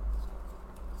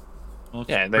 Well,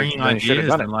 Yeah, they bringing should have ideas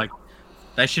done it. and like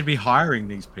they should be hiring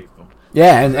these people.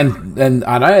 Yeah, and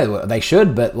I know they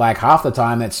should, but like half the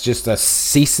time it's just a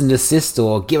cease and desist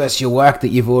or give us your work that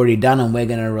you've already done and we're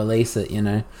going to release it, you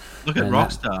know? Look at And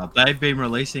Rockstar. They've been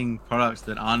releasing products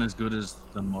that aren't as good as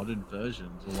the modded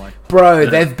versions, or like Bro,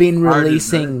 the they've been pirated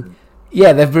releasing... versions.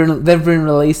 Yeah, they've been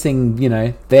releasing, you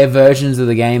know, their versions of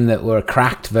the game that were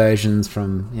cracked versions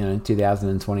from, you know,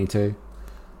 2022.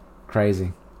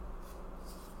 Crazy.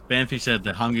 Banfi said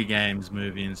the Hunger Games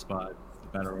movie inspired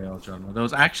the Battle Royale genre. There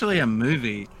was actually a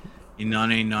movie in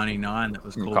 1999 that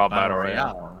was called Battle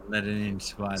Royale that it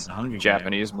inspired the Hunger Games.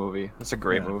 Japanese movie. That's a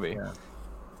great Yeah, movie. yeah.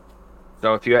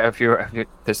 So if you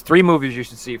there's 3 movies you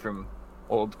should see from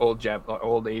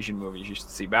old Asian movies. You should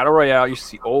see Battle Royale, you should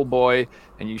see Old Boy,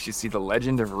 and you should see The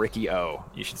Legend of Ricky O.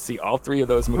 You should see all 3 of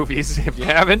those movies. If you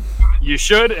haven't, you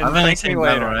should. And I've only thank me seen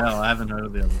Battle later. Royale. I haven't heard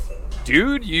of the others.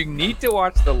 Dude, you need to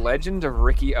watch The Legend of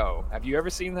Ricky O. Have you ever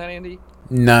seen that, Andy?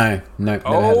 No, never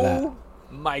heard of that. Oh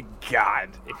my God!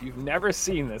 If you've never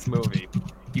seen this movie,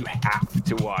 you have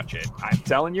to watch it. I'm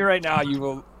telling you right now, you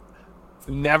will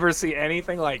never see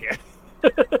anything like it.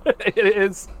 It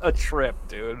is a trip,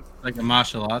 dude. Like a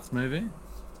martial arts movie.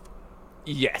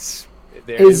 Yes,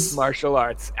 there is Is- martial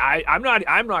arts. I'm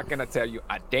not gonna tell you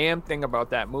a damn thing about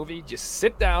that movie. Just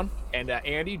sit down and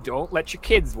Andy, don't let your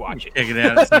kids watch it. Check it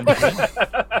out. At some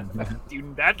point.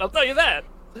 Dude, I'll tell you that.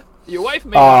 Your wife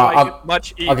may Oh, not like I'll- it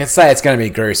much I either. can say it's going to be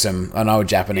gruesome. I know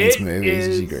Japanese It movies is-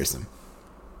 usually gruesome.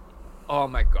 Oh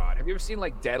my God! Have you ever seen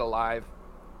like Dead Alive?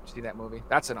 See that movie?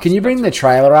 That's an. Can you bring the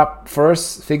trailer up for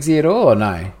us, Figsy, at all, or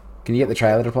no? Can you get the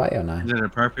trailer to play, or no? Is it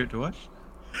appropriate to watch?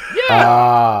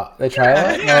 The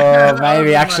trailer? Yeah.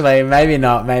 Maybe, actually. Maybe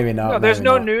not. Maybe not. No, there's maybe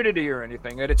no not. nudity or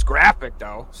anything, and it's graphic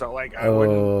though. So like, I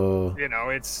wouldn't. Oh. You know,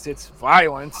 it's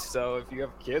violence. So if you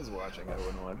have kids watching, I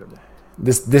wouldn't want them.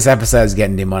 This episode's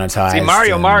getting demonetized. See,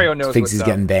 Mario knows Figsy's what's up.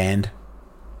 getting banned.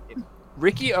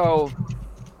 Ricky O.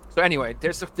 So anyway,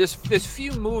 there's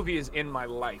few movies in my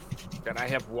life that I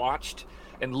have watched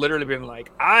and literally been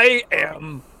like, I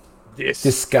am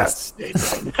disgusted.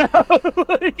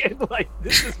 like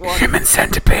this is one. Human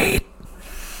Centipede.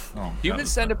 Oh, Human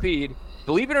Centipede.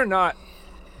 Believe it or not,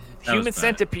 That Human was bad.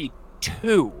 Centipede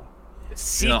 2, the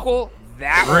sequel.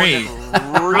 That 3.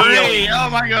 one really. Oh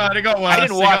my God! It got worse. I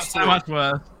didn't It watch got so 3. much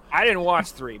worse. I didn't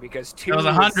watch 3 because 2. There was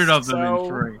 100 of them so, in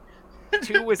 3.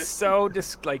 2 was so dude,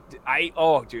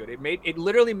 it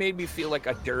literally made me feel like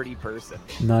a dirty person.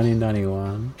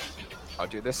 1991. Oh,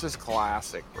 dude, this is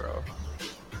classic, bro.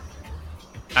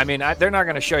 I mean, they're not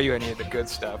gonna show you any of the good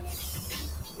stuff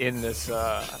in this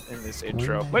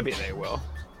intro. Maybe they will.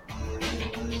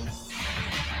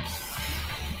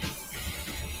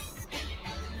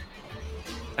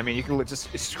 I mean, you can it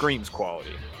screams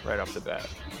quality right off the bat.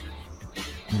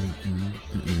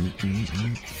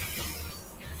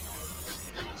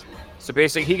 So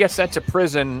basically, he gets sent to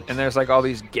prison, and there's like all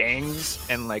these gangs,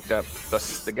 and like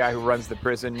the guy who runs the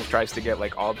prison tries to get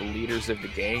like all the leaders of the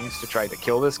gangs to try to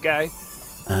kill this guy,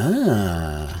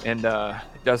 Ah. and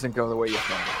it doesn't go the way you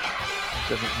think. It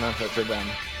doesn't not for them.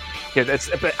 Yeah,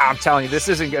 but I'm telling you, this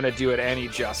isn't gonna do it any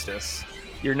justice.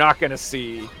 You're not gonna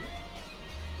see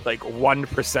like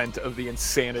 1% of the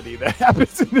insanity that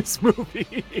happens in this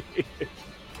movie.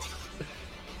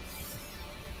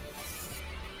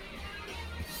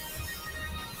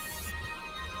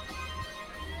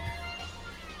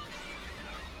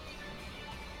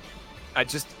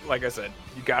 Like I said,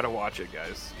 you gotta watch it,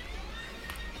 guys.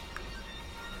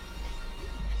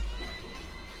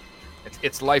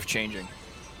 It's life changing.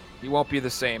 You won't be the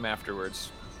same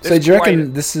afterwards. So do you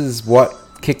reckon this is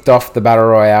what kicked off the battle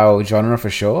royale genre for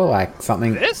sure. Like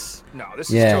something. This? No, this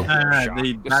Yeah. is Tokyo No, Shock.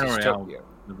 the This Battle is Royale. Tokyo.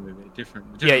 The movie, different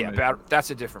Yeah, movie. that's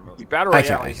a different movie. Battle Okay,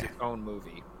 Royale is okay. its own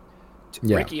movie.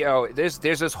 Yeah. Ricky O, there's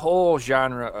this whole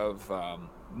genre of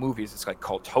movies. It's like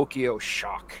called Tokyo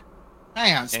Shock.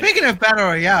 Hang on. Speaking of Battle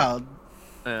Royale,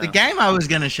 the game I was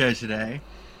going to show today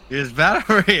is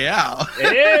Battle Royale.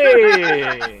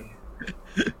 Hey,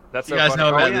 that's You so guys funny. know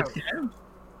Oh, about yeah. this game?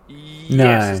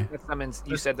 Yes, No.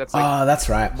 you said that's like Oh, that's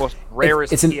right. the most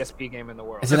rarest it's an- PSP game in the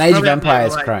world. It's an It's Age of probably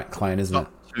Empires like clone, isn't it?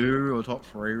 Top 2 or top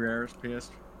 3 rarest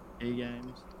PSP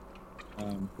games.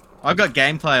 I've got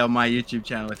gameplay on my YouTube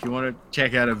channel. If you want to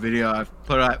check out a video, I've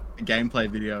put out a gameplay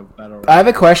video of Battle Royale. I have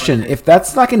a question. If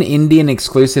that's like an Indian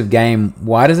exclusive game,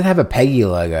 why does it have a Peggy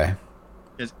logo?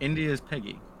 Because India's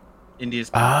Peggy. India's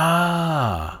Peggy.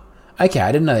 Ah, okay.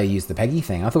 I didn't know they used the Peggy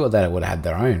thing. I thought that it would have had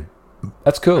their own.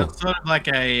 That's cool. It's sort of like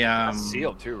a That's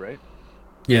sealed too, right?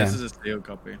 Yeah. This is a sealed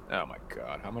copy. Oh my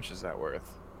god, how much is that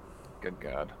worth? Good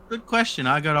god. Good question.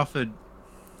 I got offered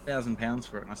 £1,000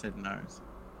 for it, and I said no.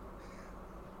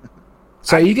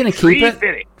 So are you going to keep it,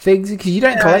 Fitting. Figs? Because you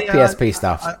don't collect PSP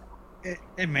stuff.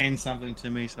 It means something to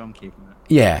me, so I'm keeping it.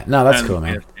 Yeah. No, that's And cool, the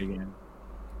man. PSP game.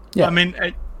 Yeah. I mean,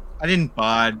 I didn't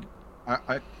buy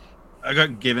it. I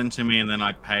got given to me, and then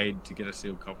I paid to get a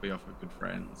sealed copy off a good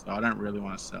friend. So I don't really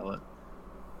want to sell it.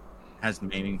 It has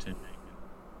meaning to me.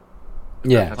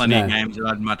 Yeah. Plenty no. of games that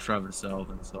I'd much rather sell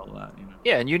than sell that. You know.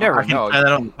 Yeah, and you never I can know. say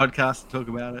that on the podcast and talk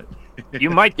about it. You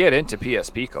might get into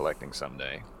PSP collecting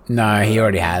someday. No, he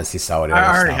already has. He sold it.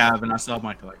 I already have, and I sold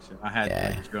my collection. I had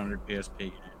Yeah. like 200 PSP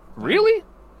games. Really?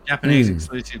 Japanese Mm.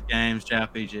 exclusive games,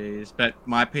 JRPGs, but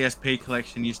my PSP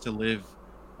collection used to live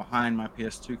behind my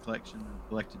PS2 collection and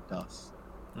collected dust.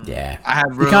 Yeah. I have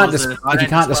You can't rules dis- that if I you don't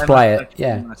can't display display my it, collection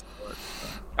yeah. when I store it,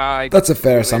 so. That's a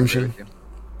fair completely assumption. agree with you.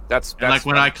 That's And like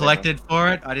when I funny. collected for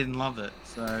it, I didn't love it.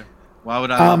 So why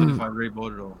would I love it if I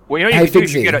rebought it all? Well, you know what Hey, you can do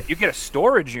is Figsy. you get a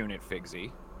storage unit,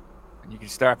 Figsy, and you can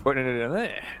start putting it in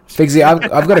there. Figsy,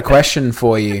 I've got a question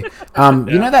for you.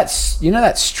 You know that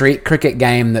street cricket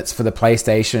game that's for the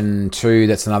PlayStation 2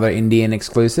 that's another Indian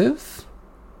exclusive?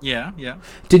 Yeah, yeah.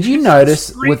 Did you notice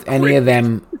Street with any of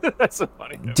them That's so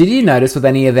funny. Did you notice with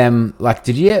any of them, like,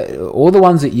 all the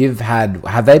ones that you've had,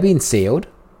 have they been sealed?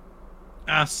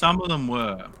 Some of them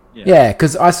were. Yeah. Yeah,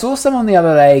 because I saw someone the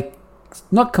other day,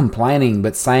 not complaining,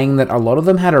 but saying that a lot of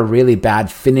them had a really bad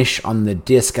finish on the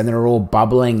disc and they were all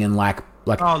bubbling and like.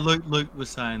 Oh, Luke was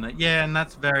saying that. Yeah, and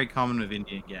that's very common with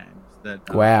Indian games.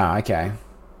 That. Wow. Okay.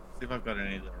 See if I've got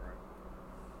any that are.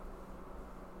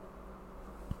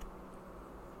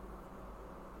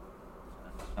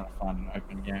 Trying to find an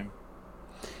open game.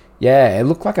 Yeah, it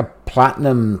looked like a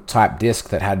platinum type disc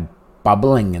that had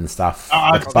bubbling and stuff.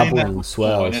 I've like seen that bubbling before,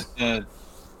 swirls. and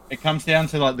it comes down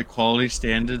to like the quality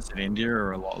standards in India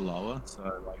are a lot lower, so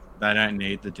like they don't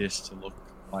need the disc to look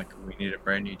like we need a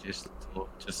brand new disc to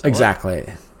look to sell it. Exactly.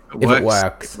 If it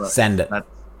works, send it. That's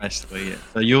basically it.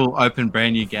 So you'll open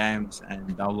brand new games and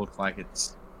they'll look like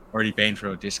it's already been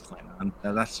through a disc cleaner, and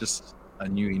that's just a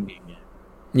new Indian game.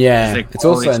 Yeah, Their it's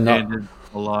also quality not. standards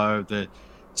below the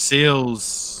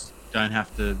seals. Don't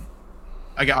have to.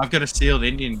 Okay, I've got a sealed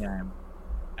Indian game,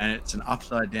 and it's an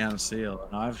upside down seal,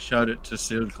 and I've showed it to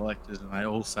sealed collectors, and they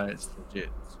all say it's legit.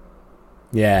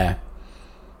 Yeah.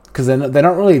 Because they're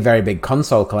not really very big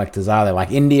console collectors, are they?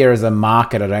 Like, India as a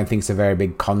market, I don't think it's a very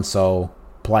big console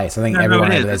place. I think No,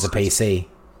 everyone it over is. there's a PC.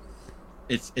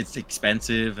 It's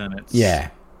expensive, and it's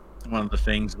Yeah. one of the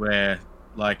things where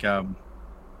like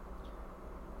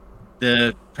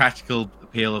the practical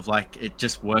appeal of like it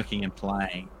just working and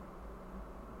playing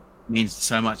means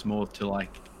so much more to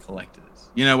like collectors.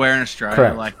 You know, where in Australia,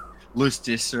 Correct. like loose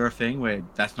discs are a thing, where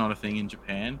that's not a thing in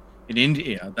Japan. In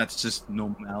India, that's just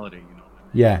normality. You know what I mean?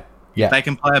 Yeah. Yeah. If they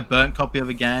can play a burnt copy of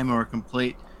a game or a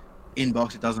complete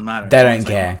inbox, it doesn't matter. They As long don't as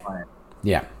can care. play it.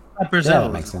 Yeah. Brazil Yeah, that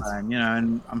is makes the sense. same, you know,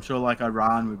 and I'm sure like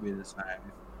Iran would be the same.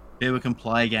 If people can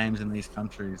play games in these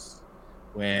countries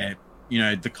where, you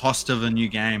know, the cost of a new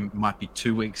game might be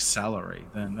 2 weeks' salary,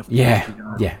 then of course Yeah. you're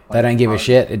gonna Yeah. play They don't give a it.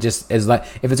 shit. It just is like,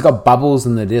 if it's got bubbles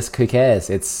in the disc, who cares?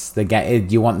 It's the game.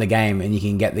 You want the game and you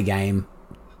can get the game.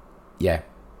 Yeah.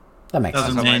 That makes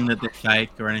Doesn't sense. mean that they're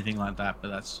fake or anything like that, but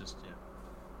that's just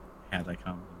how they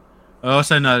come. I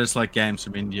also noticed like games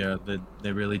from India that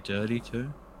they're really dirty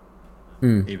too.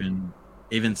 Mm.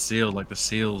 Even sealed, like the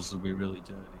seals will be really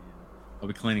dirty. I'll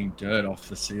be cleaning dirt off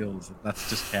the seals. That's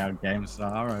just how games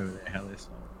are over there. How they're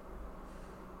sold.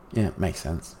 Yeah, it makes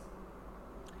sense.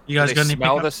 You Do guys they got any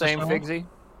smell pickups the to same, sell? Figsy?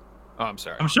 Oh, I'm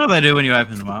sorry. I'm sure they do when you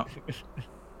open them up.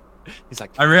 He's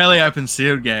like, I rarely open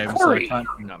sealed games. So I Corey. can't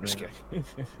No, I'm just kidding.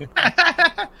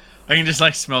 I can just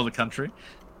like smell the country.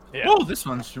 Yeah. Oh, this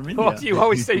one's from India. Well, you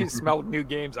always say you smell new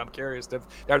games. I'm curious.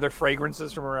 Are there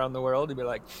fragrances from around the world? You'd be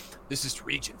like, this is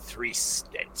region 3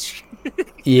 stench.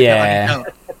 Yeah. Tell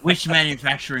which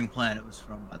manufacturing plant it was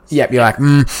from. Yep, you're like,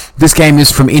 this game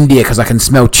is from India because I can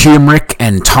smell turmeric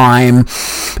and thyme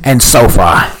and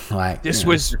sulfur. Like This you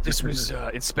know. was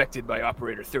inspected by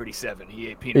operator 37. He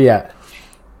ate peanut. Yeah.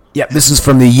 Yep, this is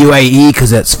from the UAE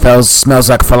because it smells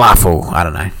like falafel. I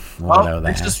don't know. Whatever Oh, they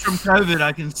it's have. just from COVID.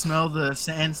 I can smell the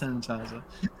hand sanitizer.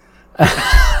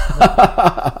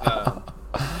 I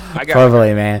got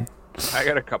Probably, man.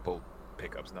 a couple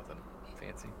pickups. Nothing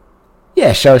fancy.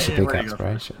 Yeah, show us your Yeah, ready pickups, to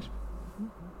bro. go Show us.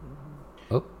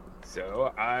 Oh,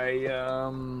 So I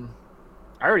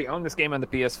already owned this game on the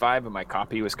PS5, but my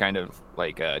copy was kind of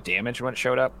like damaged when it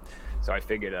showed up. So I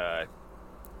figured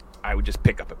I would just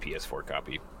pick up a PS4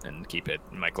 copy and keep it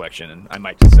in my collection, and I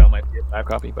might just sell my PS5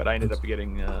 copy. But I ended up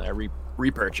getting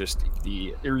repurchased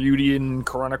the Erudian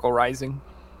Chronicle Rising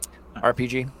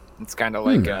RPG. It's kind of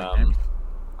like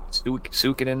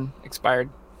Suikoden expired,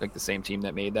 like the same team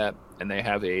that made that, and they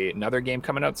have another game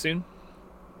coming out soon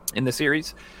in the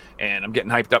series. And I'm getting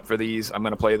hyped up for these. I'm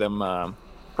gonna play them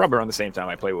probably around the same time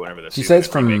I play whenever this. you say it's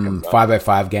from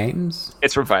 505 Games?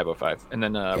 It's from 505, and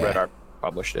then Red Art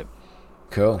published it.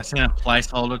 Cool. I seen a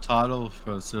placeholder title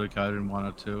for Suikoden 1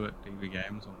 or 2 at DV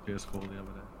Games on PS4 the other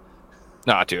day.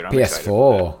 No, dude, I'm excited.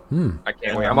 PS4. I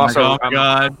can't wait. I'm like, also oh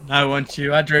God, I want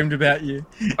you. I dreamed about you.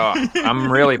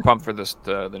 I'm really pumped for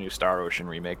the new Star Ocean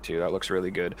remake too. That looks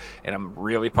really good, and I'm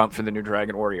really pumped for the new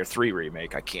Dragon Warrior 3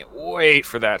 remake. I can't wait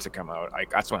for that to come out.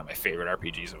 That's one of my favorite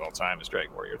RPGs of all time is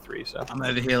Dragon Warrior 3. So I'm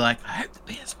over here like, I hope the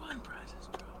PS1 prices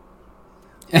drop.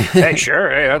 hey, sure,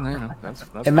 hey, that's It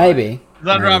fine. may be.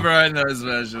 I'd rather own those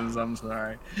versions. I'm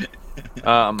sorry.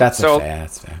 That's fair.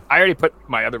 I already put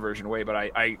my other version away, but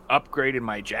I upgraded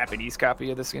my Japanese copy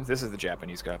of this game. This is the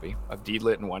Japanese copy of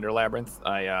Deedlit and Wonder Labyrinth.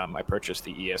 I purchased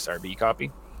the ESRB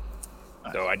copy,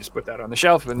 so I just put that on the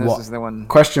shelf, and this is the one.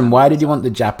 Question: why did you want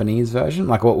the Japanese version?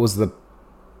 Like, what was the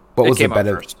It came out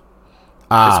better? first.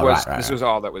 Ah, This was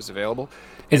all that was available.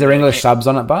 Is there English subs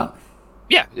on it, but?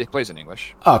 Yeah, it plays in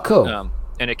English. Oh, cool.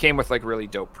 And it came with like really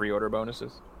dope pre-order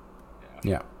bonuses.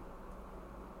 Yeah.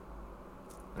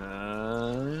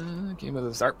 Came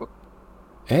with a art book.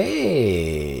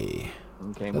 Hey,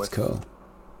 And came that's with cool.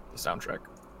 the soundtrack.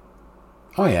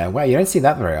 Oh yeah, wow, you don't see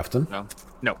that very often. No,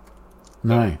 No,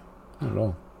 not at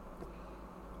all.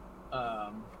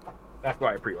 that's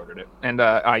why I pre-ordered it. And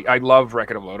I love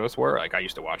Record of Lodoss War. Like I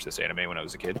used to watch this anime when I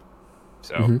was a kid,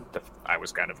 so I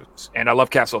was kind of, and I love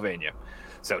Castlevania.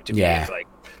 So to me, it's like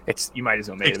you might as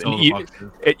well make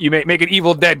it. You make an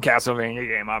Evil Dead Castlevania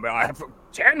game. I have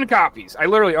 10 copies. I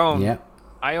literally own. Yeah.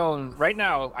 I own right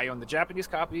now. I own the Japanese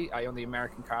copy. I own the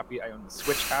American copy. I own the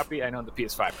Switch copy. I own the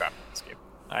PS5 copy of this game.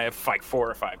 I have like 4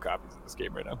 or 5 copies of this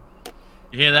game right now.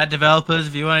 You hear that, developers?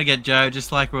 If you want to get Joe,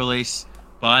 just like release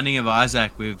Binding of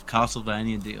Isaac with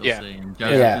Castlevania DLC, and Joe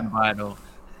can buy it all.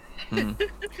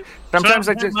 Sometimes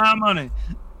I just my money.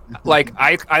 like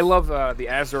I love the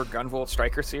Azure Gunvolt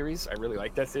Striker series. I really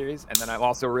like that series, and then I'm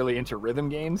also really into rhythm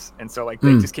games. And so like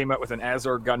they just came out with an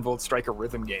Azure Gunvolt Striker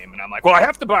rhythm game, and I'm like, well, I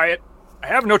have to buy it. I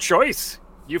have no choice.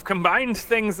 You've combined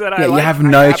things that I Yeah, like. you have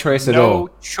no choice at all. No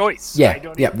choice. Yeah,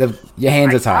 your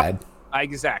hands are tied.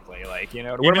 Exactly. Like, you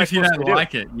know, what Even am I if you supposed don't to do?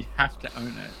 like it, you have to own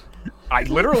it. I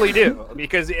literally do,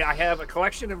 because I have a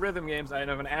collection of rhythm games. I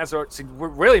have an Azure. See,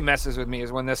 what really messes with me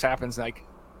is when this happens. Like,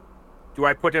 do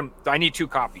I put him? I need 2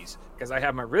 copies because I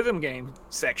have my rhythm game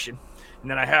section, and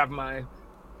then I have my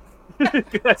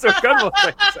that's a Gunvolt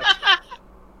section.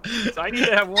 So I need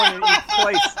to have one in each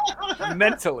place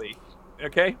mentally.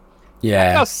 Okay.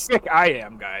 Yeah. How sick I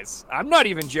am, guys. I'm not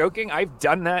even joking. I've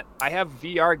done that. I have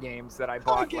VR games that I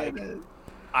bought.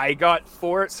 I got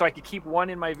 4, so I could keep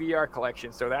 1 in my VR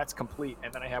collection, so that's complete.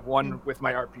 And then I have 1 with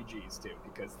my RPGs too,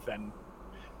 because then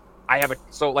I have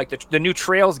the new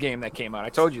Trails game that came out. I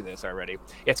told you this already.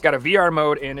 It's got a VR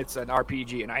mode and it's an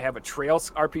RPG, and I have a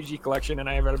Trails RPG collection, and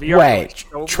I have a VR. Wait,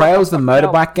 collection. Trails the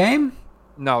motorbike game?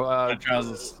 No, Trails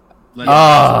is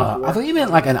Oh, I thought you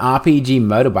meant like an RPG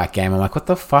motorbike game. I'm like, what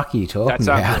the fuck are you talking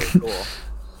that about? sounds really cool.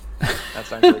 That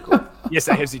sounds really cool. Yes,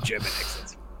 that has the German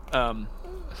accent.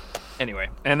 Anyway,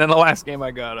 and then the last game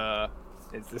I got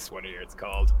is this one here. It's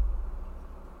called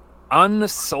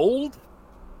Unsold,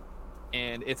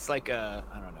 and it's like I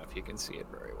don't know if you can see it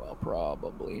very well.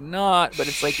 Probably not, but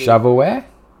it's like Shovelware?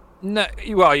 No,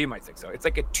 well, you might think so. It's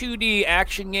like a 2D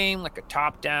action game, like a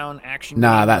top-down action game.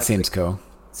 Nah, that that's seems like, cool.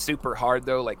 super hard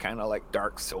though, like kind of like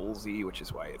Dark Soulsy, which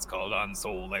is why it's called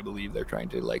Unsouled. I believe they're trying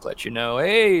to like let you know,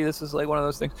 hey, this is like one of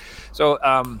those things. So,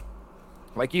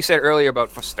 like you said earlier about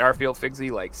Starfield,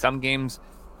 Figsy, like some games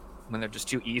when they're just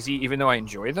too easy, even though I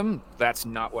enjoy them, that's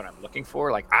not what I'm looking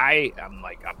for. Like I'm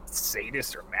like a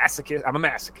sadist or masochist. I'm a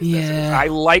masochist. Yeah. I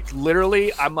like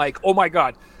literally. I'm like, oh my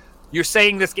god, you're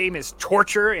saying this game is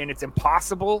torture and it's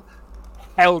impossible.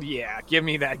 Hell yeah, give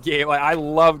me that game. Like I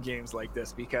love games like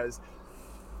this because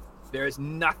there is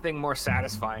nothing more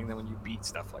satisfying than when you beat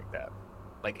stuff like that.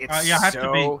 Like it's I have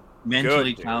to be so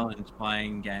mentally good, challenged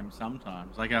playing games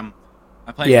sometimes. Like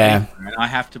I play Yeah. FIFA and I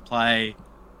have to play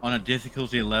on a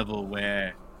difficulty level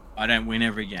where I don't win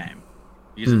every game.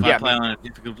 Because if Yeah, I play on a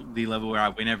difficulty level where I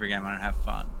win every game, I don't have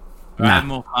fun. I Nah. have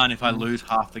more fun if I lose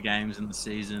half the games in the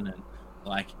season and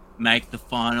like make the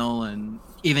final and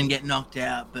even get knocked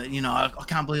out. But you know, I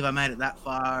can't believe I made it that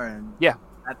far. And Yeah.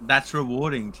 that's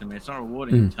rewarding to me. It's not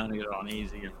rewarding turning it on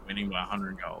easy and winning by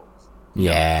 100 goals.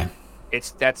 Yeah.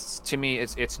 That's to me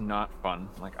it's not fun.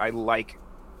 Like I like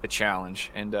the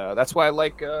challenge, and that's why I love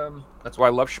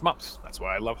shmups. That's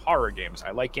why I love horror games.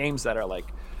 I like games that are like,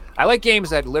 I like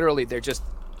games that literally they're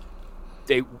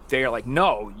like,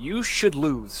 no, you should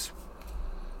lose,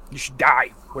 you should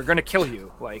die, we're gonna kill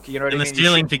you. Like, you know what And I the mean?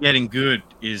 ceiling to getting good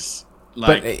is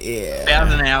like But yeah.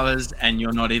 1,000 hours and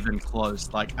you're not even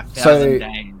close. Like 1,000 So-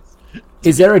 days.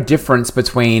 Is there a difference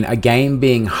between a game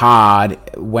being hard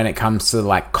when it comes to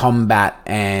like combat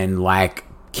and like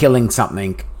killing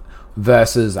something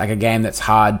versus like a game that's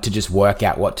hard to just work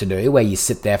out what to do, where you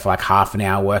sit there for like half an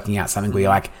hour working out something where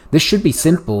you're like, this should be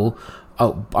simple.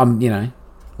 Oh, you know,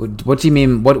 what do you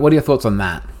mean? What are your thoughts on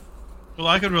that? Well,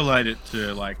 I could relate it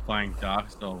to like playing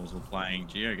Dark Souls or playing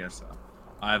GeoGuessr.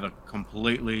 I have a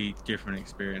completely different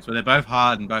experience where they're both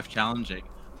hard and both challenging,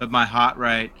 but my heart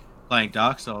rate playing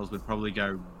Dark Souls would probably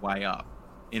go way up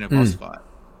in a boss fight.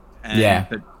 And, Yeah.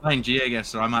 But playing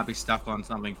GeoGuessr, I might be stuck on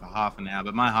something for half an hour,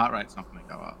 but my heart rate's not going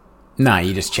to go up. No,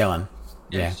 you're just chilling.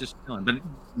 Yeah, Yeah. it's just chilling. But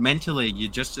mentally,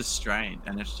 you're just as strained,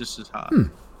 and it's just as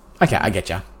hard. Okay, I get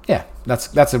you. Yeah,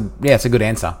 it's a good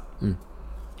answer.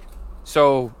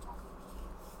 So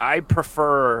I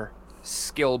prefer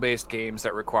skill-based games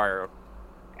that require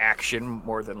action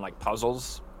more than like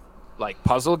puzzles. Like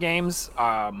puzzle games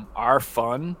are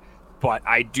fun, but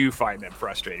I do find them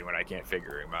frustrating when I can't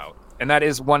figure them out. And that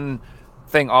is one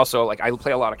thing also, like I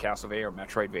play a lot of Castlevania or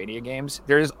Metroidvania games.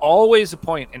 There is always a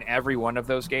point in every one of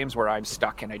those games where I'm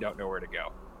stuck and I don't know where to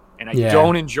go. And I Yeah.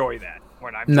 don't enjoy that.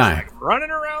 When I'm just No. like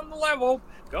running around the level,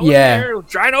 going Yeah. there,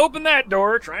 trying to open that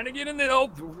door, trying to get in the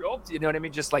you know what I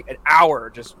mean? Just like an hour,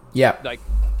 just Yep. like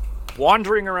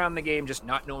wandering around the game, just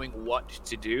not knowing what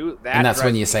to do. And that's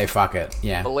when drives you me say fuck it.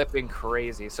 Yeah. flipping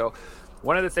crazy. So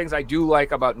one of the things I do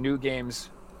like about new games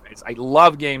is I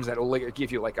love games that will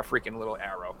give you like a freaking little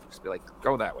arrow. Just be like,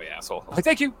 go that way, asshole. Like,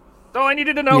 thank you. That's all I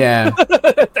needed to know. Yeah. I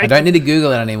Thank don't you. need to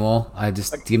Google it anymore. I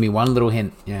just give me one little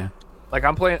hint. Yeah. Like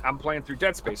I'm playing through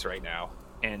Dead Space right now,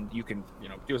 and you can,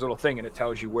 do a little thing and it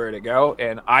tells you where to go.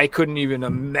 And I couldn't even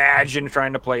imagine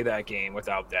trying to play that game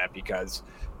without that, because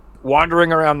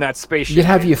wandering around that spaceship. You'd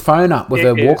have your phone up with It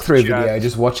a is walkthrough just- video,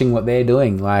 just watching what they're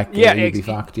doing. Like, Yeah, you'd be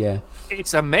it's- fucked. Yeah.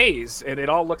 It's a maze, and it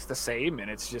all looks the same, and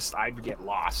it's just I'd get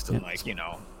lost and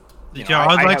Yeah,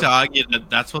 I'd like to argue that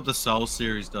that's what the Soul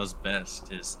series does best.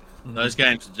 Is those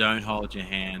games don't hold your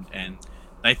hand and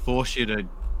they force you to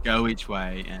go each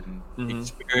way and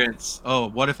experience. Oh,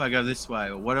 what if I go this way,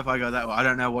 or what if I go that way? I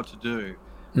don't know what to do.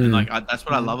 And like that's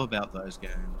what I love about those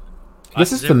games.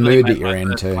 This I is the simply mood made that you're my in,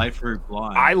 first too. Playthrough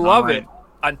blind. I I'm love like, it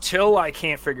until I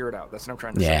can't figure it out. That's what I'm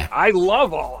trying to Yeah. say. I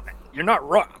love all of it. You're not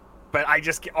wrong. But I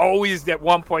just always at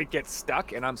one point get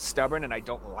stuck, and I'm stubborn, and I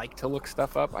don't like to look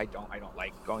stuff up. I don't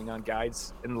like going on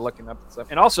guides and looking up stuff.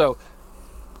 And also,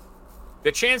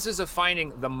 the chances of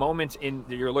finding the moment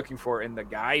that you're looking for in the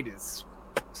guide is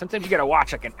sometimes you got to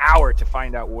watch like an hour to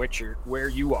find out where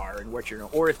you are and what you're,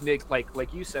 or if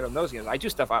like you said on those games, I do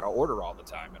stuff out of order all the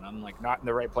time, and I'm like not in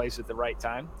the right place at the right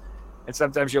time. And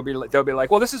sometimes they'll be like,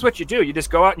 well, this is what you do. You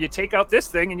just go out and you take out this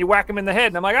thing and you whack him in the head.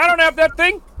 And I'm like, I don't have that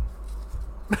thing.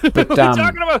 But, What are you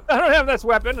talking about? I don't have this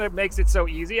weapon. It makes it so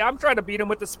easy. I'm trying to beat him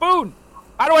with the spoon.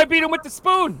 How do I beat him with the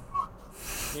spoon?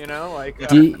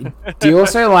 do you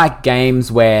also like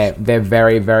games where they're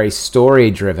very, very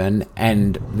story driven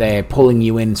and they're pulling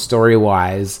you in story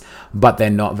wise, but they're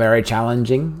not very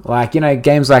challenging? Like,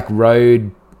 games like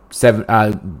Road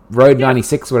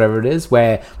 96, whatever it is,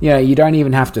 where you don't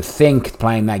even have to think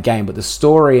playing that game, but the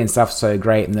story and stuff's so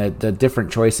great, and the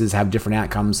different choices have different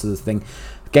outcomes to this thing.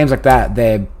 Games like that,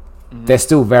 they're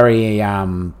still very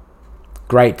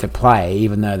great to play,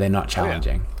 even though they're not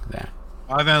challenging. Yeah.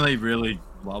 I've only really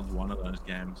loved one of those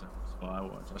games. That was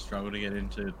Firewatch. I struggle to get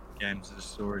into games that are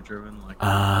story driven, like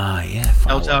Yeah.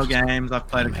 Telltale Firewatch. games. I've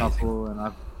played Amazing. a couple,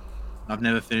 and I've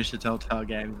never finished a Telltale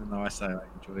game, even though I say I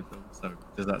enjoyed them. So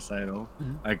does that say it all?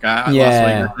 Like last week,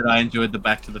 I said I enjoyed the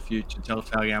Back to the Future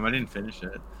Telltale game. I didn't finish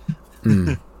it.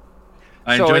 Mm.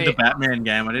 I So enjoyed the it- Batman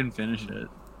game. I didn't finish it.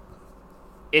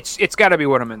 It's got to be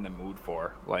what I'm in the mood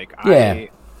for. Like Yeah.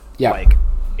 Yeah. like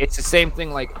it's the same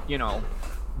thing. Like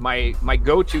my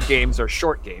go-to games are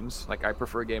short games. Like I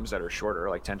prefer games that are shorter,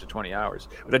 like 10 to 20 hours.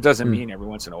 But it doesn't mean every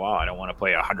once in a while I don't want to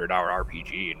play a 100-hour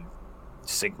RPG and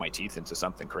sink my teeth into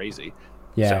something crazy.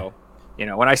 Yeah. So,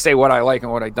 when I say what I like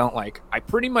and what I don't like, I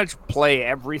pretty much play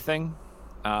everything.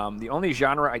 The only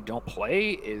genre I don't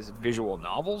play is visual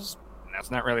novels. And that's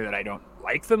not really that I don't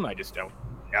like them. I just don't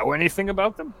know anything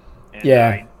about them. And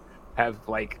Yeah.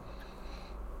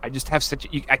 I just have such.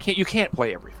 You can't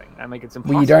play everything. I mean, it's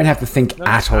impossible. Well, you don't have to think No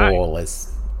at time. all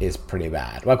is pretty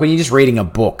bad. Like when you're just reading a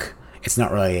book, it's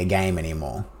not really a game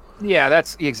anymore. Yeah,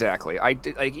 that's exactly. Like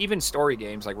even story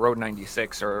games like Road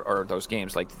 96 or those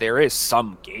games. Like there is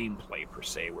some gameplay per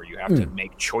se where you have to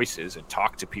make choices and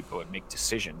talk to people and make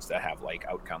decisions that have like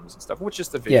outcomes and stuff. Which is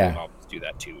the visual Yeah. novels do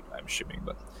that too. I'm assuming,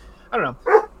 but I don't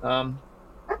know.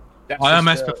 That's I just,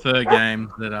 almost prefer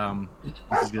games that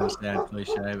this is gonna sound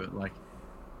cliche, but like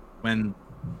when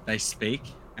they speak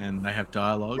and they have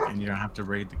dialogue and you don't have to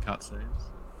read the cutscenes.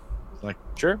 It's like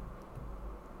sure.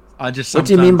 I just. What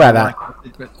do you mean by sometimes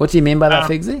that? like it, What do you mean by that, Um,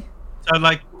 Figsy? so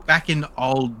like back in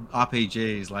old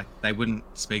RPGs, like they wouldn't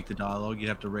speak the dialogue. You'd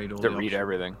have to read all. To the read options.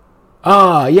 everything.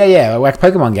 Oh, yeah. Like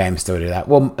Pokemon games still do that.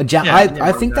 Well,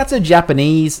 I think that's a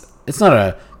Japanese. It's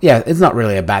not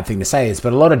really a bad thing to say,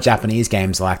 but a lot of Japanese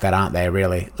games are like that, aren't they?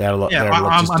 Really, they're Yeah,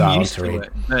 just I'm dialogue used to to read. it.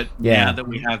 But Yeah. now that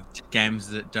we have games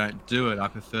that don't do it, I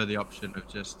prefer the option of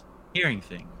just hearing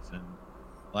things and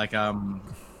like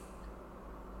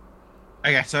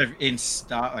Okay, so in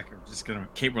I'm just gonna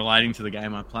keep relating to the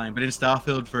game I'm playing, but in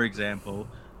Starfield, for example,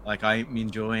 like I'm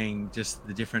enjoying just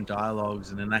the different dialogues,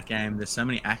 and in that game, there's so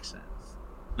many accents,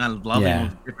 and I'm loving Yeah. all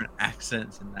the different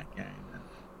accents in that game. And,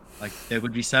 like there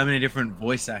would be so many different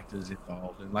voice actors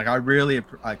involved, and like I really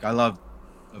like I love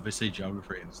obviously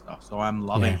geography and stuff, so I'm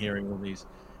loving Yeah. hearing all these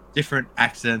different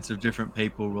accents of different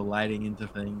people relating into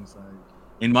things. Like,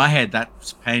 in my head,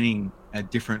 that's painting a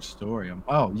different story.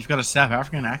 You've got a South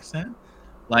African accent.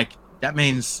 Like that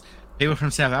means people from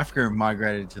South Africa have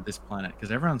migrated to this planet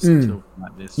because everyone's talking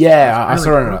like this. Yeah, It's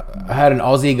I really saw cool. I heard an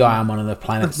Aussie guy on one of the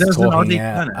planets There's an talking. Aussie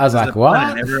Yeah, planet. I was There's like, a planet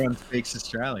what? and everyone speaks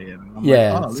Australian. I'm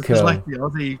Yeah, like, it's this cool. is like the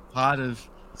Aussie part of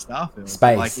Starfield.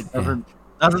 Space, Like it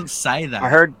doesn't say that. I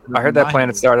heard It that doesn't planet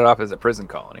mind. started off as a prison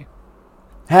colony.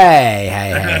 Hey.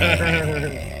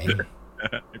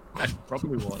 It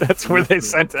probably was. That's where they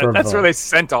sent it. From That's where Vault. they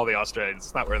sent all the Australians.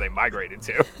 It's not where they migrated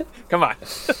to. Come on.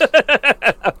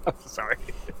 Sorry.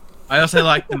 I also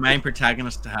like the main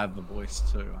protagonist to have a voice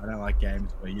too. I don't like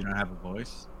games where you don't have a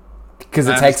voice. Because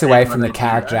it I takes away understand from why the they do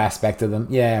character that. aspect of them.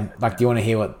 Yeah, like do you want to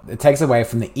hear what it takes away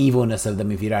from the evilness of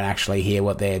them if you don't actually hear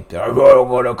what they're. I'm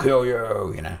gonna kill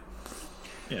you. You know.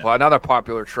 Yeah. Well, another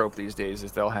popular trope these days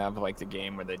is they'll have like the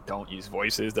game where they don't use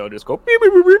voices. They'll just go. Beep,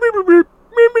 beep, beep, beep, beep, beep,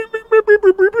 beep, beep, beep, beep,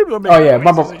 beep, beep. They'll make Oh yeah,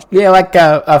 noises and shit. yeah, like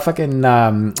fucking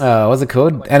what's it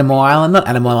called? Animal Island, not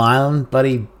Animal Island,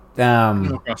 bloody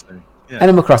Animal Crossing. Yeah.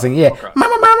 Animal Crossing. Yeah, Crossing.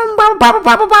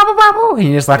 and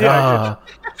you're just like, Yeah,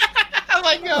 Oh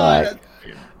my god.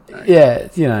 like, yeah,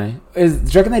 you know. Do you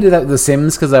reckon they do that with The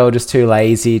Sims because they were just too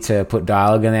lazy to put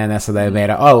dialogue in there, and that's why they made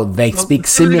it? Oh, they speak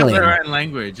They've got their Simulian. own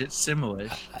language. It's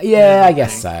Simlish. Yeah, I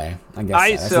guess so. I guess so.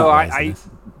 That's So not I laziness.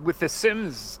 with The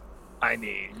Sims, I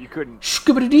mean, you couldn't.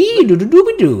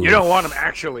 Scooby-Doo-doo-doo-doo-doo. You don't want them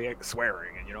actually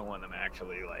swearing, and you don't want them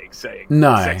actually like saying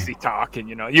No. sexy talk, and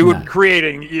you would No.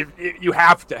 creating. You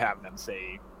have to have them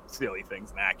say silly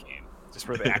things in that game just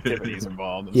for the activities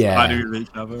involved. And Yeah. Fighting with each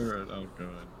other. And, oh god.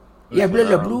 Yeah, blah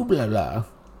blah blah blah blah.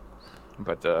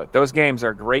 But those games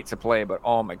are great to play. But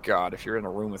oh my god, if you're in a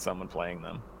room with someone playing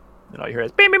them, and all you hear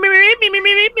is beep, beep, beep, beep, beep, beep, beep,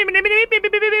 beep, beep, beep, beep,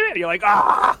 beep, beep, beep, and you're like,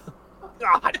 ah,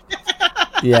 god.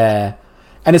 Yeah.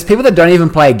 And it's people that don't even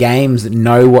play games that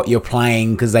know what you're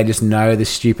playing because they just know the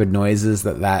stupid noises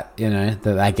that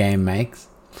game makes.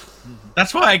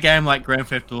 That's why a game like Grand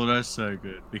Theft Auto is so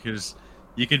good, because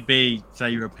you could be,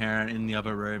 say you're a parent in the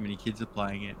other room and your kids are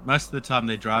playing it. Most of the time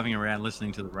they're driving around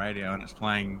listening to the radio and it's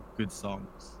playing good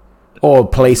songs. Or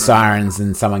police sirens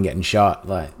and someone getting shot.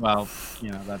 Like, Well,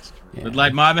 that's true. Yeah. But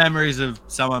like my memories of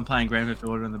someone playing Grand Theft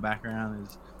Auto in the background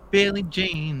is Billie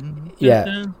Jean.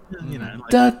 Yeah. You know, like,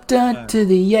 Da da to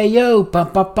the yayo,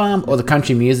 bum bum bum, or the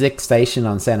country music station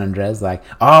on San Andreas, like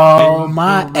all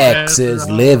my exes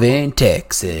live in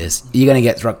Texas. You're gonna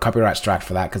get copyright strike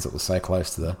for that because it was so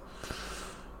close to the.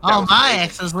 Oh, my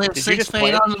exes live Did you 6 just play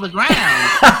feet it? under the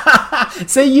ground.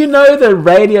 So you know the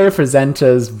radio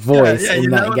presenter's voice yeah, in you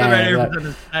know that what game. the radio like-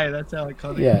 presenters say. That's how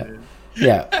iconic Yeah. it is.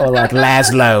 Yeah, or like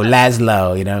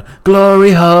Laszlo, you know,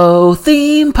 Glory Hole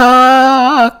theme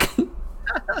park.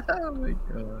 Oh my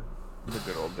god. The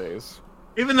good old days.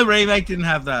 Even the remake didn't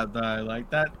have that though. Like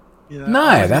that, you know. No,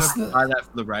 I was that's gonna the- buy that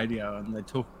for the radio, and they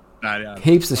took that out.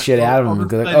 Heaps of Like, shit out of well, them.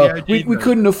 obviously Like, the oh, OG we version.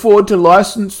 couldn't afford to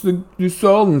license the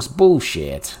songs.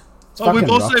 Bullshit. It's Oh, we've fucking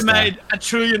also Rockstar. made $1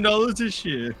 trillion this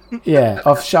year. Yeah,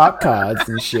 off shark cards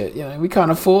and shit. You know, we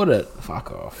can't afford it.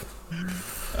 Fuck off.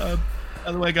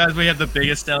 By the way, guys, we have the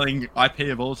biggest selling IP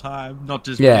of all time, not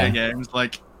just Yeah. video games,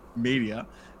 like media.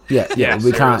 Yeah, Yeah,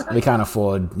 we can't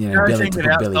afford, you know, Billy Everything to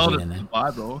that put Billie outsold Jean it in to there. the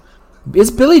Bible.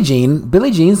 Is Billie Jean?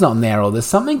 Billie Jean's not in there, or there's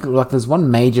something like there's one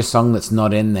major song that's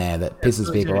not in there that pisses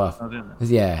Billie people Jean's off. not in it.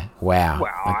 Yeah, wow.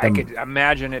 Well, Like I them- could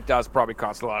imagine it does probably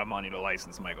cost a lot of money to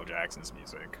license Michael Jackson's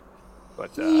music.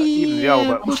 But even though,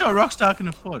 Yeah, I'm sure Rockstar can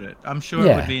afford it. I'm sure it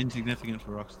Yeah. would be insignificant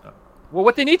for Rockstar. well,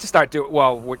 what they need to start doing,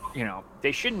 you know,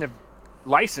 they shouldn't have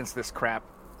licensed this crap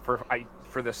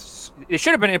for this. It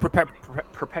should have been in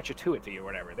perpetuity or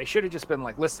whatever. They should have just been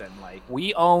like, listen, like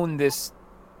we own this.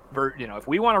 You know, if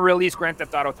we want to release Grand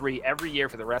Theft Auto 3 every year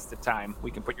for the rest of the time,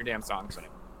 we can put your damn songs in it.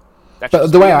 That But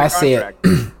should the way be in I see it,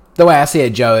 contract. the way I see it,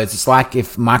 Joe, is it's like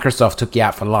if Microsoft took you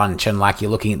out for lunch and like you're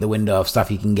looking at the window of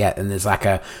stuff you can get, and there's like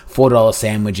a $4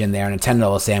 sandwich in there and a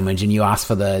 $10 sandwich, and you ask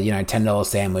for the $10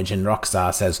 sandwich, and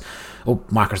Rockstar says, or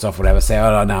Microsoft whatever say,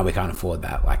 oh no, we can't afford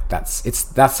that. Like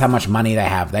that's how much money they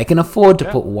have. They can afford to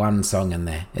put one song in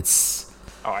there. It's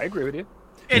Oh, I agree with you.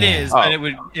 It Yeah. is, Oh. but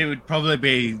it would probably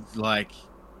be like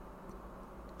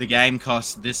the game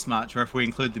costs this much, or if we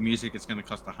include the music, it's going to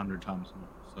cost 100 times more.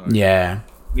 So yeah.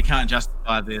 we can't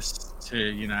justify this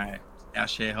to our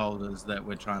shareholders that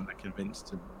we're trying to convince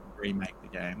to remake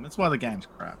the game. That's why the game's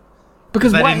crap.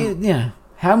 Because They why, didn't- yeah,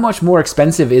 how much more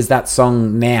expensive is that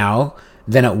song now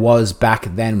than it was back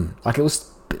then? Like it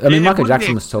was. I mean, It Michael would be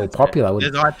Jackson was so expensive. popular.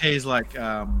 There's IPs like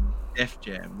Def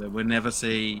Jam that we'll never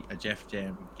see a Def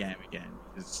Jam game again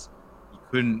because you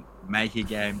couldn't make a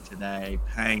game today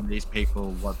paying these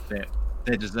people what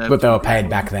they deserve. But they to were be paid paid.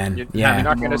 back then. You're Yeah.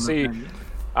 not going More to than see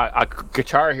that. a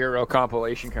Guitar Hero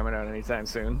compilation coming out anytime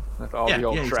soon with all the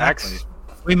old tracks.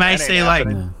 Exactly. We may That ain't see like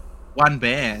happening. one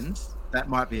band. That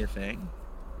might be a thing.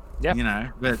 Yeah.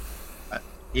 But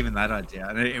even that idea,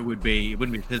 and it wouldn't be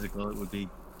physical. It would be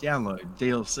download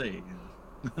DLC.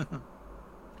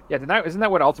 Yeah, isn't that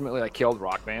what ultimately like killed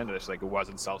Rock Band? It's like it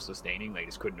wasn't self-sustaining. They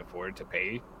just couldn't afford to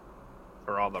pay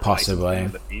for all the Possibly. licensing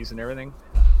and the fees and everything.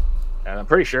 And I'm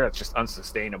pretty sure it's just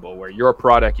unsustainable. Where your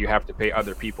product, you have to pay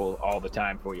other people all the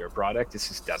time for your product. This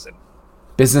just doesn't.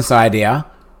 Business idea: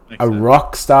 Makes a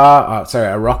sense.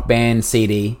 a rock band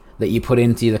CD that you put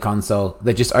into the console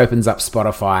that just opens up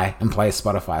Spotify and plays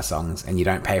Spotify songs, and you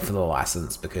don't pay for the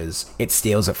license because it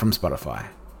steals it from Spotify.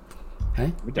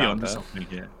 Hey, We Be down onto with that. something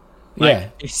here. yeah.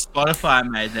 Like, if Spotify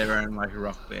made their own like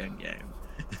rock band game,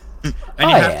 and Oh,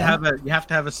 you have yeah.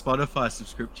 to have a Spotify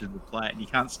subscription to play it, and you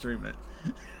can't stream it.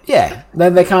 Yeah,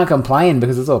 they can't complain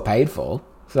because it's all paid for.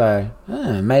 So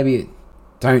maybe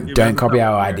don't remember copy that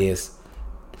our one, yeah. ideas.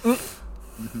 I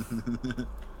think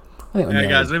we're Yeah, nearly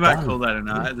guys, we might done. call that a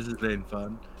night. This has been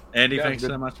fun. Andy, Yeah, thanks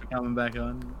good. so much for coming back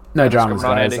on. No dramas,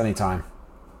 coming on, guys. Andy. Anytime.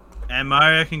 And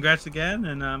Mario, congrats again.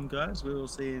 And guys, we will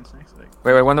see you next week.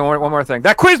 Wait, one more thing.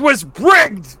 That quiz was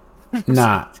rigged.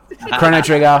 Nah, Chrono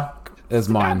Trigger is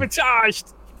mine.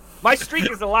 Sabotaged. My streak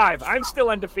is alive. I'm still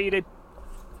undefeated.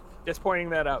 Just pointing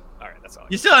that out. All right, that's all.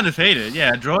 You're still undefeated.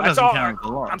 Yeah, draw That's doesn't all. count as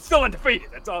a lot. I'm still undefeated.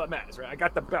 That's all that matters, right? I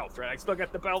got the belt, right? I still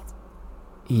got the belt.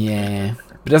 Yeah,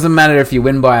 it doesn't matter if you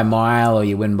win by a mile or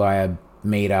you win by a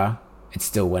meter. It's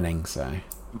still winning. So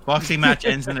Boxing match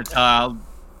ends in a tie.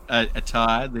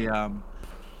 The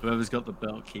whoever's got the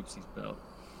belt keeps his belt.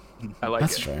 I like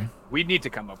that's it. true. We need to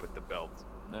come up with the belt.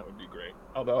 That would be great.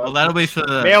 Although Well, that'll be for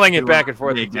the mailing it back and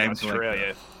forth yeah, to games like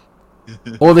Australia.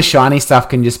 All the shiny stuff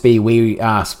can just be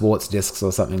Wii sports discs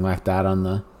or something like that on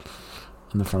the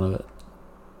front of it.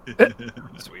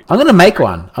 Sweet. I'm gonna make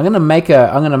one. I'm gonna make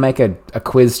a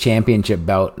quiz championship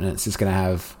belt, and it's just gonna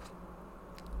have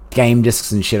game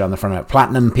discs and shit on the front of it.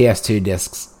 Platinum PS2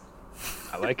 discs.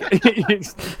 I like it.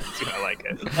 I like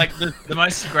it. like the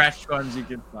most scratched ones you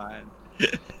can find.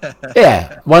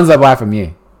 Yeah, ones I buy from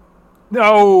you.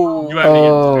 No. You won't be able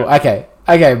Oh, to okay.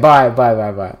 Bye.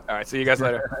 All right. See you guys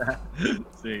later.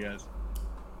 See you guys.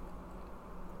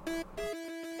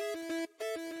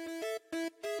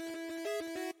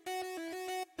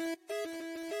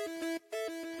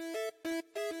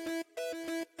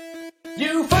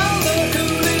 You found the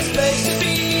coolest place to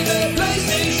be, the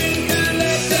PlayStation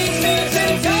Collecting Nerds,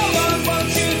 and come on, won't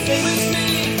you sing with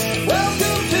me?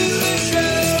 Welcome to the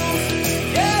show.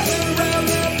 Gather round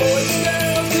the boys and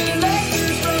girls,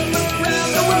 collectors from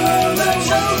around the world. Let's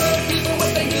show the people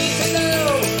what they need to know.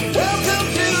 Welcome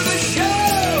to the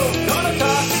show. Gonna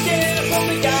talk again when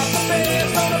we got the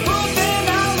fans. Gonna put their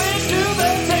knowledge to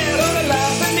the test. Gonna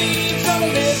laugh and eat, gonna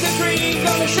live the dream.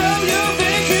 Gonna show you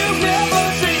things you've never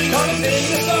seen. Gonna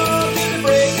sing a song.